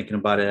thinking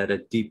about it at a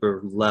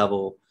deeper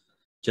level,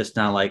 just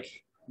not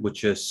like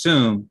what you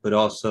assume, but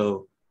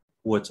also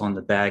what's on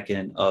the back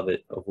end of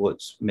it, of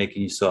what's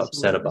making you so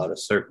upset about a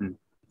certain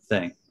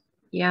thing.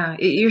 Yeah,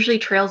 it usually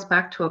trails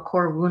back to a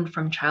core wound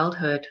from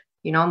childhood.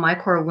 You know, my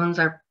core wounds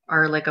are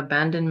like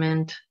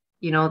abandonment.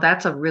 You know,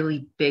 that's a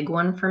really big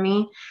one for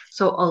me.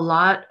 So a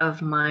lot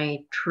of my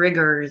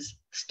triggers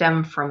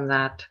stem from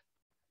that.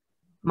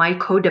 My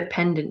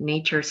codependent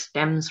nature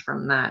stems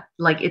from that.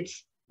 Like,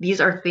 these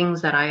are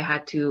things that I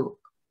had to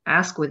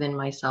ask within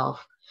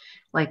myself.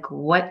 Like,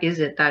 what is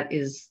it that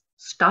is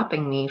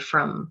stopping me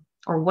from,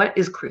 or what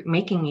is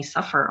making me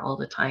suffer all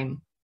the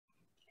time?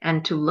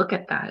 And to look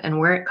at that and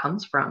where it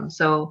comes from.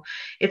 So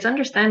it's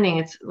understanding,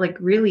 it's like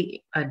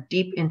really a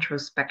deep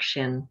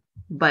introspection,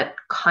 but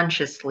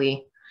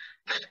consciously,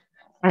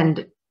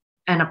 and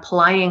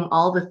applying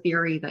all the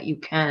theory that you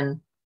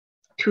can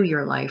to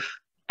your life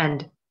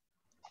and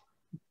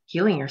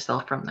healing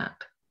yourself from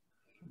that.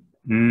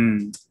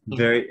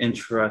 Very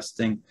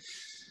interesting.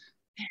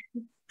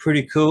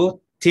 Pretty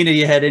cool. Tina,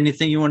 you had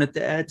anything you wanted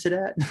to add to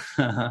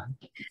that?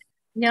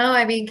 No,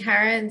 I mean,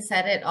 Karen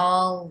said it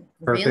all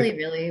really, Perfect.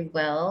 really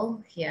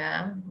well.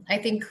 Yeah. I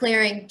think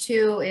clearing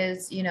too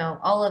is,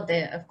 all of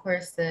of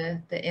course,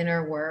 the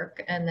inner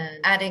work, and then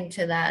adding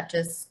to that,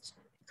 just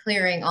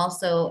clearing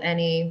also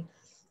any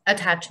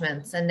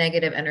attachments and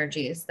negative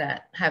energies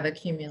that have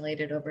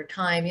accumulated over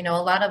time. A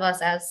lot of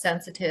us as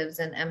sensitives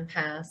and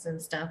empaths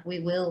and stuff, we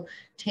will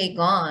take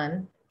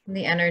on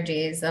the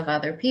energies of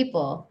other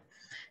people.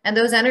 And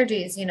those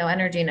energies,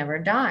 energy never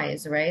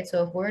dies, right?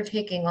 So if we're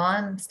taking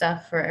on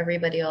stuff for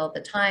everybody all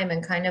the time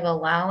and kind of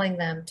allowing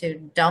them to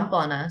dump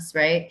on us,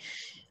 right?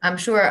 I'm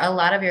sure a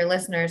lot of your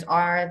listeners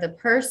are the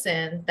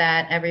person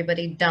that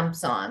everybody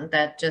dumps on,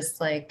 that just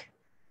like,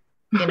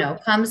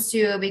 comes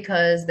to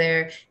because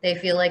they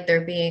feel like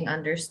they're being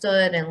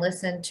understood and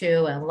listened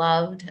to and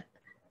loved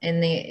in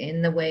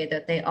the way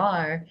that they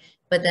are,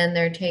 but then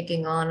they're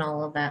taking on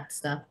all of that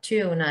stuff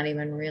too, not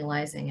even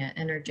realizing it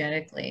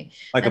energetically.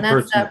 Like a And that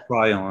person to stuff,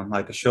 cry on,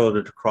 like a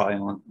shoulder to cry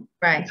on.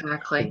 right,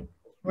 Exactly.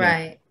 Yeah.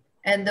 right.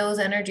 And those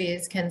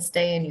energies can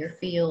stay in your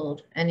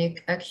field and you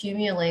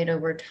accumulate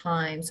over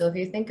time. So if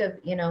you think of,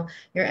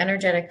 your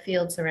energetic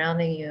field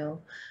surrounding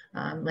you,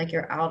 like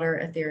your outer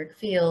etheric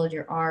field,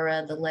 your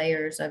aura, the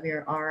layers of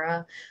your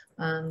aura,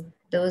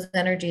 those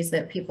energies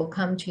that people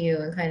come to you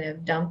and kind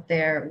of dump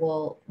there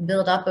will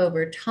build up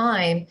over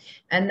time.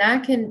 And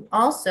that can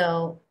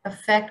also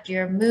affect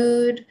your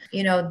mood,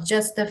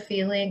 just the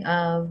feeling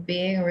of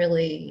being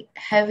really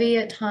heavy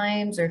at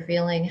times, or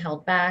feeling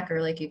held back,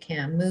 or like you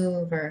can't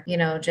move, or,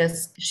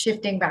 just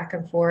shifting back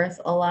and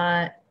forth a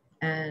lot.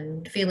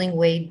 And feeling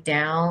weighed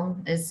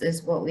down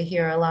is what we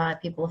hear a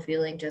lot. People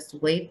feeling just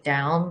weighed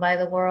down by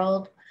the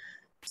world.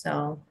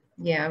 So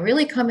yeah,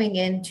 really coming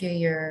into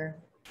your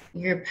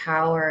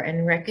power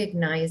and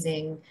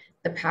recognizing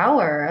the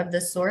power of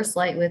the source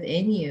light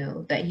within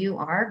you, that you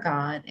are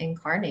God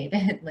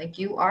incarnated. Like,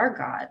 you are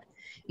God.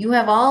 You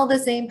have all the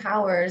same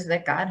powers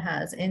that God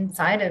has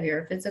inside of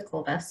your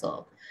physical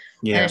vessel.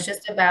 And Yeah. it's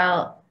just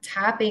about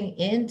tapping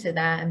into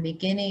that and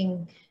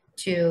beginning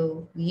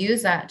to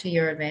use that to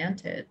your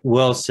advantage.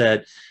 Well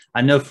said.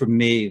 I know for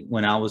me,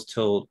 when I was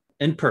told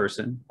in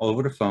person,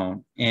 over the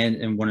phone, and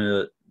in one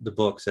of the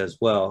books as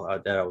well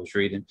that I was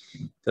reading,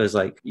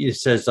 it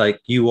says like,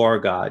 you are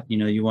God.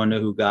 You want to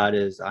know who God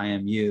is? I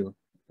am you,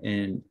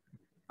 and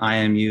I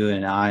am you,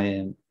 and I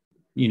am,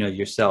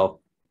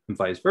 yourself, and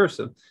vice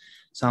versa.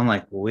 So I'm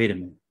like, well, wait a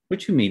minute.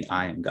 What you mean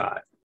I am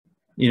God?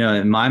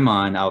 In my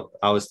mind,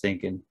 I was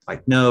thinking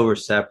like, no, we're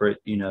separate.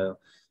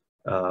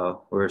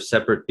 We're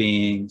separate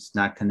beings,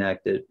 not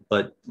connected.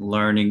 But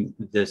learning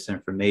this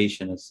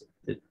information,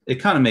 it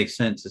kind of makes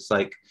sense. It's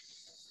like,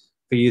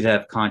 for you to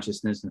have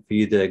consciousness and for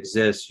you to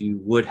exist, you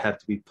would have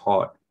to be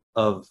part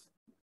of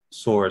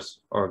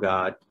source or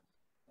God.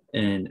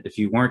 And if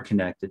you weren't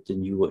connected,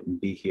 then you wouldn't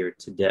be here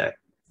today.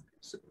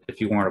 So if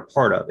you weren't a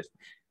part of it.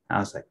 I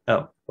was like,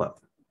 oh, well,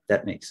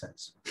 that makes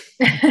sense.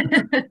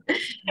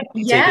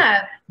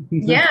 Yeah.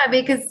 Yeah,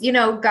 because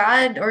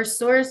God or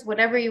source,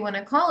 whatever you want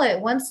to call it,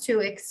 wants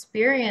to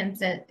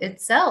experience it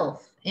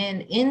itself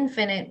in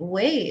infinite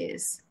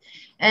ways.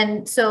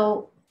 And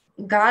so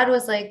God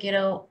was like,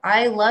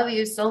 I love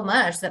you so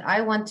much that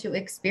I want to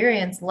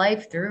experience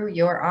life through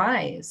your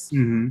eyes.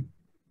 Mm-hmm.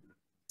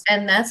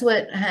 And that's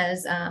what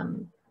has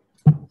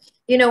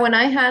when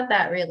I had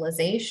that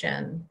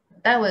realization,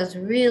 that was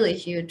really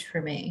huge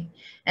for me.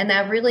 And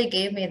that really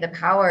gave me the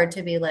power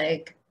to be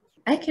like,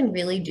 I can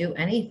really do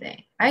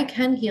anything. I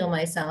can heal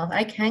myself.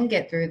 I can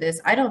get through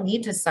this. I don't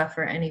need to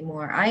suffer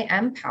anymore. I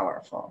am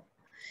powerful.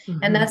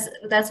 Mm-hmm. And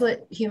that's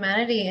what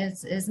humanity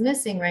is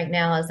missing right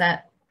now, is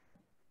that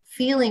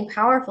feeling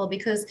powerful,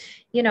 because,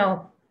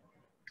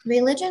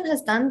 religion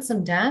has done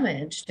some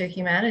damage to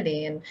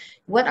humanity. And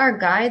what our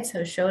guides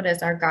have showed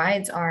us, our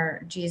guides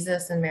are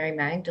Jesus and Mary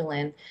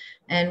Magdalene,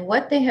 and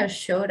what they have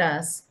showed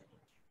us,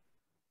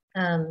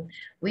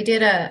 we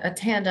did a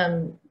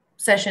tandem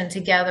session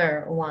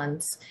together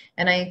once,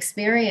 and I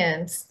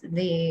experienced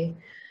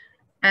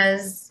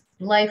as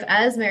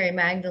Mary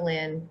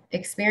Magdalene,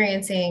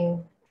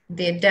 experiencing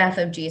the death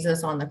of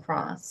Jesus on the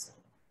cross.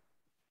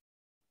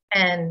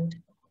 And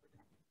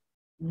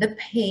the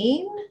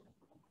pain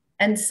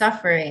and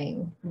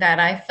suffering that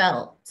I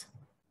felt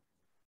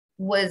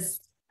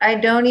I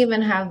don't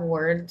even have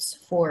words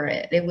for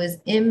it. It was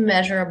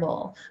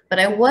immeasurable. But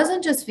I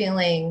wasn't just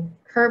feeling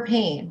her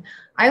pain.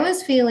 I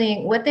was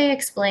feeling, what they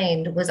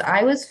explained was,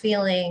 I was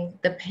feeling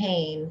the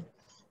pain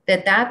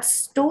that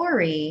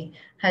story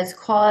has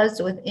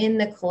caused within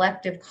the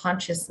collective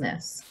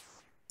consciousness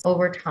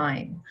over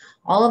time.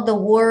 All of the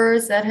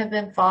wars that have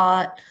been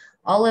fought,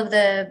 all of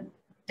the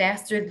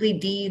dastardly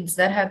deeds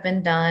that have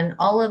been done,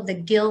 all of the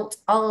guilt,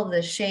 all of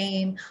the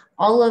shame,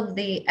 all of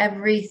the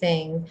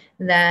everything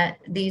that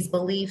these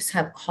beliefs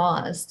have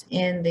caused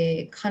in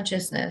the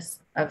consciousness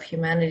of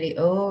humanity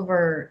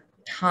over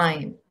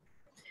time.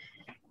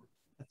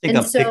 I think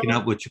I'm picking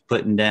up what you're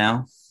putting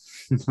down.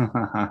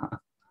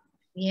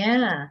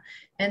 Yeah.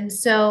 And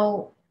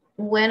so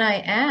when I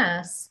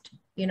asked,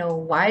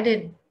 why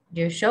did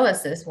you show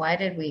us this? Why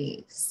did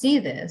we see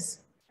this?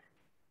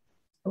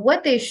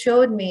 What they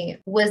showed me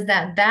was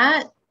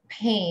that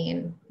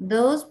pain,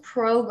 those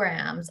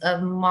programs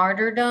of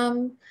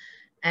martyrdom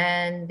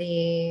and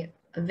the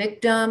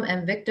victim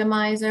and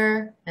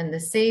victimizer and the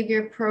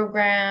savior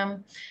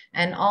program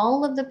and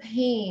all of the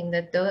pain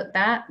that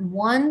that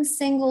one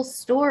single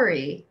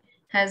story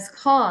has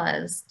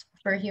caused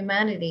for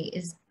humanity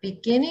is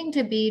beginning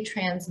to be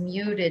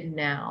transmuted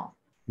now.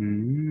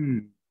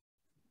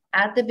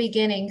 At the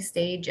beginning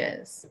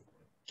stages.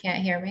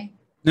 Can't hear me?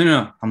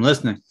 No, I'm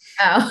listening.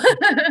 Oh.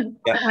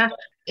 Yeah.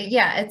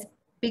 Yeah, it's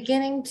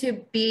beginning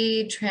to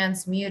be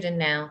transmuted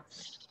now.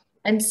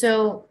 And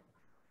so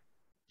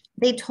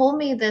they told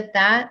me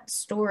that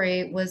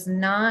story was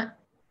not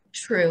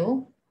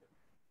true,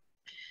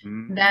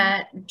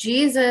 that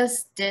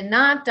Jesus did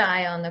not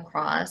die on the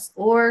cross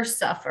or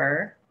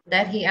suffer,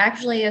 that he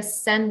actually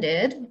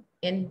ascended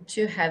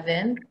into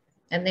heaven.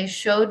 And they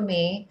showed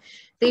me,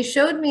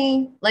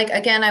 like,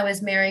 again, I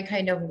was Mary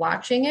kind of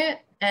watching it,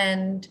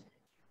 and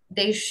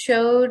they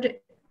showed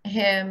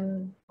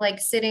him like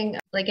sitting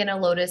like in a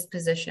lotus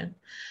position.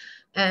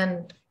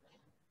 And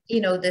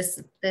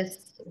this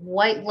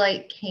white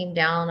light came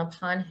down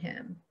upon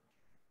him,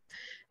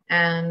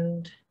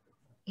 and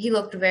he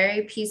looked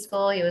very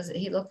peaceful.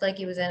 He looked like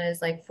he was in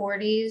his like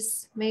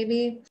 40s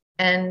maybe.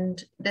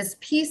 And this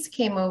peace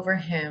came over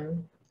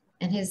him,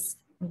 and his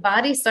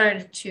body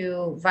started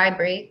to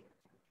vibrate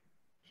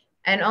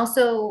and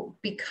also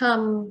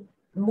become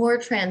more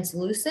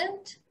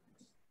translucent.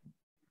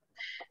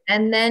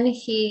 And then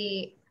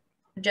he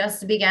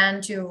just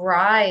began to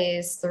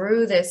rise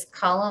through this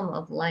column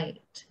of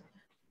light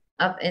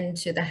up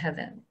into the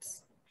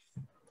heavens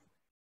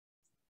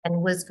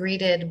and was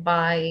greeted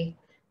by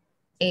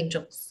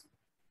angels.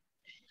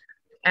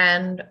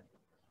 And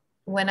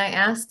when I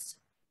asked,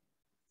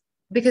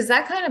 because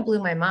that kind of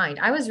blew my mind.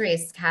 I was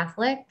raised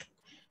Catholic.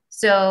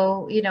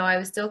 So, I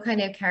was still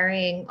kind of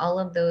carrying all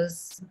of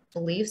those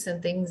beliefs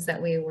and things that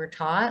we were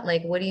taught.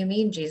 Like, what do you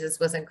mean Jesus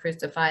wasn't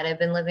crucified? I've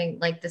been living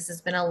like this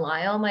has been a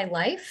lie all my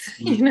life,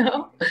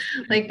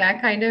 like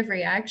that kind of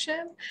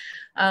reaction.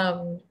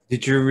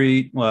 Did you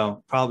read,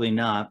 well, probably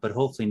not, but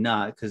hopefully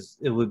not, because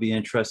it would be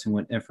interesting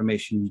what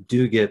information you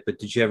do get. But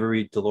did you ever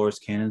read Dolores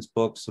Cannon's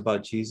books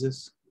about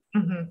Jesus?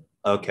 Mm-hmm.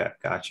 Okay,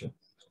 gotcha.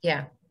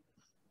 Yeah.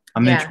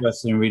 I'm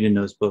interested in reading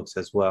those books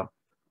as well.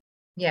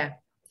 Yeah.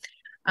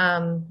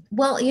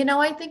 Well,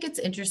 I think it's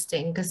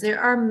interesting because there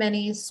are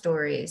many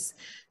stories.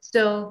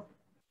 So,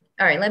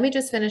 all right, let me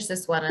just finish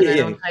this one and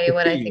then I'll tell you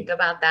what I think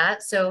about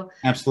that. So,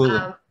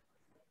 absolutely.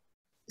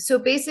 So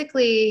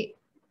basically,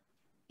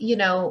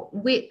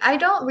 I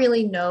don't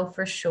really know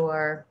for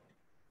sure,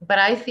 but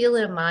I feel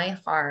in my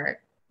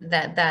heart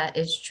that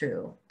is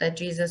true, that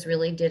Jesus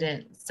really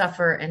didn't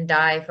suffer and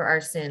die for our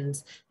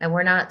sins, and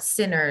we're not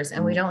sinners,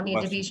 and we don't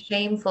need to be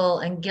shameful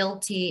and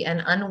guilty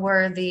and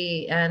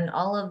unworthy and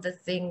all of the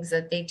things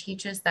that they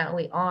teach us that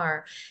we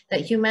are,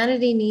 that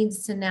humanity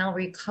needs to now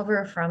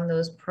recover from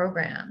those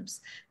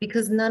programs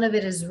because none of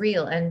it is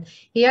real. And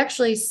he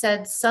actually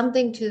said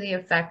something to the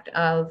effect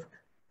of,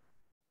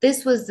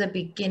 this was the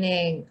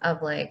beginning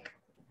of like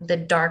the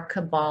dark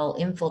cabal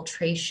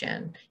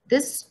infiltration.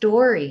 This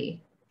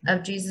story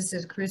of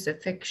Jesus's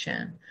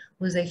crucifixion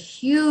was a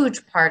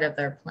huge part of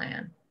their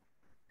plan.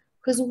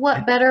 Because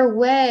what better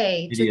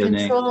way to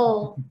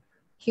control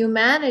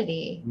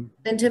humanity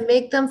than to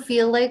make them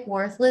feel like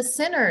worthless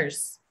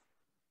sinners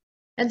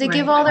and to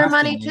give all their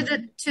money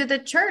to the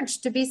church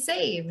to be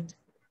saved?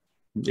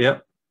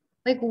 Yep.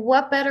 Like,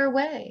 what better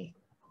way,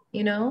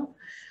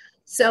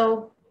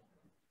 So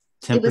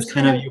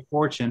 10% of your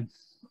fortune.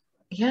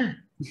 Yeah.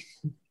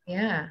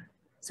 Yeah.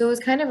 So it was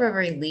kind of a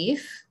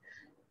relief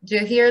to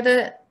hear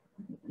that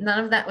none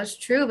of that was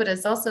true, but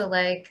it's also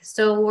like,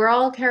 so we're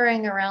all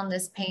carrying around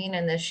this pain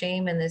and this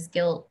shame and this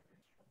guilt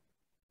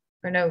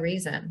for no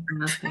reason,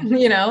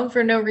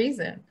 for no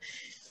reason.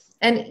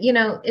 And,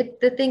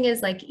 the thing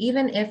is, like,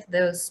 even if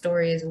those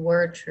stories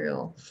were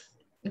true,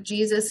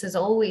 Jesus has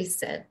always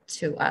said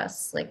to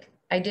us, like,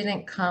 I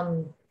didn't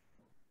come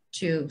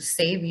to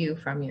save you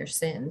from your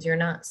sins. You're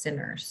not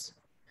sinners.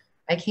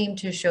 I came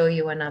to show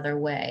you another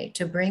way,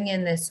 to bring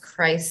in this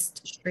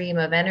Christ stream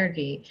of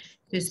energy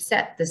to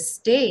set the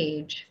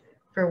stage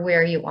for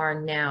where you are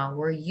now,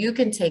 where you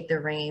can take the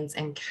reins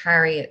and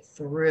carry it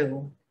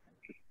through.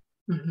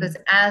 Because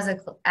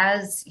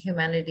as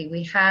humanity,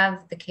 we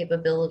have the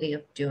capability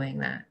of doing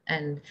that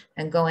and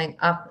going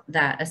up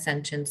that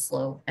ascension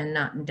slope and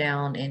not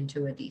down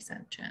into a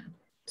descension.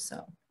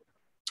 So,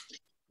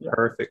 yeah.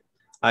 Perfect.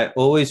 I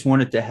always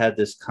wanted to have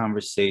this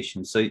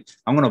conversation. So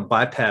I'm going to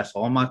bypass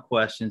all my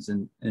questions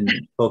and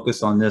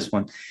focus on this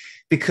one,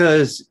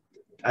 because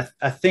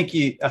I think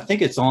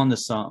it's on to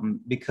something,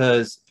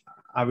 because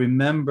I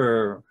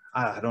remember,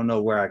 I don't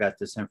know where I got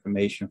this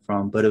information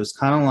from, but it was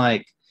kind of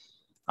like,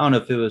 I don't know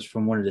if it was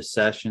from one of the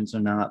sessions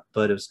or not,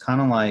 but it was kind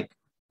of like,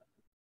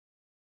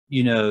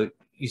 you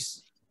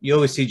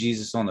always see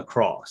Jesus on the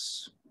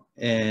cross,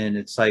 and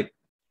it's like,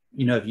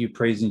 you know, if you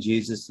praising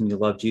Jesus and you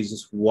love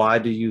Jesus, why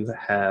do you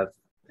have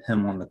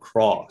him on the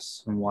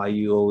cross, and why are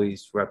you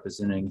always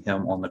representing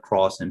him on the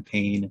cross in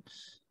pain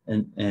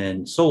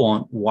and so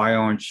on? Why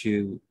aren't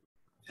you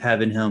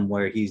having him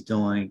where he's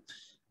doing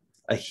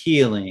a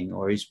healing,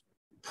 or he's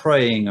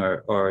praying,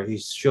 or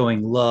he's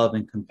showing love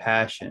and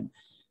compassion?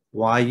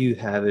 Why you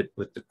have it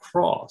with the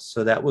cross?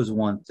 So that was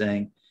one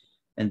thing.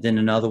 And then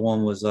another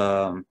one was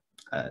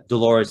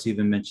Dolores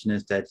even mentioned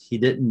this, that he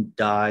didn't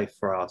die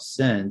for our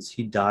sins.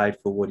 He died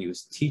for what he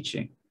was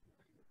teaching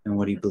and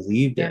what he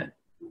believed in.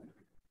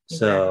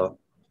 So,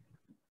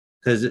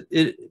 because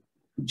it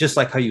just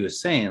like how you were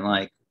saying,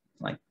 like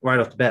right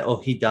off the bat, oh,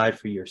 he died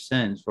for your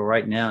sins. But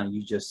right now,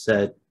 you just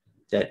said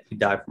that he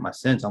died for my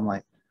sins. I'm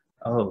like,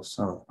 oh,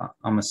 so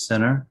I'm a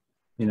sinner,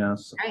 you know?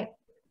 So Right.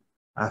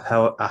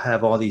 I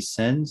have all these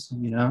sins,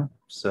 you know?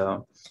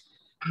 So.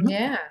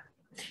 Yeah.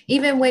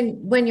 Even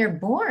when you're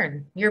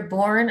born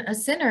a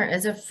sinner,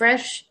 as a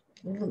fresh,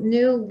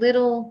 new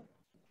little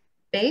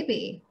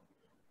baby.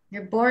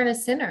 You're born a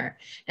sinner.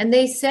 And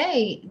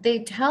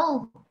they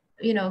tell,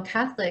 you know,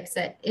 Catholics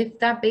that if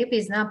that baby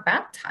is not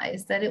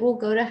baptized, that it will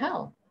go to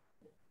hell.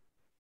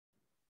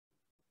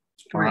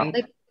 Right.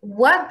 Like,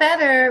 what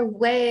better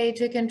way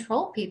to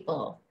control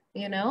people,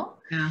 you know?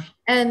 Yeah.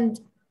 And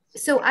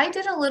so I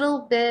did a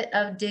little bit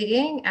of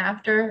digging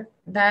after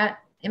that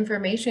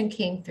information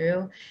came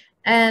through,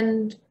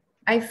 and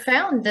I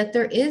found that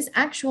there is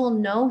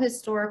no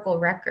historical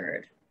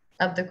record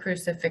of the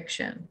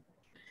crucifixion,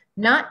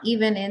 not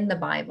even in the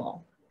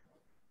Bible.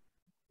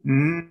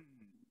 And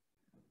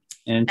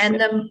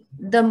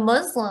the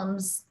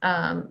Muslims,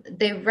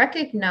 they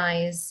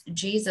recognize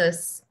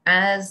Jesus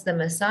as the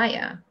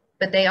Messiah,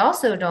 but they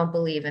also don't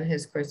believe in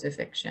his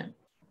crucifixion.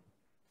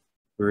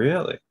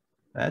 Really?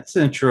 That's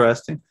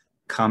interesting.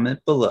 Comment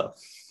below.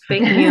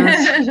 Fake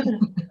news.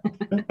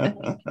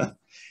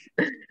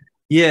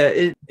 Yeah,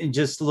 it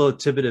just a little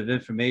tidbit of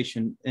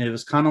information. And it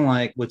was kind of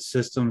like with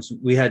systems.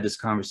 We had this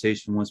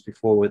conversation once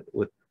before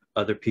with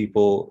other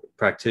people,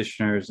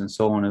 practitioners and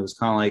so on. It was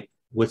kind of like,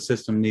 what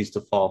system needs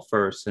to fall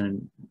first?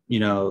 And, you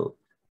know,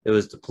 it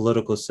was the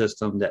political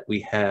system that we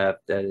have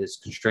that is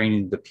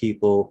constraining the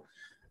people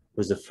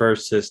was the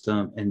first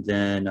system. And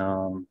then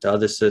the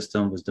other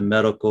system was the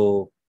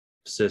medical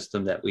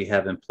system that we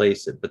have in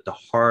place. But the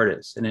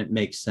hardest, and it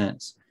makes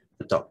sense,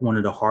 but one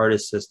of the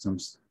hardest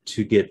systems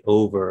to get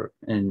over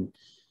and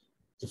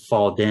to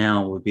fall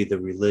down would be the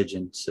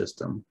religion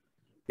system,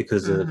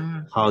 because of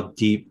how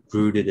deep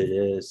rooted it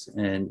is.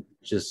 And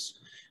just,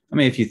 I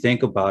mean, if you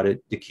think about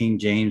it, the King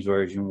James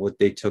Version, what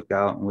they took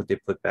out and what they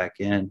put back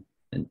in,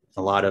 and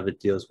a lot of it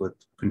deals with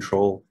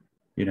control,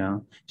 you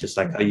know, just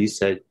like how you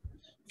said,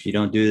 if you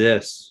don't do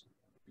this,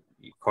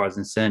 you're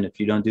causing sin. If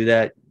you don't do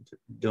that,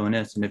 doing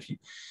this. And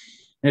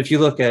if you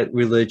look at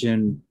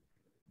religion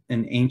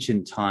in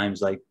ancient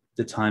times, like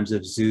the times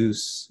of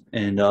Zeus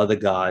and the other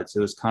gods, it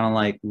was kind of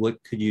like,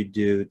 what could you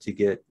do to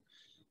get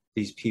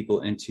these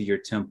people into your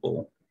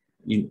temple?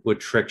 What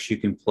tricks you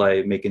can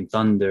play, making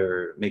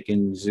thunder,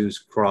 making Zeus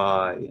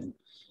cry, and,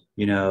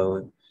 you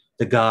know,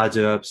 the gods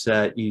are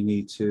upset, you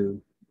need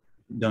to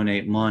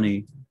donate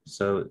money.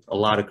 So a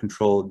lot of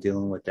control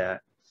dealing with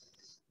that.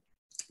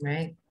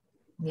 Right.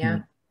 Yeah.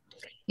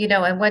 You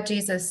know, and what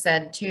Jesus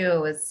said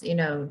too is, you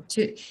know,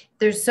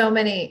 there's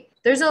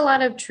a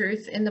lot of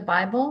truth in the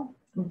Bible,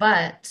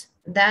 but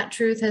that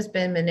truth has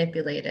been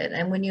manipulated.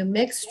 And when you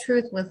mix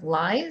truth with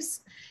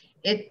lies,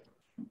 it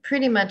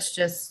pretty much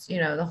just, you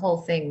know, the whole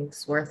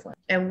thing's worthless.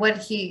 And what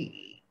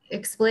he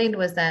explained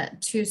was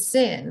that to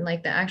sin,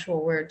 like the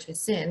actual word to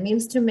sin,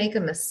 means to make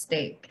a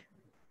mistake.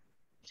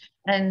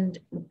 And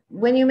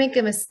when you make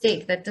a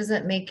mistake, that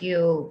doesn't make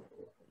you,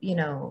 you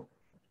know,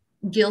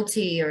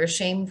 guilty or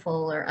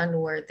shameful or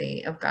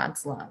unworthy of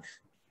God's love.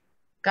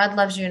 God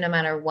loves you no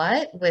matter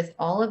what, with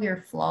all of your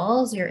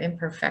flaws, your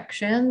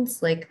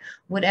imperfections, like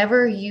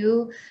whatever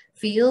you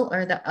feel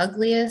are the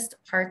ugliest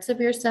parts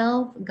of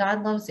yourself,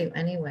 God loves you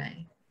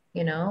anyway,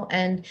 you know?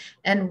 And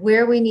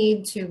where we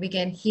need to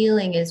begin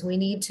healing is we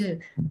need to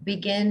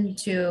begin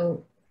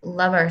to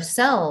love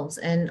ourselves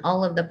and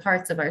all of the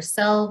parts of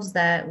ourselves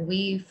that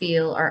we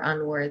feel are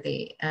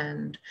unworthy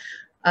and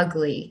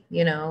ugly,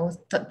 you know,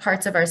 the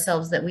parts of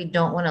ourselves that we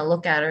don't want to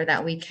look at or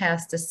that we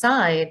cast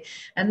aside.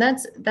 And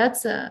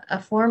that's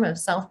a form of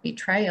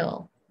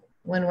self-betrayal.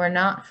 When we're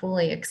not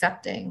fully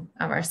accepting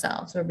of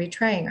ourselves, we're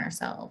betraying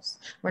ourselves.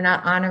 We're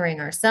not honoring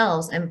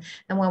ourselves. And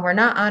when we're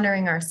not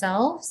honoring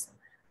ourselves,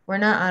 we're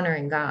not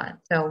honoring God.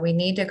 So we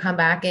need to come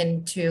back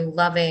into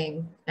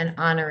loving and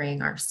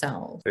honoring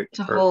ourselves. It's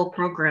a whole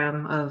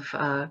program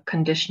of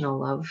conditional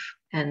love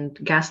and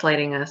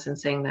gaslighting us and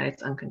saying that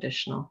it's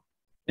unconditional.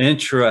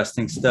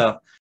 Interesting stuff.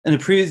 In the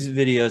previous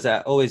videos,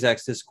 I always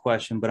ask this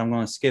question, but I'm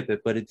going to skip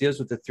it. But it deals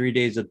with the 3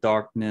 days of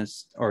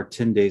darkness or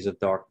 10 days of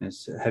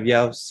darkness. Have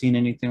y'all seen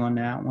anything on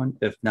that one?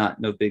 If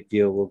not, no big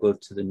deal. We'll go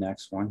to the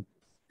next one.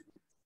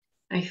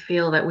 I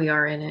feel that we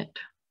are in it.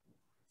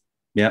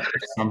 Yep,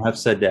 some have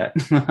said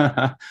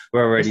that.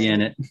 We're already in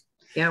it.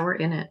 Yeah, we're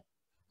in it.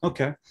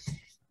 Okay.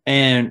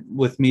 And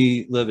with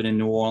me living in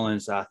New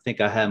Orleans, I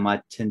think I had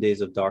my 10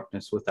 days of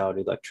darkness without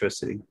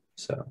electricity.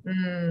 So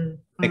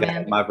I think I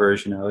had my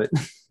version of it.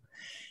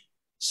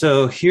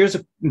 So here's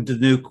the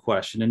new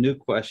question. The new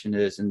question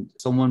is, and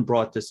someone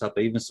brought this up,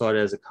 I even saw it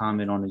as a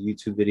comment on a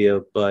YouTube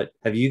video, but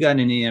have you gotten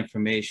any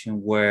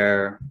information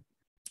where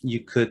you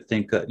could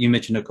think, you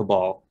mentioned the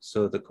cabal,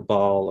 so the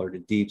cabal or the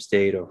deep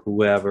state or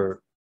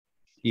whoever,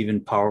 even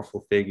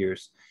powerful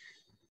figures,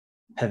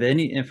 have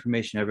any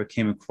information ever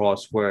came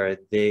across where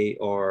they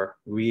are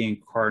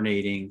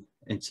reincarnating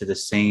into the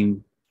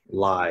same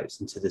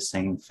lives, into the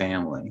same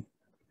family?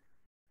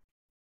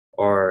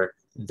 Or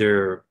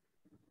they're,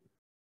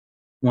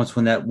 once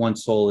when that one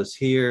soul is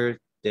here,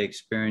 they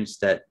experience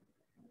that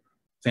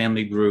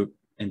family group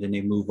and then they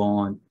move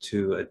on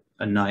to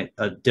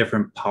a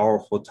different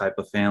powerful type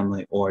of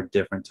family or a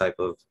different type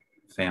of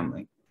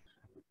family.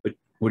 But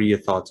what are your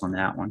thoughts on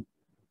that one?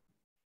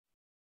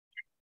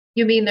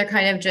 You mean they're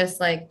kind of just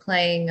like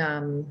playing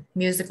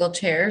musical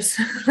chairs,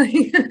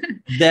 like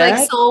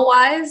That, soul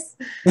wise?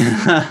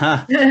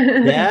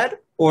 that,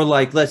 or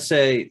like let's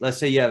say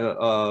you have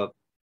a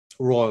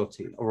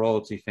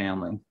royalty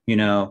family, you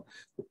know,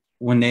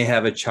 when they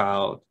have a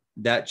child,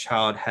 that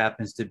child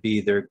happens to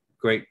be their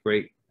great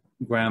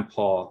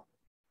grandpa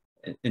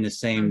in the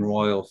same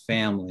royal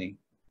family.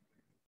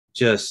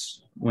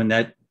 Just when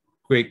that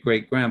great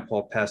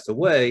grandpa passed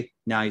away,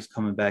 now he's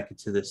coming back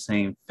into the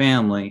same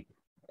family,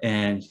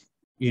 and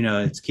you know,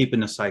 it's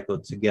keeping the cycle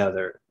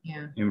together.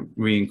 Yeah, and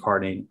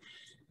reincarnating.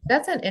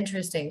 that's an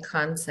interesting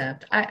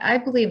concept. I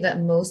believe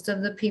that most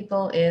of the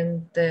people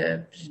in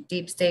the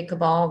deep state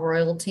cabal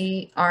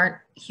royalty aren't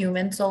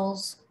human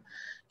souls.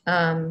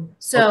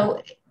 So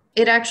Okay.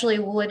 it actually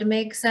would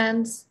make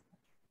sense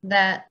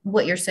that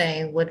what you're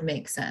saying would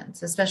make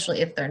sense,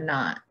 especially if they're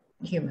not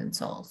human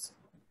souls.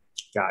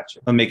 Gotcha.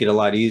 It'll make it a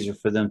lot easier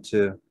for them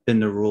to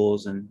bend the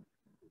rules and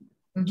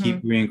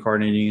keep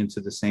reincarnating into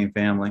the same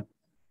family.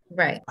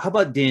 Right. How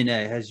about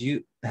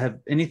DNA? Have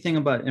anything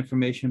about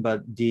information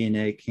about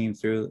DNA came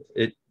through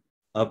it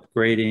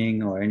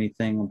upgrading or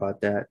anything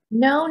about that?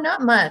 No,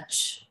 not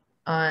much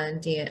on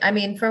DNA. I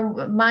mean,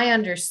 from my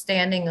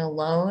understanding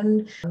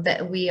alone,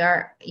 that we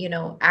are,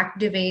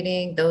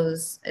 activating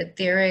those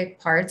etheric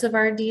parts of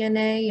our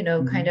DNA,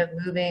 kind of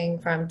moving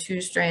from 2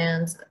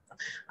 strands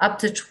up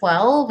to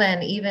 12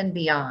 and even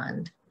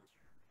beyond.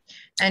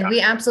 And we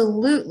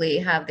absolutely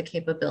have the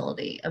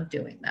capability of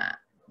doing that.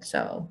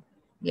 So,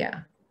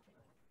 yeah.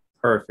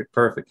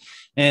 Perfect.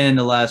 And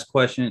the last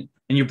question,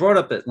 and you brought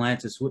up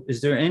Atlantis.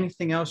 Is there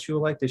anything else you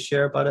would like to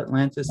share about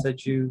Atlantis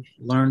that you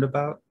learned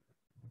about?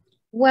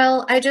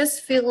 Well, I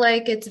just feel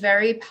like it's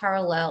very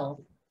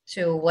parallel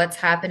to what's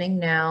happening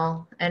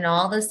now, and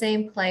all the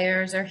same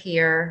players are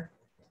here,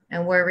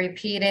 and we're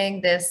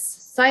repeating this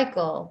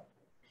cycle.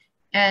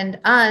 And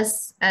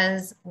us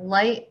as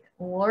light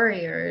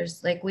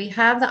warriors, like we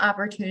have the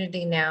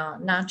opportunity now,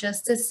 not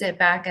just to sit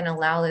back and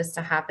allow this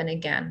to happen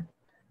again,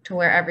 to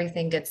where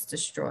everything gets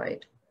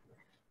destroyed.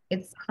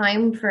 It's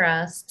time for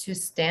us to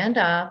stand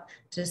up,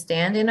 to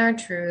stand in our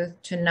truth,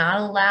 to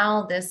not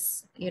allow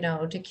this,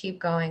 to keep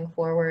going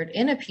forward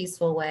in a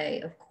peaceful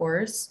way, of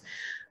course,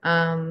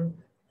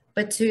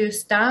 but to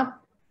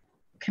stop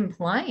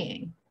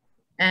complying.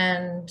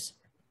 And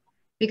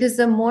because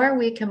the more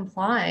we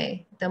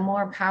comply, the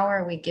more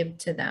power we give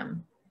to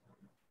them.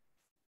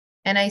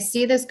 And I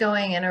see this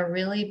going in a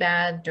really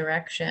bad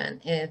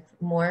direction if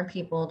more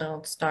people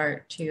don't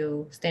start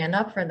to stand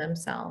up for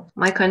themselves.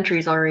 My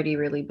country's already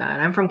really bad.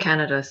 I'm from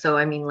Canada, so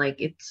I mean, like,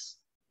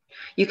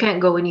 you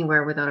can't go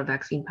anywhere without a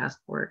vaccine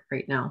passport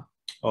right now.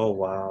 Oh,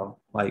 wow.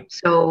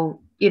 So,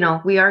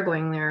 we are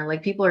going there.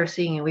 Like, people are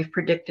seeing it. We've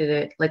predicted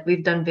it. Like,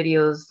 we've done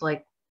videos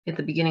like at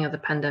the beginning of the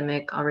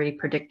pandemic already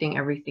predicting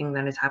everything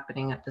that is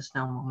happening at this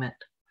now moment.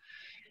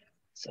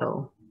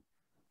 So,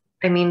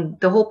 I mean,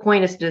 the whole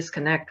point is to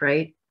disconnect,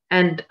 right?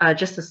 And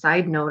just a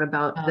side note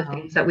about the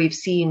things that we've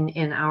seen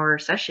in our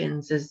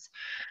sessions is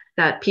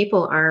that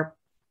people are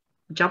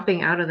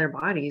jumping out of their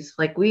bodies.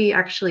 Like, we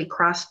actually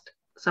crossed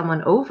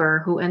someone over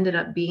who ended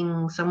up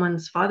being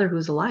someone's father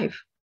who's alive.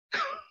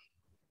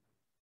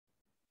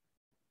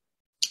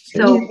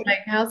 So, like,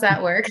 how's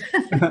that work?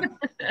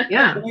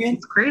 Yeah,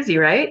 it's crazy,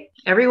 right?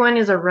 Everyone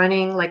is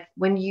running. Like,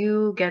 when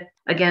you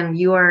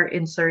you are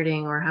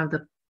inserting or have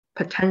the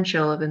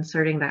potential of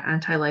inserting that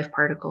anti-life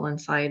particle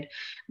inside,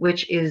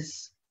 which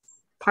is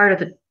part of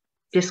the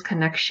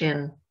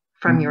disconnection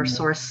from your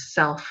source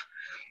self.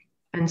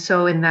 And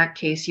so in that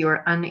case, you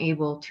are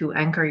unable to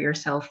anchor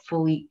yourself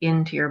fully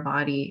into your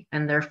body.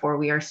 And therefore,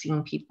 we are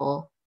seeing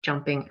people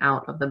jumping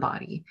out of the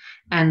body.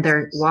 And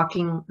they're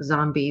walking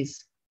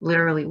zombies,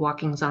 literally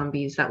walking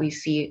zombies that we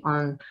see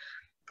on,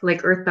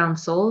 like, earthbound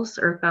souls.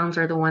 Earthbounds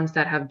are the ones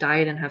that have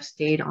died and have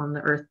stayed on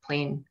the earth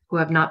plane, who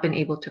have not been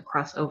able to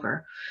cross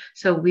over.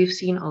 So we've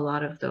seen a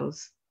lot of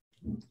those,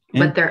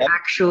 but they're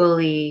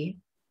actually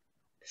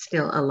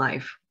still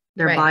alive.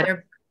 Their bodies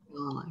are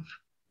still alive.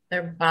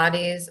 Their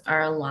bodies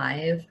are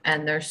alive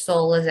and their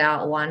soul is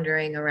out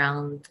wandering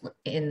around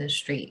in the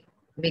street.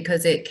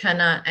 because it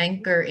cannot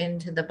anchor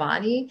into the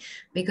body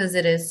because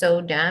it is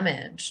so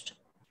damaged.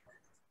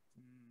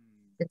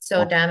 It's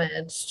so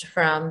damaged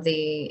from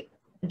the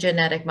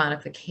genetic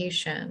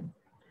modification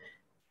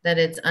that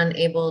it's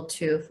unable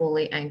to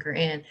fully anchor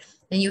in.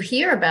 And you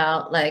hear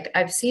about, like,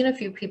 I've seen a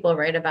few people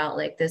write about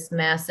like this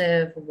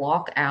massive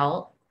walk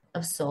out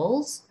of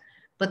souls,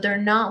 but they're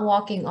not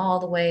walking all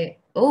the way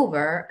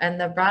over, and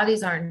their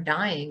bodies aren't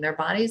dying. Their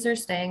bodies are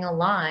staying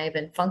alive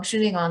and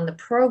functioning on the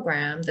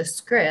program, the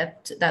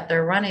script that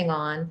they're running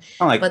on.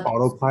 Kind of like but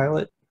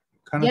autopilot,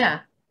 kind of. yeah.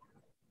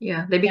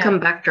 Yeah, they become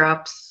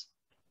backdrops.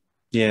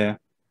 Yeah.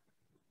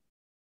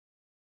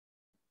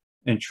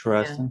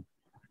 Interesting.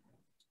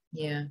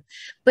 Yeah.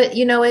 But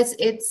you know,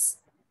 it's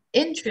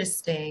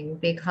interesting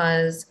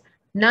because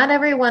not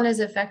everyone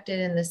is affected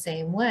in the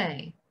same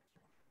way.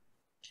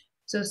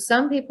 So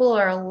some people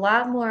are a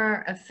lot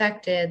more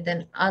affected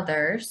than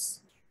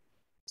others.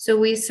 So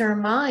we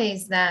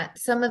surmise that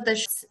some of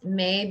the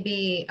may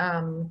be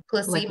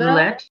placebo,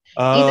 Like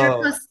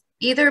roulette.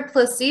 either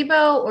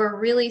placebo or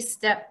really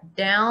stepped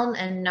down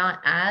and not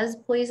as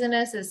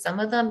poisonous as some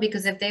of them.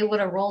 Because if they would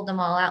have rolled them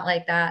all out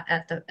like that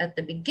at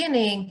the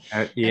beginning,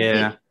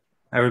 yeah,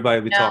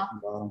 everybody would be talking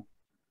about them.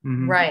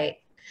 Mm-hmm. Right.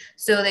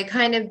 So they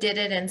kind of did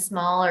it in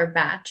smaller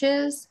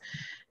batches,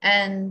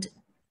 and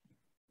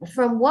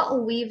from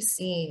what we've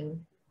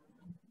seen,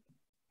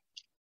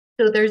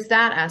 so there's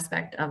that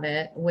aspect of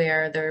it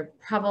where there are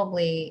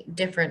probably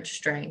different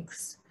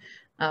strengths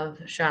of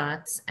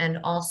shots, and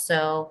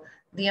also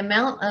the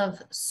amount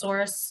of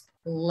source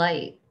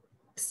light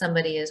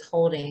somebody is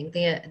holding,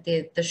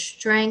 the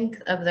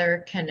strength of their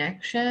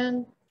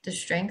connection, the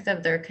strength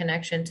of their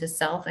connection to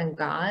self and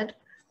God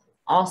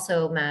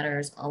also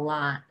matters a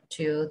lot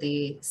to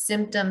the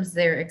symptoms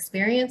they're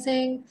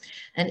experiencing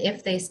and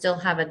if they still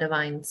have a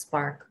divine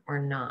spark or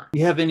not.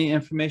 You have any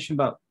information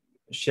about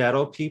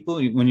shadow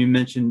people? When you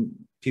mentioned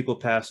people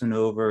passing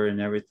over and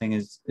everything,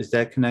 is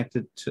that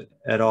connected to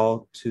at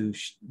all to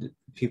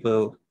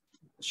people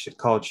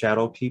called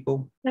shadow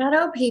people?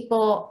 Shadow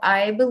people,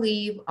 I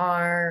believe,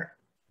 are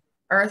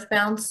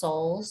earthbound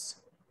souls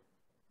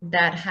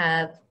that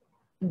have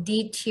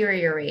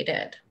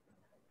deteriorated.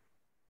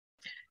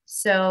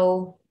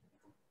 So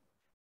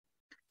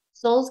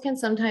souls can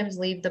sometimes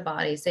leave the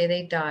body, say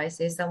they die,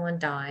 say someone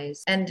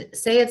dies, and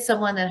say it's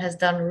someone that has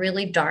done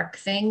really dark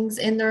things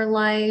in their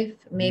life,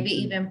 maybe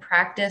even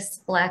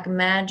practiced black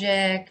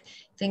magic,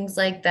 things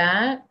like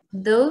that.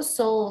 Those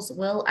souls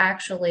will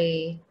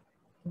actually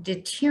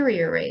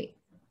deteriorate.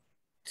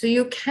 So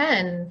you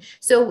can,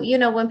 so, you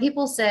know, when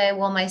people say,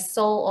 well, my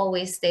soul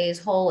always stays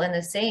whole and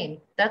the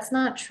same, that's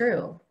not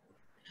true.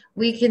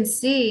 We can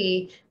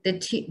see the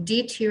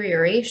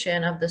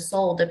deterioration of the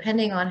soul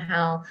depending on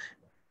how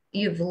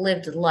you've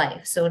lived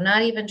life. So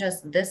not even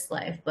just this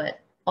life,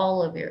 but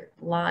all of your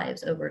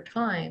lives over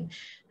time.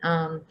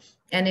 And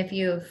if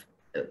you've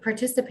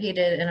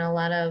participated in a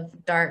lot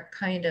of dark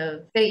kind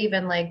of, say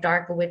even like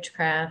dark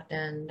witchcraft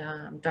and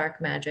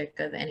dark magic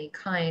of any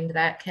kind,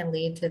 that can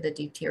lead to the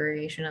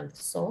deterioration of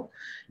the soul.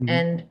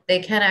 And they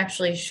can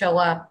actually show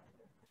up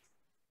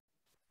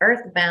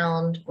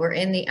earthbound or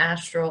in the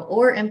astral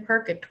or in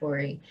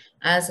purgatory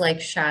as like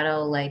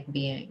shadow-like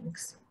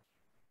beings.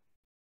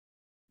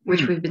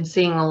 Which we've been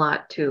seeing a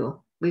lot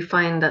too. We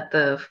find that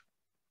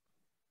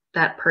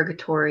that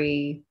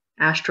purgatory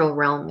astral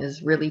realm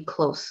is really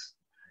close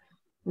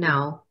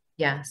now.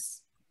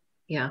 Yes.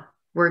 Yeah.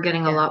 We're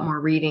getting a lot more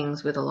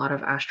readings with a lot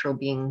of astral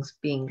beings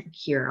being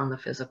here on the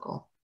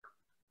physical.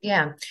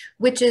 Yeah,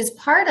 which is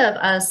part of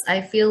us,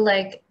 I feel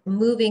like,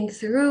 moving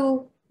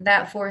through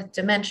that fourth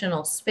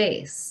dimensional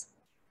space.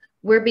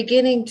 We're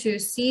beginning to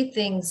see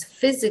things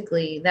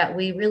physically that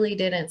we really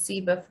didn't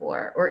see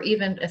before, or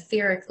even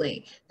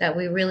etherically that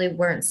we really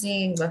weren't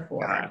seeing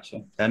before.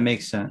 Gotcha. That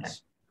makes sense. Okay.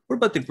 What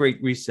about the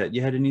Great Reset?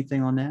 You had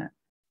anything on that?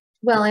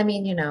 Well, I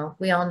mean, you know,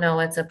 we all know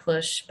it's a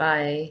push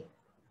by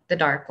the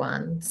dark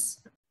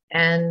ones.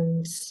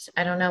 And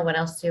I don't know, what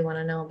else do you want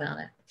to know about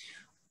it?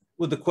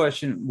 Well, the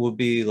question will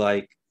be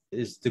like,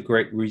 is the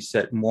Great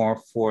Reset more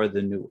for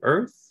the New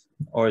Earth,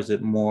 or is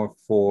it more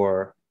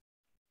for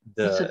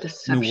the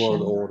New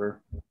World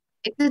Order?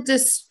 It's a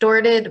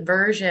distorted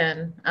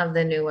version of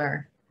the New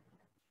Earth.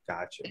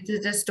 Gotcha. It's a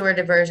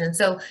distorted version.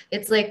 So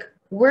it's like,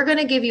 we're going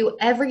to give you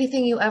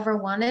everything you ever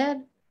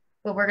wanted,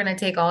 but we're going to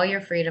take all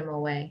your freedom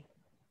away.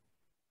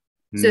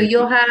 So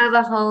you'll have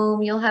a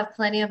home, you'll have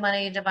plenty of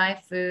money to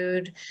buy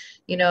food,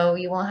 you know,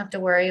 you won't have to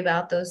worry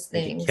about those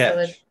things.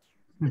 So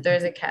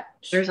there's a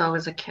catch. There's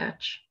always a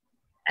catch.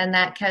 And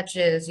that catch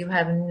is you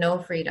have no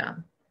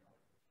freedom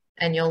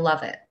and you'll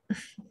love it.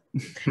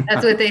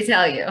 That's what they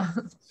tell you.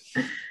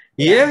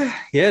 Yeah,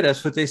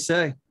 that's what they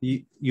say.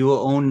 You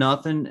will own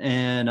nothing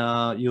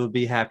and you'll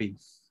be happy.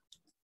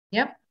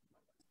 Yep.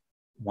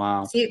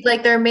 Wow. See,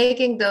 like they're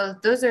making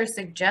those are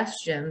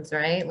suggestions,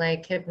 right?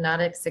 Like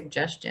hypnotic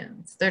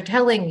suggestions. They're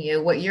telling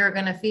you what you're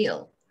going to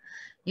feel.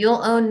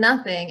 You'll own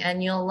nothing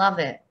and you'll love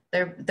it.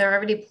 They're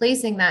already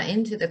placing that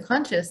into the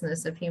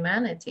consciousness of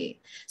humanity.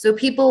 So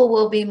people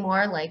will be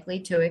more likely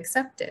to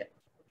accept it.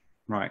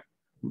 Right.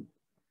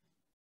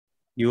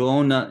 You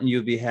own nothing,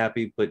 you'll be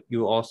happy, but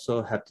you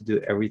also have to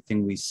do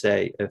everything we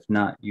say. If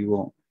not, you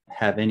won't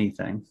have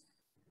anything.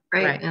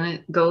 Right. And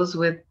it goes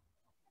with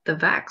the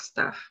vax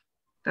stuff.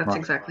 That's Right.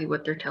 exactly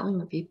what they're telling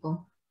the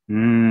people.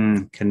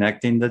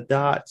 Connecting the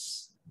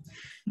dots.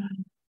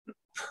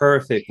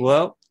 Perfect.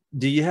 Well,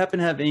 do you happen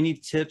to have any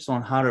tips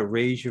on how to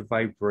raise your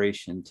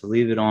vibration, to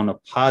leave it on a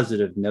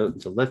positive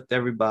note, to lift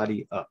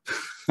everybody up?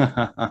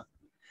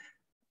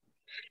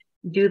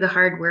 Do the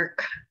hard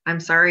work. I'm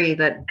sorry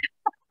that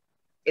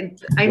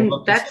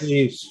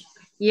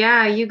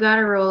yeah, you got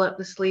to roll up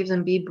the sleeves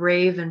and be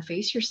brave and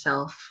face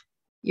yourself.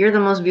 You're the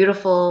most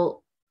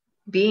beautiful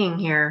being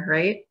here,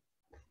 right?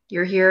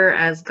 You're here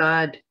as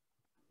God.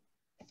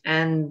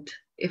 And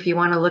if you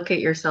want to look at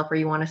yourself or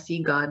you want to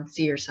see God,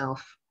 see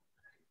yourself.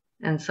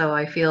 And so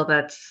I feel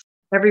that's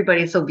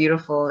everybody's so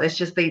beautiful. It's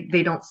just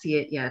they don't see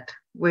it yet.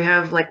 We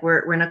have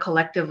we're in a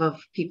collective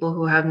of people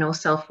who have no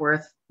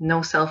self-worth,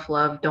 no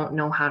self-love, don't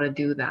know how to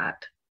do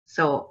that.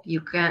 So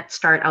you can't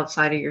start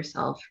outside of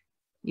yourself.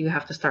 You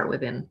have to start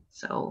within.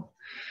 So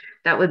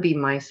that would be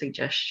my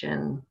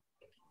suggestion.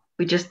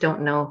 We just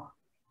don't know.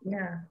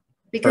 Yeah.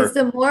 Because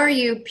the more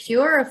you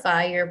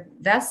purify your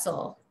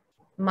vessel,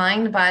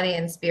 mind, body,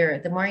 and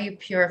spirit, the more you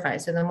purify.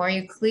 So the more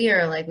you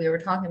clear, like we were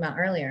talking about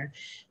earlier,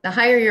 the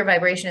higher your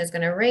vibration is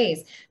going to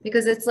raise.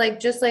 Because it's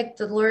like, just like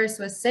Dolores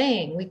was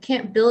saying, we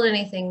can't build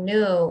anything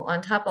new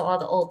on top of all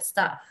the old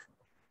stuff.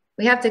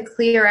 We have to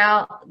clear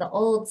out the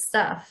old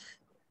stuff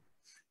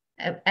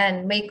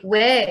and make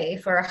way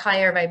for a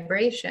higher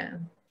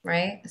vibration,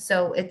 right?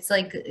 So it's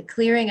like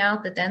clearing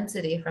out the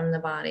density from the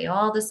body,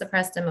 all the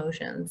suppressed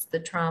emotions, the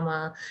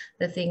trauma,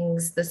 the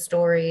things, the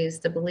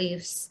stories, the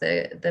beliefs,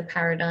 the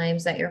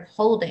paradigms that you're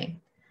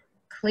holding,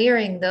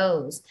 clearing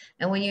those.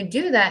 And when you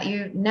do that,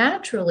 you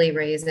naturally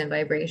raise in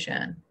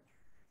vibration,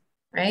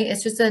 right?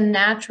 It's just a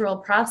natural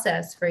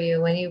process for you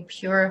when you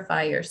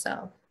purify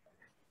yourself.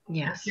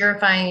 Yes.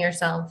 Purifying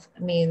yourself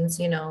means,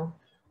 you know,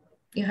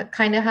 you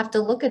kind of have to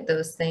look at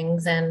those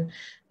things and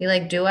be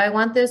like, do I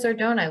want this or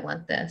don't I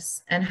want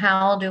this? And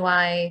how do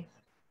I,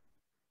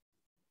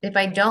 if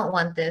I don't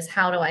want this,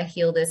 how do I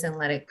heal this and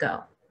let it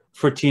go?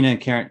 For Tena and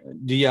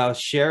Karen, do y'all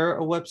share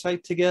a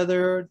website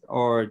together,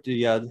 or do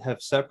y'all have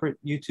separate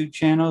YouTube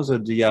channels, or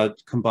do y'all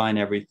combine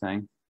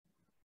everything?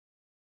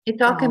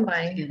 It's all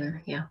combined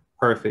together. Yeah.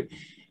 Perfect.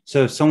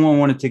 So if someone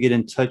wanted to get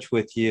in touch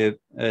with you,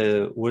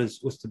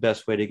 what's the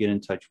best way to get in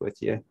touch with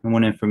you? And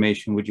what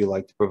information would you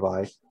like to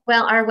provide?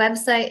 Well, our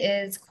website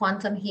is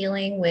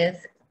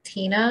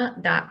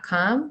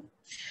quantumhealingwithtena.com.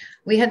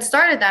 We had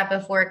started that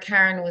before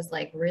Karen was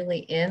like really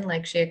in,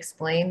 like she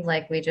explained,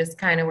 like we just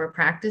kind of were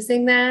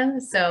practicing then.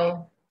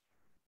 So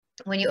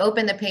when you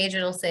open the page,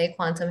 it'll say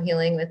Quantum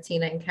Healing with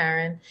Tena and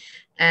Karen.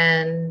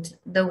 And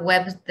the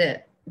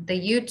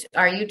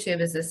our YouTube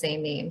is the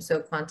same name. So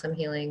Quantum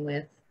Healing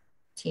with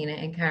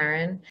Tena and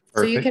Karen. Perfect.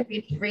 So you can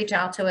reach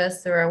out to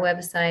us through our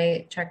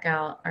website, check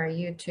out our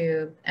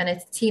YouTube, and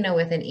it's Tena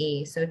with an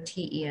E, so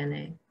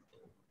Tena.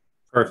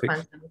 Perfect.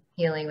 Quantum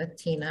Healing with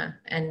Tena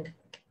and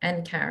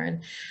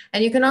Karen.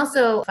 And you can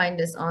also find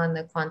us on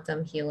the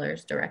Quantum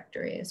Healers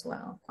directory as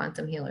well,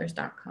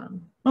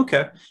 quantumhealers.com.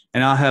 Okay.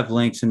 And I'll have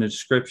links in the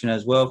description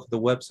as well for the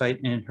website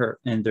and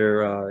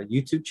their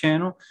YouTube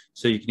channel.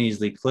 So you can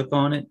easily click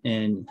on it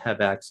and have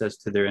access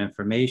to their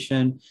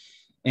information.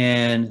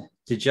 And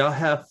did y'all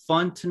have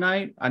fun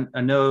tonight? I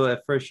know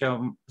at first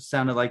y'all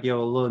sounded like you were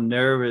a little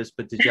nervous,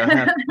 but did y'all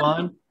have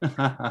fun?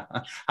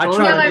 I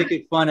try to make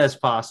it fun as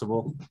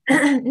possible.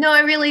 No,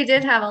 I really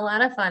did have a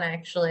lot of fun,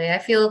 actually. I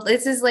feel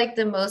this is like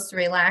the most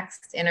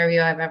relaxed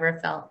interview I've ever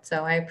felt.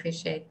 So I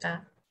appreciate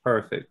that.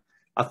 Perfect.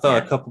 I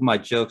thought a couple of my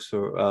jokes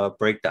were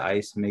break the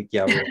ice and make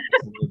y'all relax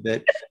a little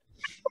bit.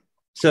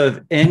 So if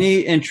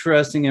any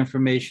interesting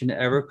information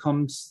ever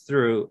comes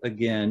through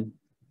again,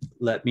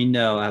 let me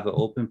know. I have an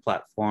open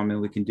platform and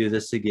we can do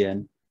this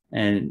again.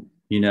 And,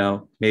 you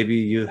know, maybe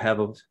you have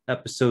a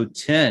episode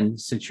 10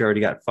 since you already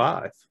got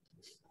 5.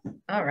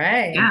 All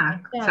right. Yeah,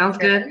 sounds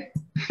good.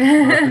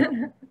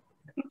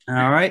 All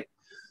right.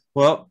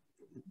 Well,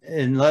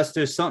 unless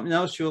there's something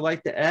else you would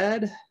like to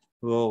add,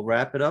 we'll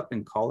wrap it up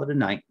and call it a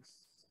night.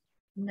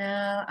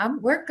 No,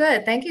 we're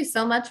good. Thank you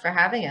so much for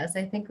having us.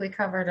 I think we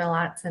covered a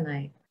lot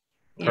tonight.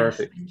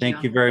 Perfect. Yes,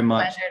 thank you very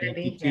much. Thank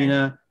you,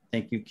 Tena.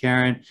 Thank you,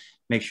 Karen.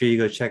 Make sure you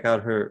go check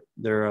out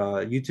their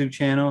YouTube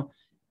channel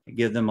and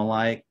give them a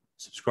like,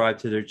 subscribe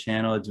to their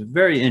channel. It's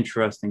very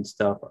interesting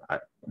stuff.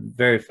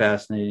 Very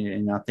fascinating.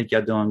 And I think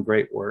y'all doing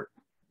great work.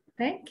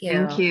 Thank you.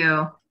 Thank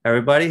you.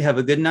 Everybody have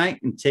a good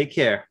night and take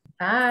care.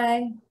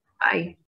 Bye. Bye.